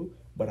crazy, dude.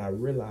 But I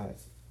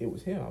realized it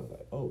was him. I was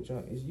like, oh,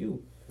 John, it's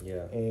you.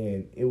 Yeah.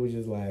 And it was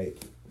just like,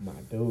 my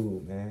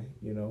dude, man,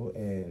 you know?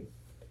 And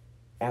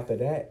after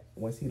that,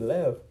 once he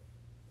left,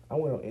 I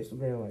went on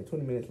Instagram like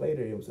 20 minutes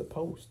later. It was a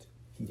post.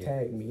 He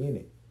tagged me in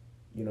it.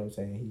 You know what I'm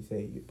saying? He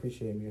said, you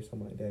appreciate me or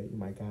something like that. You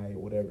my guy or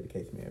whatever the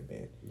case may have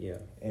been. Yeah.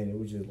 And it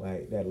was just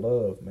like that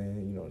love,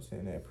 man. You know what I'm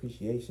saying? That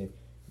appreciation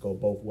go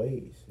both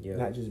ways. Yeah.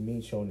 Not just me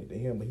showing it to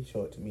him, but he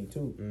showed it to me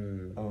too.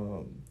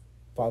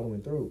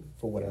 Following through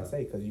for what I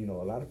say, because you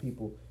know a lot of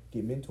people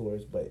get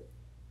mentors, but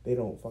they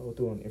don't follow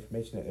through on the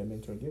information that their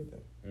mentor give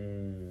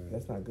them.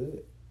 That's not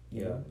good.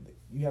 You know?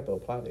 You have to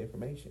apply the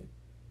information.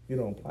 If you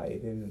don't apply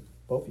it, then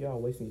both of y'all are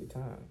wasting your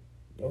time.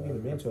 Don't get a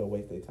mentor to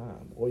waste their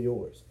time or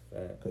yours,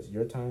 because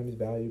your time is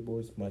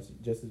valuable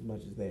just as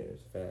much as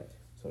theirs.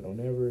 So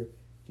don't ever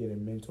get a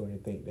mentor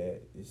and think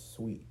that it's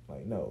sweet.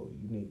 Like, no,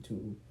 you need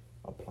to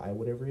apply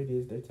whatever it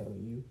is they're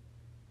telling you.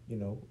 You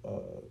know,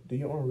 do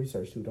your own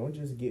research too. Don't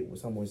just get what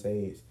someone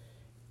says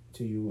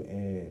to you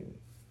and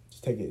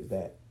just take it as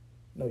that.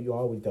 No, you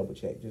always double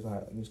check. Just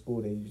like in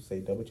school, they used to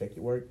say double check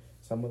your work.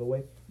 Some other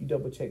way, you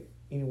double check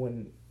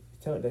anyone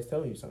that's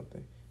telling you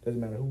something. Doesn't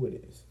matter who it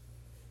is.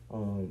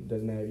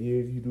 Doesn't matter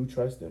if you do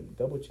trust them.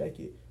 Double check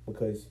it,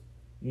 because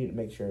you need to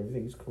make sure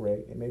everything is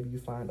correct, and maybe you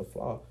find a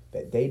flaw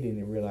that they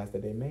didn't realize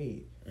that they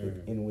made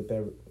in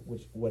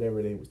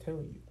whatever they was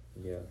telling you.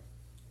 Yeah.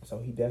 So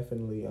he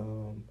definitely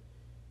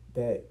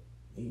that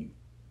he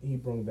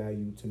brought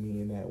value to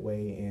me in that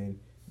way, and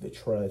the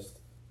trust,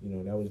 you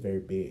know, that was very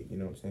big. You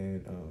know what I'm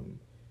saying?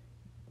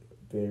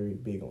 Very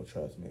big on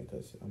trust, man,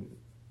 because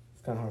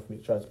it's kind of hard for me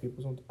to trust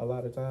people a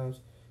lot of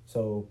times.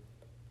 So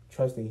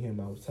trusting him,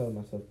 I was telling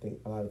myself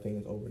a lot of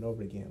things over and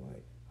over again,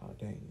 like, oh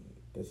dang,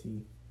 does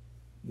he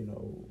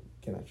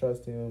can I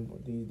trust him? Or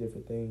these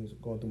different things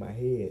going through my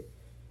head.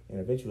 And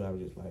eventually I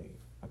was just like,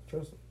 I can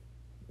trust him.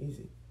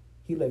 Easy.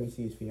 He let me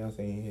see his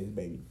fiance and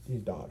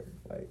his daughter.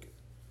 Like,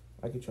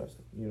 I can trust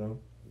him,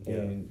 Yeah.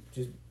 And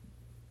just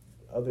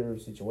other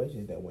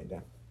situations that went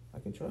down. I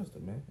can trust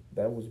him, man.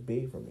 That was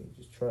big for me,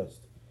 just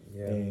trust.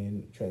 Yeah.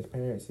 And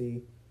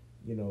transparency,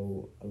 a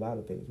lot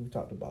of things. We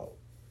talked about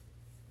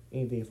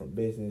anything from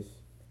business.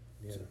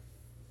 Yeah.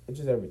 It's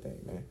just everything,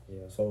 man.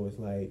 Yeah. So it's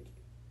like,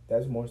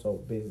 that's more so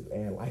business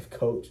and life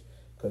coach,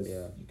 because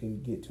you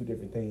can get two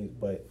different things,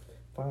 but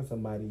find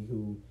somebody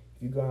who,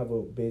 if you go have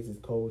a business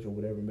coach or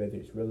whatever, whether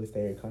it's real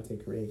estate,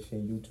 content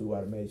creation, YouTube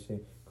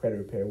automation, credit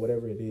repair,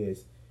 whatever it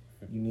is,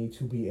 you need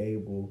to be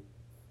able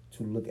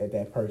to look at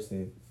that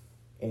person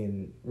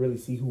and really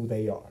see who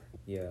they are.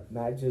 Yeah.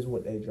 Not just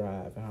what they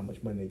drive and how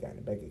much money they got in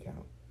the bank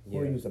account. Who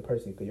are you as a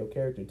person? Because your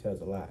character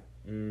tells a lot.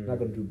 I'm not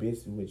going to do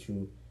business with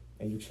you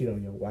and you cheat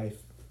on your wife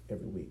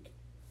every week.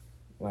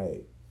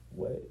 Like,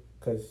 what?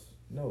 Because,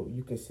 no,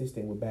 you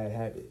consistent with bad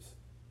habits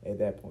at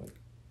that point.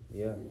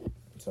 Yeah.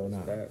 So,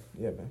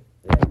 yeah, man.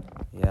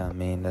 Yeah, I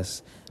mean,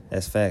 that's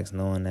facts,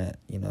 knowing that,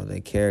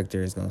 the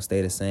character is going to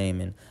stay the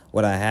same. And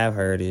what I have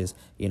heard is,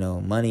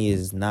 money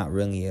is not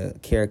really a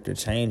character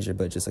changer,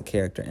 but just a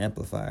character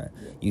amplifier.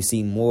 You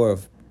see more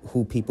of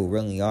who people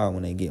really are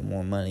when they get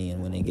more money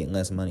and when they get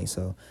less money.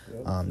 So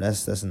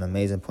that's an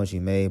amazing point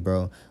you made,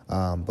 bro.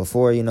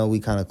 Before, we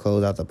kind of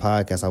close out the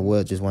podcast, I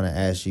would just want to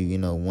ask you,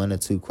 one or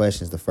two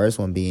questions. The first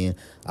one being,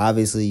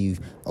 obviously,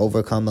 you've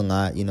overcome a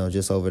lot,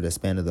 just over the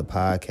span of the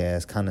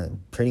podcast, kind of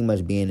pretty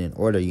much being in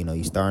order.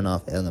 You starting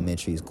off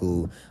elementary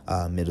school,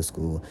 middle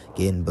school,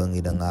 getting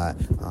bullied a lot.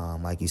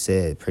 Like you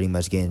said, pretty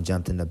much getting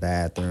jumped in the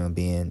bathroom,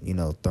 being,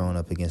 thrown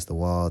up against the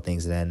wall,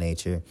 things of that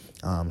nature.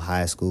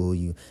 High school,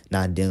 you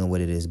not dealing with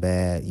it as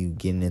bad. You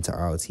getting into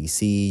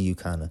ROTC, you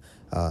kind of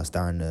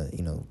starting to,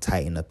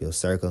 tighten up your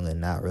circle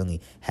and not really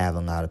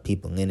having a lot of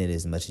people in it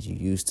as much as you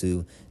used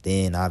to.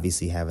 Then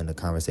obviously having a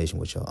conversation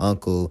with your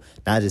uncle,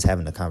 not just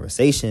having a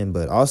conversation,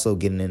 but also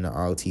getting into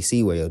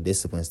ROTC where your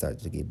discipline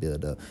starts to get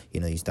built up.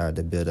 You start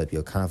to build up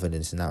your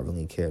confidence and not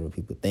really care what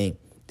people think.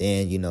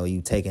 Then,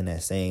 you taking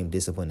that same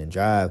discipline and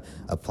drive,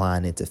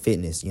 applying it to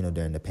fitness,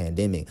 during the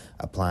pandemic,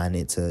 applying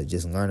it to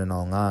just learning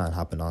online,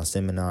 hopping on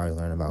seminars,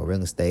 learning about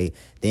real estate.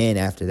 Then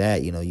after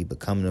that, you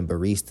becoming a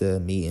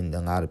barista, meeting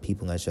a lot of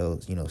people at your,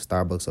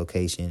 Starbucks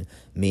location,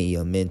 meeting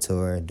your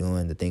mentor,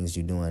 doing the things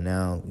you're doing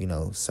now,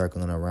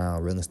 circling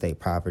around real estate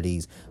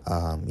properties,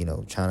 trying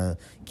to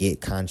get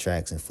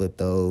contracts and flip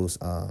those.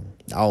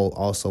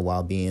 Also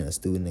while being a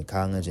student in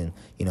college and,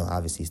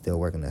 obviously still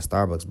working at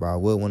Starbucks, bro. I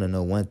would want to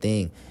know one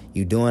thing.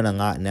 You're doing a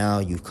lot now.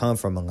 You've come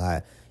from a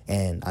lot.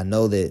 And I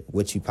know that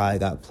what you probably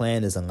got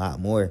planned is a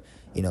lot more.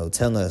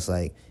 Tell us,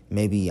 like,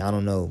 maybe, I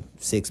don't know,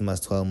 6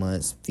 months, 12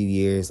 months, few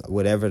years,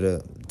 whatever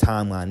the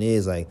timeline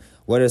is. Like,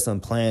 what are some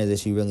plans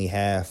that you really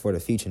have for the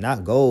future?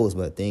 Not goals,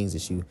 but things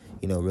that you,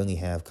 really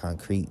have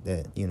concrete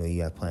that, you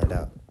have planned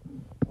out.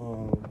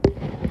 I'll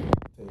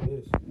tell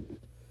you this.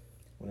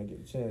 When I get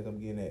a chance, I'm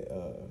getting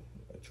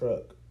a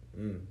truck.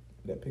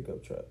 That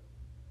pickup truck.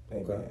 Hey,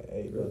 okay. Man.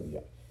 Hey, really? Yeah.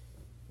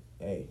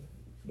 Hey.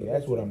 Yeah,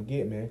 that's what I'm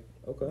getting, man.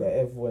 Okay. That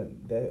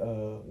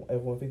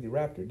F-150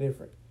 Raptor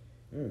different.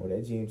 Or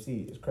that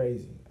GMC is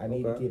crazy. I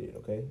need to get it,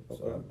 okay?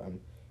 So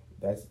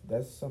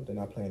that's something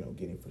I plan on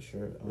getting for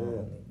sure.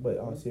 But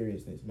on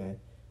seriousness, man,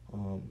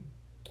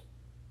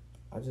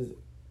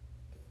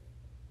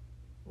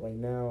 right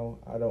now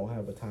I don't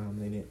have a time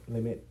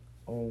limit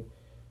on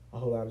a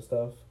whole lot of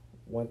stuff.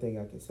 One thing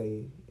I can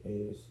say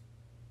is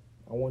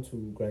I want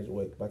to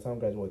graduate. By the time I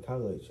graduate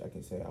college, I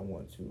can say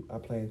I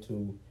plan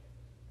to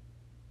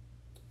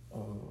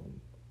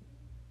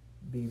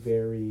be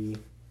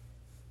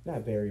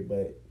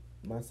but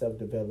my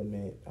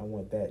self-development, I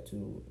want that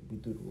to be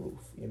through the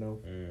roof,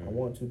 I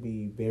want to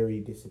be very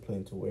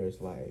disciplined to where it's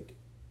like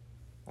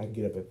I can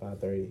get up at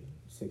 5:30,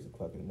 6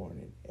 o'clock in the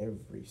morning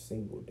every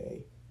single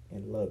day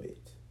and love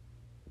it.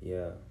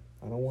 Yeah.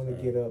 I don't want to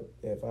get up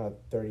at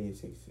 5:30 and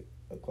 6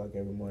 o'clock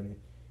every morning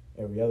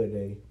every other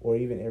day or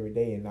even every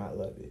day and not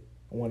love it.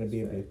 I want to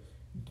be able to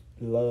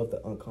love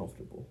the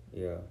uncomfortable.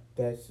 Yeah.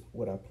 That's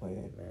what I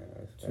plan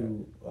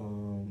to.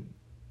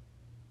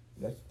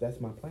 That's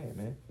my plan,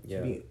 man.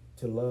 Yeah.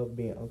 To love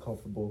being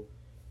uncomfortable,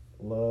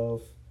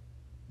 love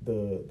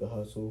the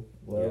hustle,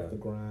 love the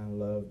grind,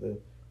 love the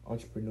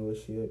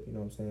entrepreneurship. You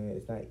know what I'm saying?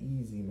 It's not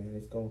easy, man.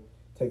 It's gonna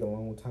take a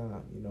long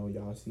time.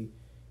 Y'all see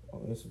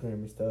on Instagram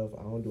and stuff.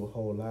 I don't do a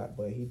whole lot,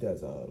 but he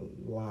does a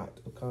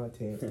lot of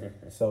content.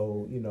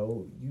 So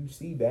you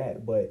see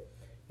that, but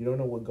you don't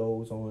know what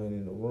goes on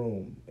in the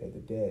room, at the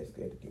desk,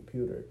 at the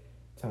computer.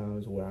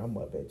 Times where I'm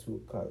up at 2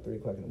 o'clock, 3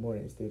 o'clock in the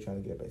morning and still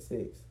trying to get up at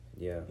 6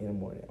 in the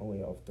morning,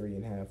 only off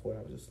 3.5, 4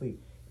 hours of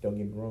sleep. Don't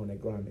get me wrong,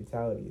 that grind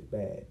mentality is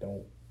bad.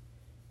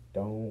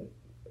 Don't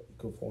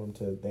conform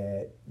to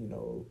that,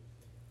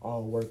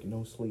 all work,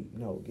 no sleep.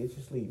 No, get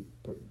your sleep.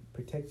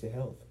 Protect your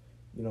health.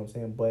 You know what I'm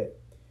saying? But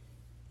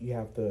you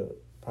have to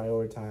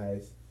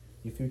prioritize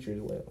your future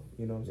as well.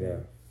 You know what I'm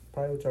saying?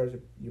 Prioritize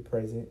your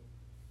present,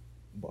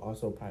 but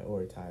also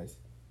prioritize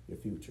your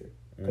future.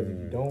 Because if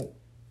you don't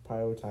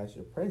prioritize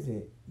your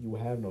present, you will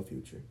have no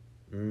future.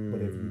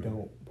 But if you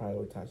don't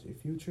prioritize your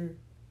future,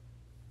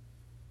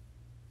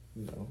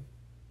 you know,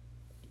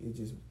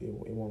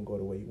 it won't go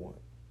the way you want.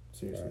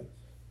 Seriously. Right.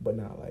 But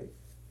not like,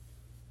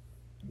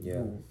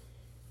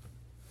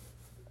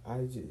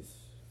 I just,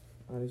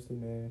 honestly,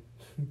 man.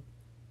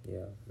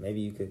 Yeah,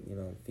 maybe you could,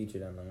 future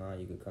down the line,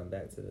 you could come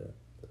back to the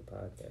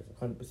podcast.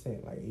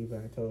 100%. Like,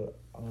 even I told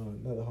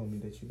another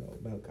homie that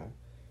Malachi,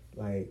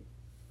 like,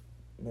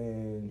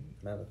 man.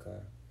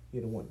 Malachi.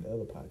 You're the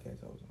other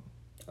podcast I was on.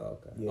 Oh,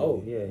 okay.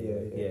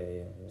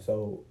 Yeah.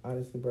 So,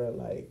 honestly, bro,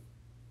 like,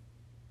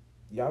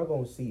 y'all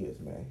gonna see us,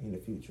 man, in the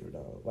future,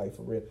 dog. Like,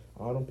 for real.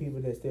 All them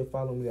people that still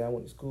follow me that I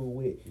went to school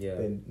with,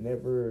 that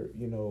never,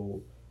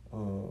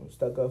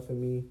 stuck up for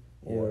me,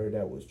 or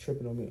that was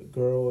tripping on me,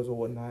 girls or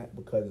whatnot,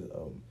 because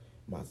of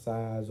my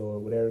size or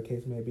whatever the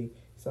case may be.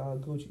 It's all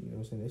Gucci, you know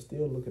what I'm saying? They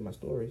still look at my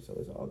story, so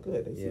it's all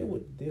good. They see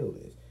what the deal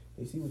is.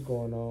 They see what's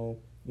going on.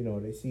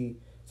 They see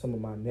some of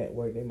my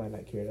network. They might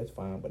not care, that's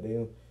fine, but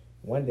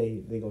one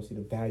day they're going to see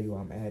the value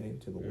I'm adding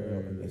to the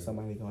world, and then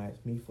somebody going to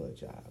ask me for a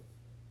job.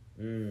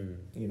 And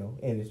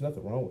there's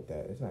nothing wrong with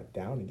that. It's not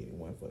down to getting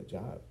one for a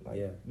job.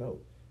 Like, no.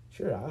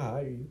 Sure, I'll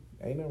hire you.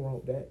 Ain't nothing wrong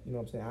with that. You know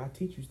what I'm saying? I'll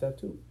teach you stuff,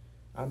 too.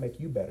 I'll make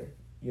you better.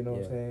 You know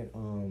what I'm saying?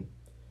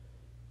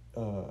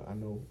 I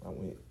know I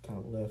went kind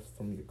of left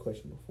from your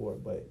question before,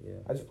 but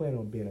I just plan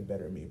on being a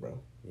better me, bro.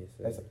 Yes,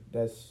 sir.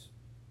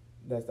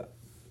 That's the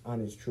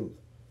honest truth.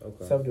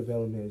 Okay.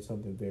 Self-development is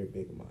something very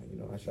big of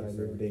mine. I try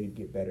every day to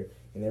get better,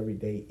 and every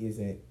day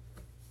isn't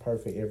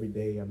perfect. Every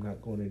day I'm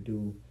not going to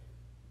do,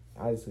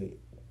 honestly,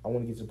 I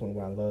want to get to the point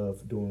where I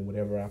love doing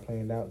whatever I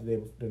planned out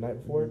the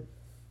night before.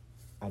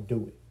 I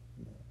do it.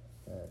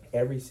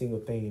 Every single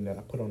thing that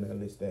I put on that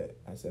list that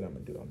I said I'm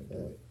going to do, I'm going to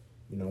do it.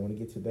 I want to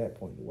get to that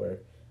point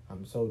where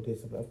I'm so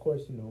disciplined. Of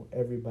course,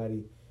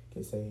 everybody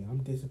can say,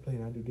 I'm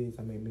disciplined, I do this,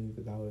 I make millions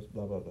of dollars,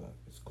 blah, blah, blah.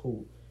 It's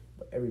cool.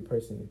 But every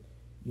person,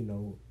 we're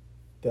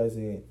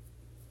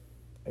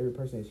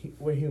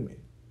human.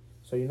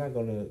 So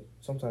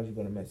sometimes you're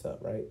going to mess up,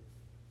 right?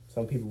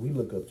 Some people we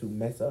look up to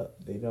mess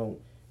up.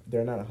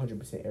 They're not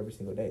 100% every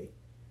single day.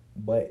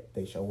 But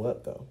they show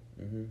up, though.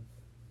 I'm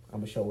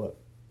going to show up.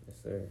 Yes,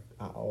 sir.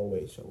 I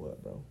always show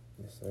up, bro.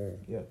 Yes, sir.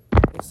 Yeah.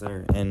 Yes,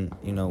 sir. And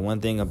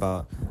one thing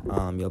about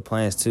your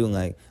plans too,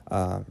 like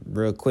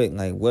real quick,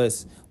 like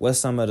what's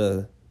some of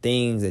the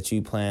things that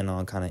you plan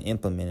on kind of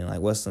implementing? Like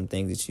what's some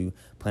things that you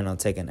plan on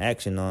taking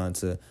action on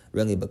to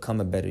really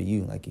become a better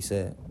you, like you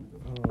said?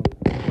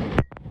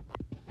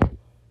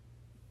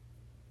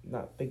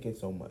 Not thinking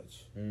so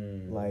much.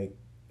 Like,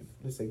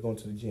 let's say going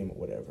to the gym or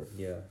whatever.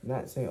 Yeah.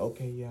 Not saying,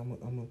 okay, I'm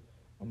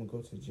gonna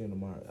go to the gym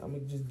tomorrow. I'm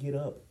gonna just get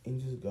up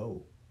and just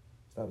go.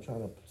 Stop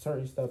trying to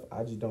certain stuff.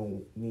 I just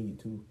don't need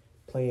to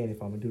plan if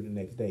I'm gonna do the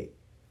next day.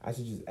 I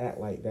should just act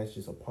like that's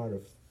just a part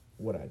of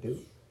what I do.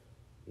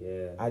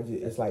 Yeah.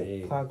 It's like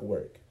big.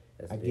 Clockwork.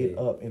 I get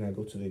up and I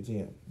go to the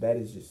gym. That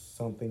is just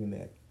something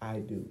that I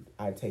do.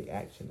 I take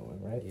action on,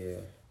 right?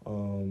 Yeah.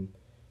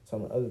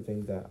 Some of the other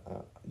things that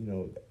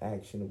the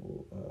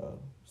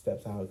actionable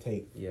steps I'll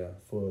take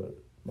for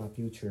my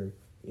future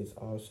is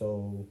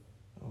also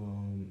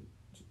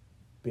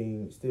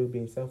being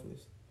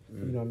selfless.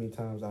 You know how many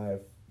times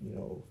I've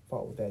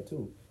fought with that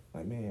too.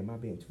 Like, man, am I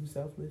being too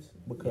selfless?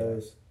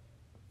 Because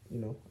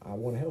I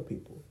want to help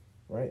people,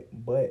 right?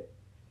 But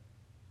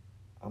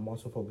I'm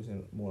also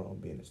focusing more on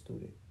being a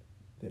student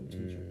than a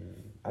teacher.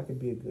 I could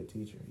be a good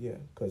teacher,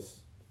 because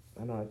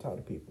I know how to talk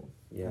to people.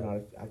 I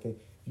know I can.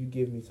 If you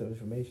give me some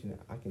information,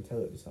 I can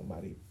tell it to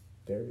somebody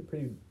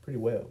pretty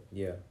well.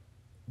 Yeah.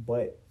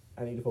 But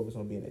I need to focus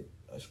on being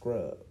a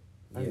scrub.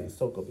 I need to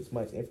soak up as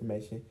much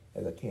information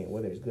as I can,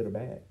 whether it's good or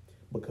bad,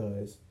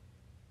 because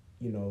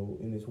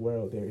in this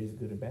world there is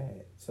good and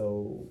bad.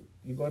 So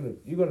you're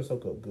gonna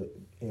soak up good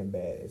and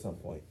bad at some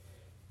point.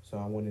 So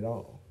I want it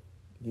all.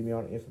 Give me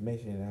all the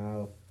information, and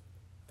I'll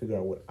figure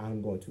out what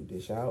I'm going to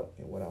dish out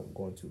and what I'm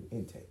going to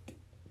intake.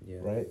 Yeah.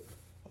 Right.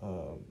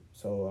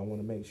 So I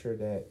want to make sure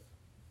that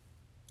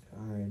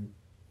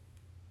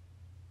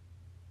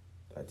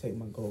I take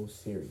my goals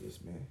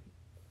serious, man.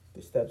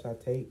 The steps I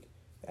take,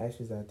 the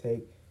actions I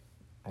take,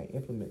 I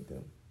implement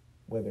them.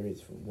 Whether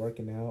it's from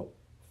working out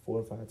 4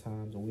 or 5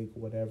 times a week or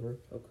whatever.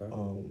 Okay.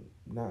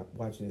 Not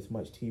watching as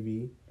much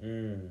TV.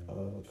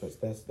 Because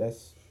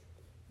that's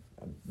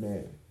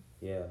man.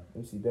 Yeah.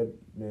 MCW,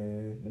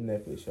 man, the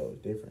Netflix show is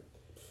different.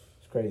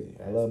 It's crazy.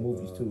 Basketball, I love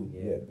movies too.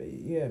 Yeah. But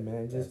yeah,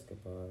 man. Just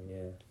basketball.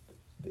 Yeah.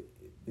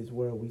 This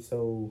world, we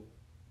so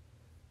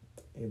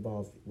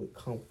involved with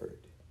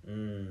comfort.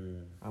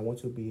 I want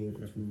to be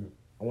able to.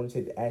 I want to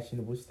take the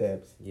actionable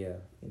steps. Yeah.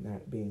 And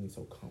not being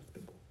so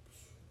comfortable.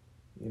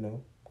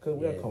 Because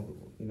we are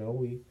comfortable.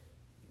 We,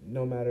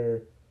 no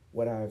matter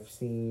what I've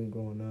seen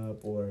growing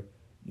up, or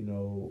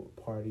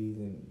parties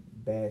and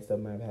bad stuff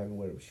might have happened,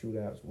 whatever,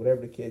 shootouts,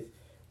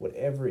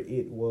 whatever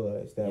it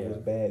was that was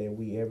bad and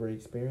we ever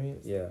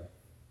experienced. Yeah.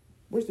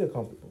 We're still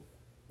comfortable.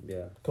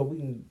 Yeah. Because we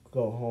can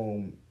go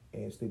home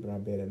and sleep in our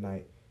bed at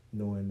night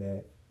knowing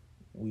that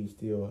we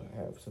still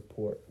have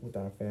support with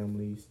our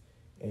families,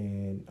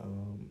 and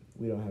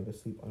we don't have to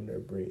sleep under a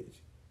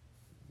bridge.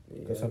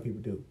 Because some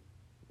people do.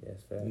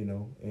 Yes, fact. You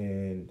know,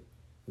 and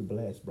we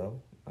blessed,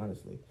 bro,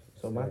 honestly.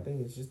 So my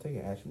thing is just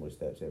taking actionable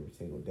steps every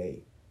single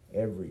day.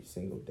 Every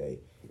single day.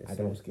 I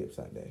don't skip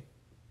Sunday.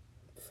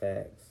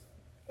 Facts.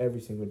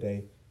 Every single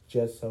day,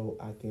 just so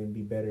I can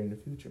be better in the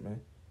future,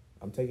 man.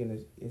 I'm taking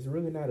this. It's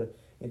really not a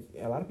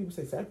lot of people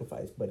say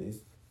sacrifice, but it's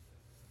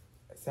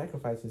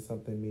sacrificing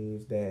something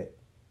means that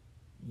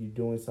you're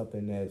doing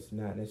something that's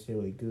not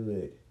necessarily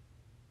good.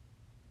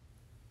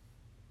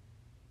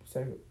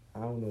 I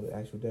don't know the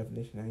actual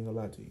definition. I ain't gonna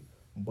lie to you,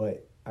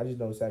 but I just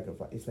know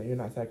sacrifice. It's not, you're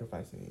not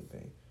sacrificing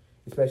anything,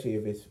 especially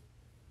if it's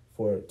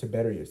to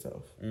better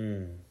yourself.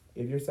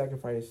 If you're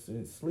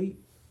sacrificing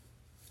sleep,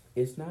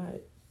 it's not.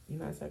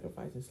 You're not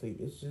sacrificing sleep.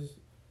 It's just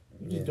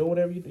you're just doing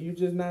whatever you do. You're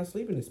just not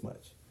sleeping as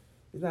much.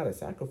 It's not a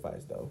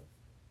sacrifice though,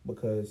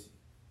 because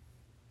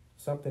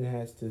something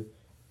has to.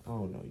 I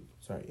don't know.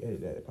 Sorry,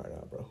 edit that part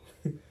out, bro.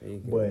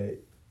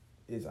 But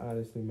it's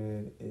honestly,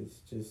 man. It's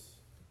just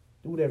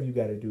do whatever you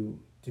got to do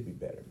to be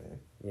better, man.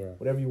 Yeah.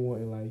 Whatever you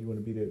want in life, you want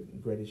to be the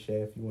greatest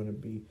chef, you want to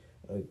be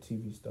a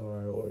TV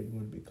star, or you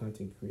want to be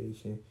content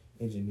creation,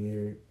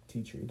 engineer,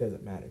 teacher. It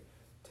doesn't matter.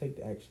 Take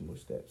the actionable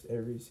steps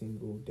every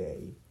single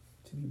day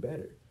to be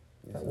better.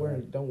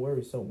 Don't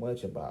worry so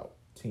much about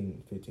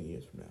 10, 15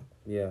 years from now.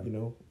 Yeah. You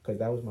know, because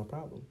that was my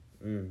problem.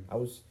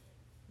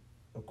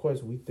 Of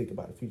course, we think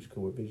about the future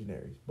because we're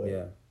visionaries,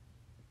 but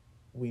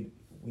we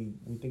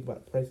think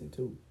about the present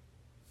too.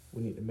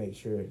 We need to make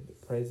sure the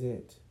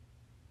present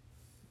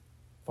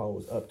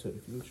follows up to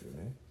the future,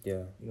 man.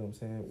 Yeah. You know what I'm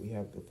saying? We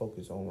have to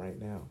focus on right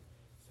now.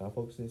 Stop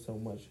focusing so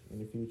much in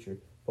the future.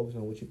 Focus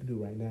on what you can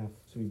do right now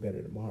to be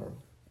better tomorrow.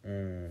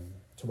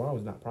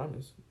 Tomorrow's not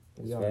promised.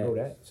 We all know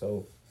that.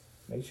 So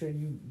make sure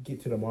you get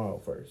to tomorrow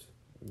first.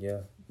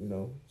 Yeah. You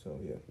know, so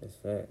yeah. That's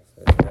facts.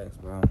 That's facts,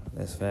 bro.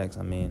 That's facts.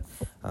 I mean,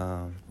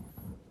 I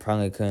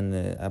probably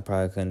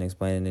couldn't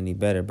explain it any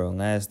better, bro.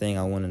 Last thing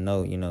I want to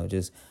know, you know,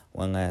 just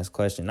one last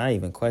question. Not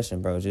even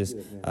question, bro. Just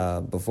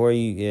before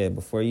we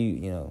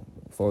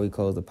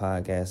close the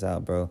podcast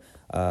out, bro.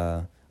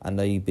 I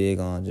know you big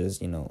on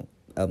just, you know,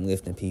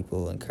 uplifting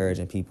people,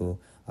 encouraging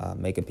people,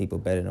 making people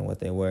better than what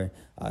they were.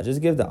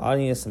 Just give the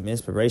audience some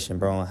inspiration,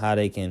 bro, on how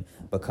they can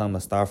become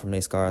a star from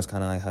their scars,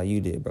 kind of like how you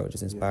did, bro.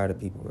 Just inspire the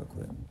people real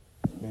quick.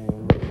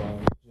 Man,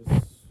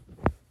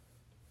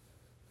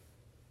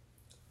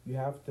 you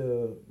have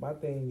to. My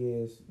thing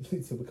is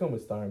to become a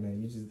star,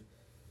 man.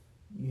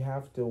 You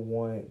have to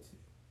want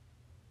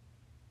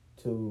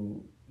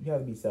to. You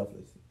have to be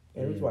selfless.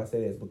 And the reason why I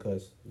say that is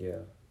because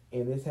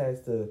and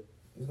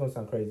it's gonna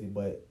sound crazy,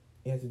 but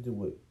it has to do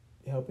with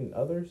helping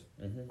others,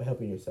 but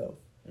helping yourself.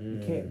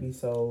 You can't be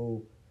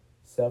so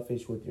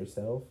selfish with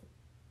yourself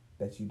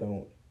that you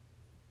don't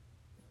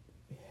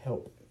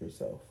help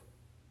yourself.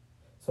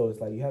 So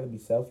it's like you have to be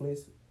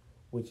selfless,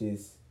 which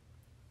is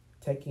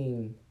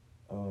taking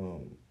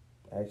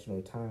action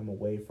or time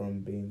away from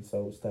being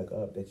so stuck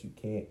up that you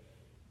can't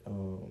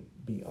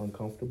be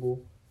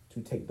uncomfortable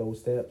to take those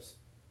steps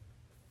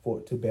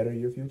to better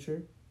your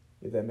future,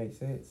 if that makes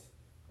sense.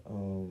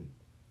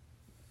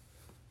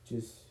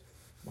 Just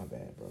my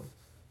bad, bro.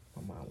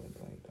 My mind went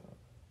blank,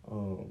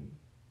 dog.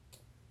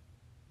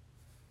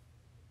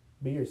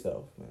 Be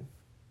yourself, man.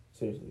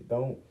 Seriously,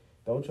 don't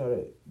try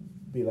to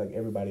be like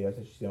everybody else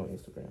that you see on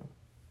Instagram.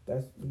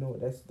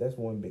 That's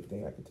one big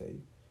thing I can tell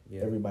you.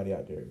 Yeah. Everybody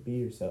out there, be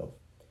yourself.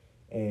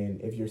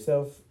 And if you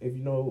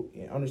know,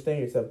 understand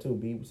yourself too,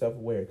 be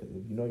self-aware. Because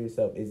if you know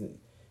yourself isn't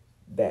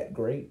that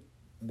great,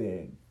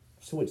 then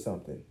switch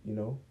something. You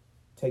know,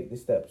 take the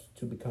steps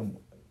to become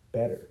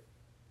better.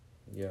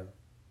 Yeah.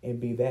 And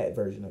be that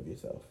version of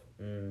yourself.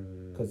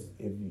 Because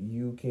if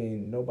you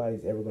can,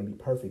 nobody's ever going to be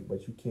perfect,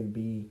 but you can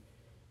be.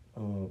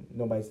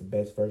 Nobody's the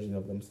best version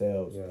of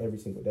themselves every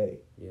single day.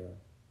 Yeah.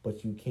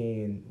 But you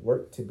can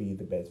work to be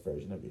the best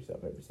version of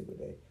yourself every single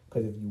day.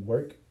 Because if you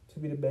work to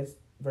be the best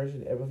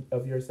version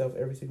of yourself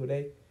every single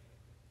day,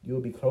 you'll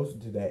be closer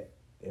to that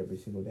every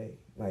single day.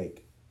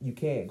 Like, you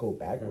can't go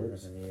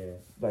backwards.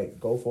 Like,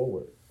 go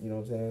forward. You know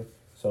what I'm saying?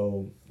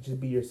 So, just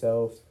be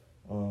yourself.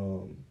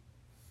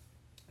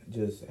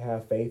 Just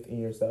have faith in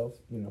yourself,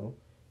 you know.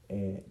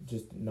 And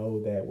just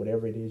know that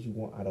whatever it is you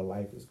want out of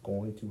life is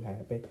going to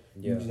happen.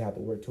 Yeah. You just have to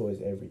work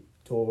towards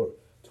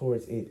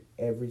it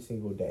every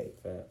single day.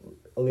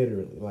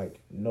 Literally, like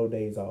no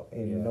days off.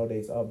 And no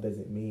days off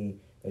doesn't mean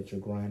that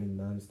you're grinding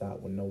nonstop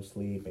with no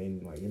sleep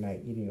and like you're not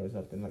eating or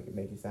something. Like, it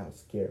makes it sound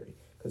scary.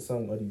 Because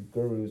some of these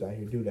gurus out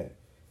here do that.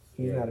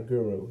 He's not a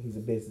guru. He's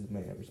a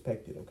businessman.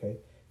 Respect it, okay?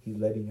 He's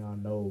letting y'all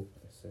know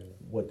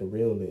what the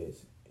real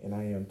is. And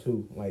I am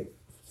too. Like,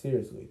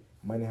 seriously.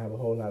 Might not have a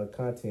whole lot of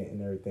content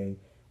and everything,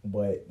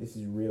 but this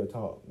is real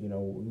talk. You know,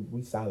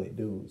 we solid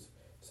dudes.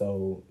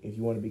 So if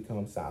you want to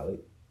become solid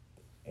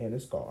and a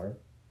scar,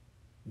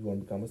 you want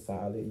to become a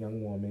solid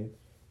young woman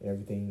and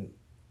everything,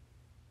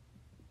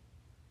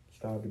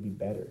 strive to be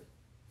better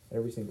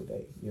every single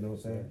day. You know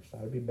what I'm saying?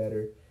 Strive to be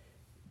better.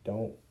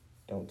 Don't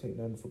take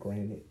nothing for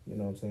granted. You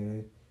know what I'm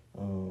saying?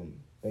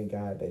 Thank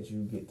God that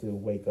you get to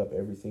wake up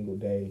every single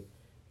day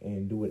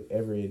and do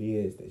whatever it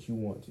is that you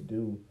want to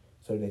do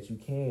so that you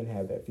can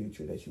have that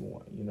future that you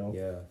want, you know?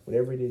 Yeah.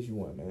 Whatever it is you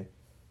want, man,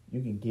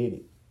 you can get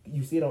it.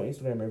 You see it on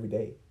Instagram every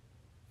day.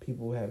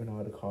 People having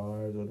all the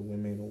cars or the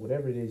women or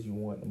whatever it is you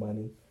want, the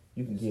money,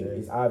 you can get it.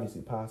 It's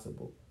obviously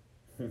possible.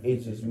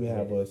 It's just you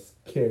have a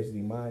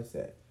scarcity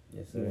mindset.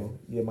 Yes, sir. You know,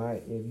 your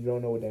mind, if you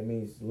don't know what that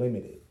means,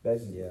 limited.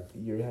 That's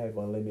you have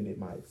a limited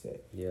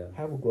mindset. Yeah.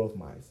 Have a growth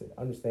mindset.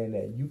 Understand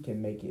that you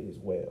can make it as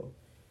well.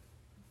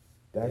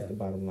 That's the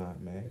bottom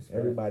line, man. That's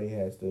Everybody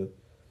has the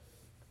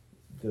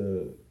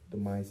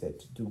mindset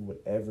to do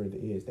whatever it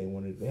is they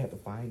want to do. They have to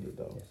find it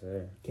though. Yes,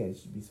 sir. Can't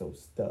just be so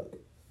stuck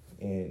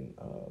in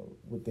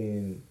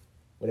within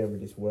whatever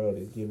this world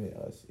is giving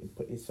us.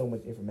 It's so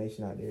much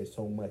information out there. It's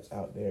so much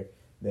out there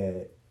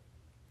that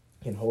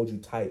can hold you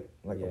tight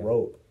like a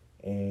rope,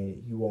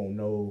 and you won't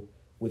know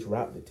which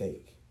route to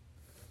take.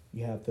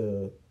 You have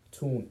to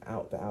tune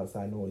out the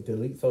outside noise.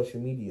 Delete social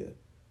media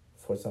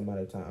for some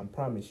amount of time. I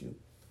promise you.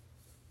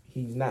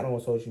 He's not on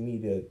social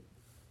media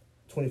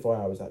 24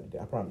 hours out of the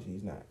day. I promise you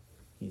he's not.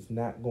 He's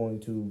not going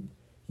to.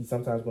 He's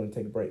sometimes going to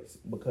take breaks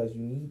because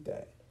you need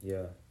that.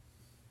 Yeah.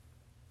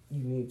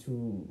 You need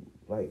to,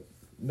 like,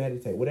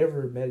 meditate.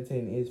 Whatever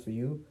meditating is for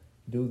you,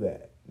 do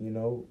that. You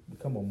know,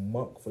 become a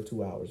monk for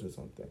 2 hours or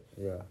something.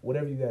 Yeah.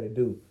 Whatever you got to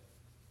do,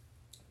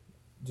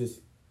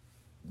 just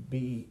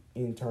be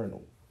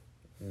internal.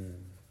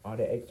 All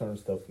that external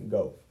stuff can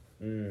go.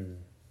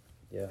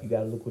 Yeah. You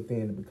got to look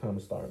within to become a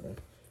star, man.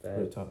 Real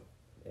Thanks. talk.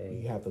 Hey.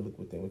 You have to look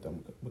within to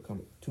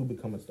become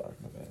a star,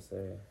 my man. Yes,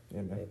 sir.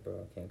 Yeah, man. Hey,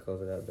 bro, I can't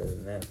close it out better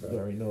than that, bro. You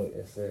already know it.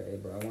 Yes, sir. Hey,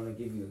 bro, I want to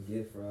give you a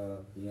gift for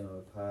being on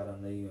the pod. I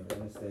know you in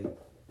real estate,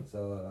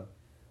 so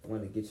I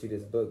want to get you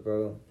this book,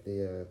 bro.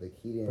 The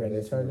key to Brandon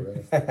investing in Turner. real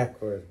estate, of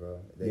course, bro.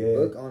 The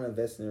book on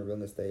investing in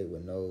real estate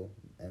with no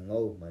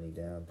money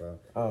down, bro.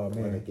 Oh, I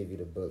man. want to give you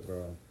the book,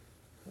 bro.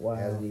 Wow. It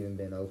hasn't even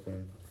been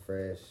open,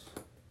 fresh.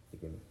 You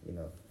can,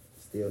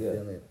 still feel it. You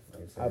know what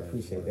I'm saying? I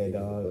appreciate that, give you the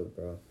dog. book,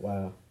 bro.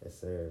 Wow. Yes,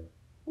 sir.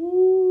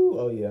 Ooh.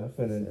 Oh, yeah. I'm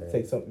finna Yes, sir.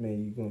 take something,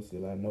 man. You're going to see a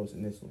lot of notes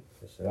in this one.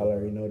 For sure. Y'all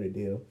already know the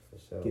deal. For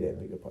sure. Get that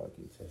bro. bigger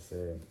pockets. Yes,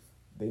 sir.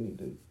 They need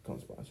to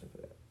come sponsor for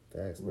that.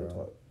 Thanks, Real bro.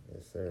 talk.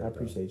 Yes, sir. I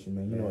appreciate you,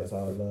 man. You Man, know it's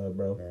all love,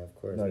 bro. Man, of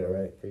course, Know that, bro.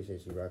 right?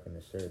 Appreciate you rocking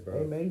the shirt, bro.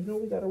 Hey, man, you know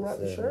we got to rock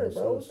Yes, the sir, shirt,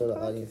 man. bro. Show the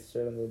audience the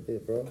shirt a little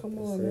bit, bro. Come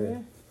Yes, on, sir.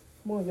 man.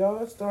 Come on,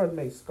 y'all. It's starting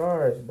to make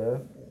scars,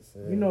 bro. Yes,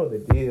 sir. You know the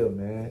deal,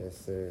 man.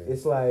 Yes, sir.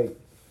 It's like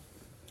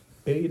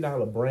 $1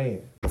 billion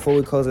brand. Before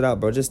we close it out,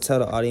 bro, just tell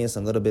the audience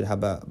a little bit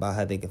about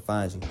how they can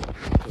find you.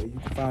 So you can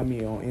find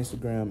me on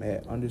Instagram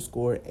at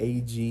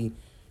 _AG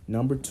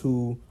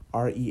 #2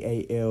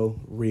 REAL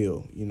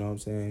real. You know what I'm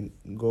saying?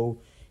 Go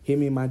hit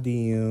me in my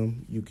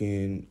DM. You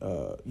can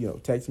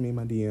text me in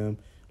my DM,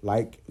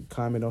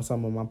 comment on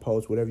some of my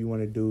posts, whatever you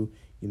want to do.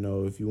 You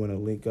know, if you want to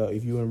link up,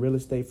 if you're in real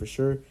estate for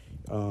sure,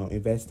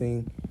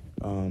 investing,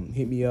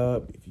 hit me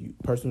up. If you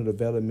personal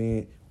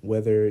development,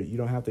 whether you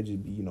don't have to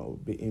just be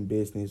in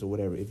business or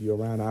whatever. If you're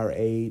around our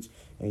age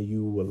and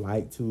you would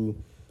like to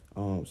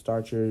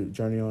start your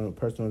journey on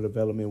personal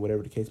development,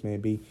 whatever the case may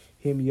be,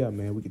 hit me up,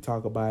 man. We can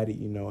talk about it,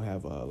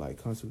 have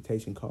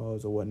consultation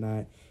calls or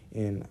whatnot,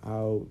 and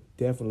I'll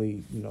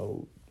definitely,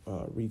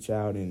 reach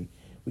out and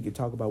we can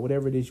talk about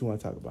whatever it is you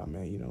want to talk about,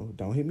 man.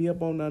 Don't hit me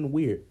up on nothing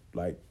weird,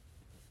 this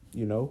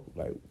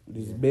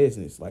is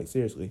business,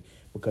 seriously,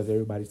 because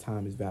everybody's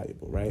time is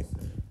valuable, right?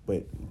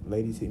 But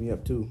ladies, hit me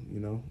up too, you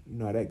know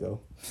how that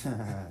go.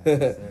 Yes,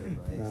 sir,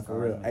 bro. Nah, for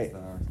real. Hey,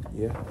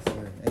 yeah. Yes,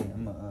 sir. Hey,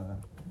 I'm gonna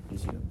get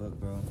you the book,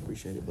 bro.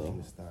 Appreciate it, bro. Get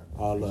you a star,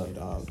 bro. All Appreciate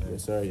love, it, dog.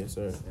 Yes, sir. Yes,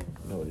 sir. Yes, sir.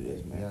 You know what it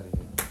is, Hey, man. we outta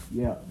here.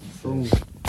 Yeah. Boom.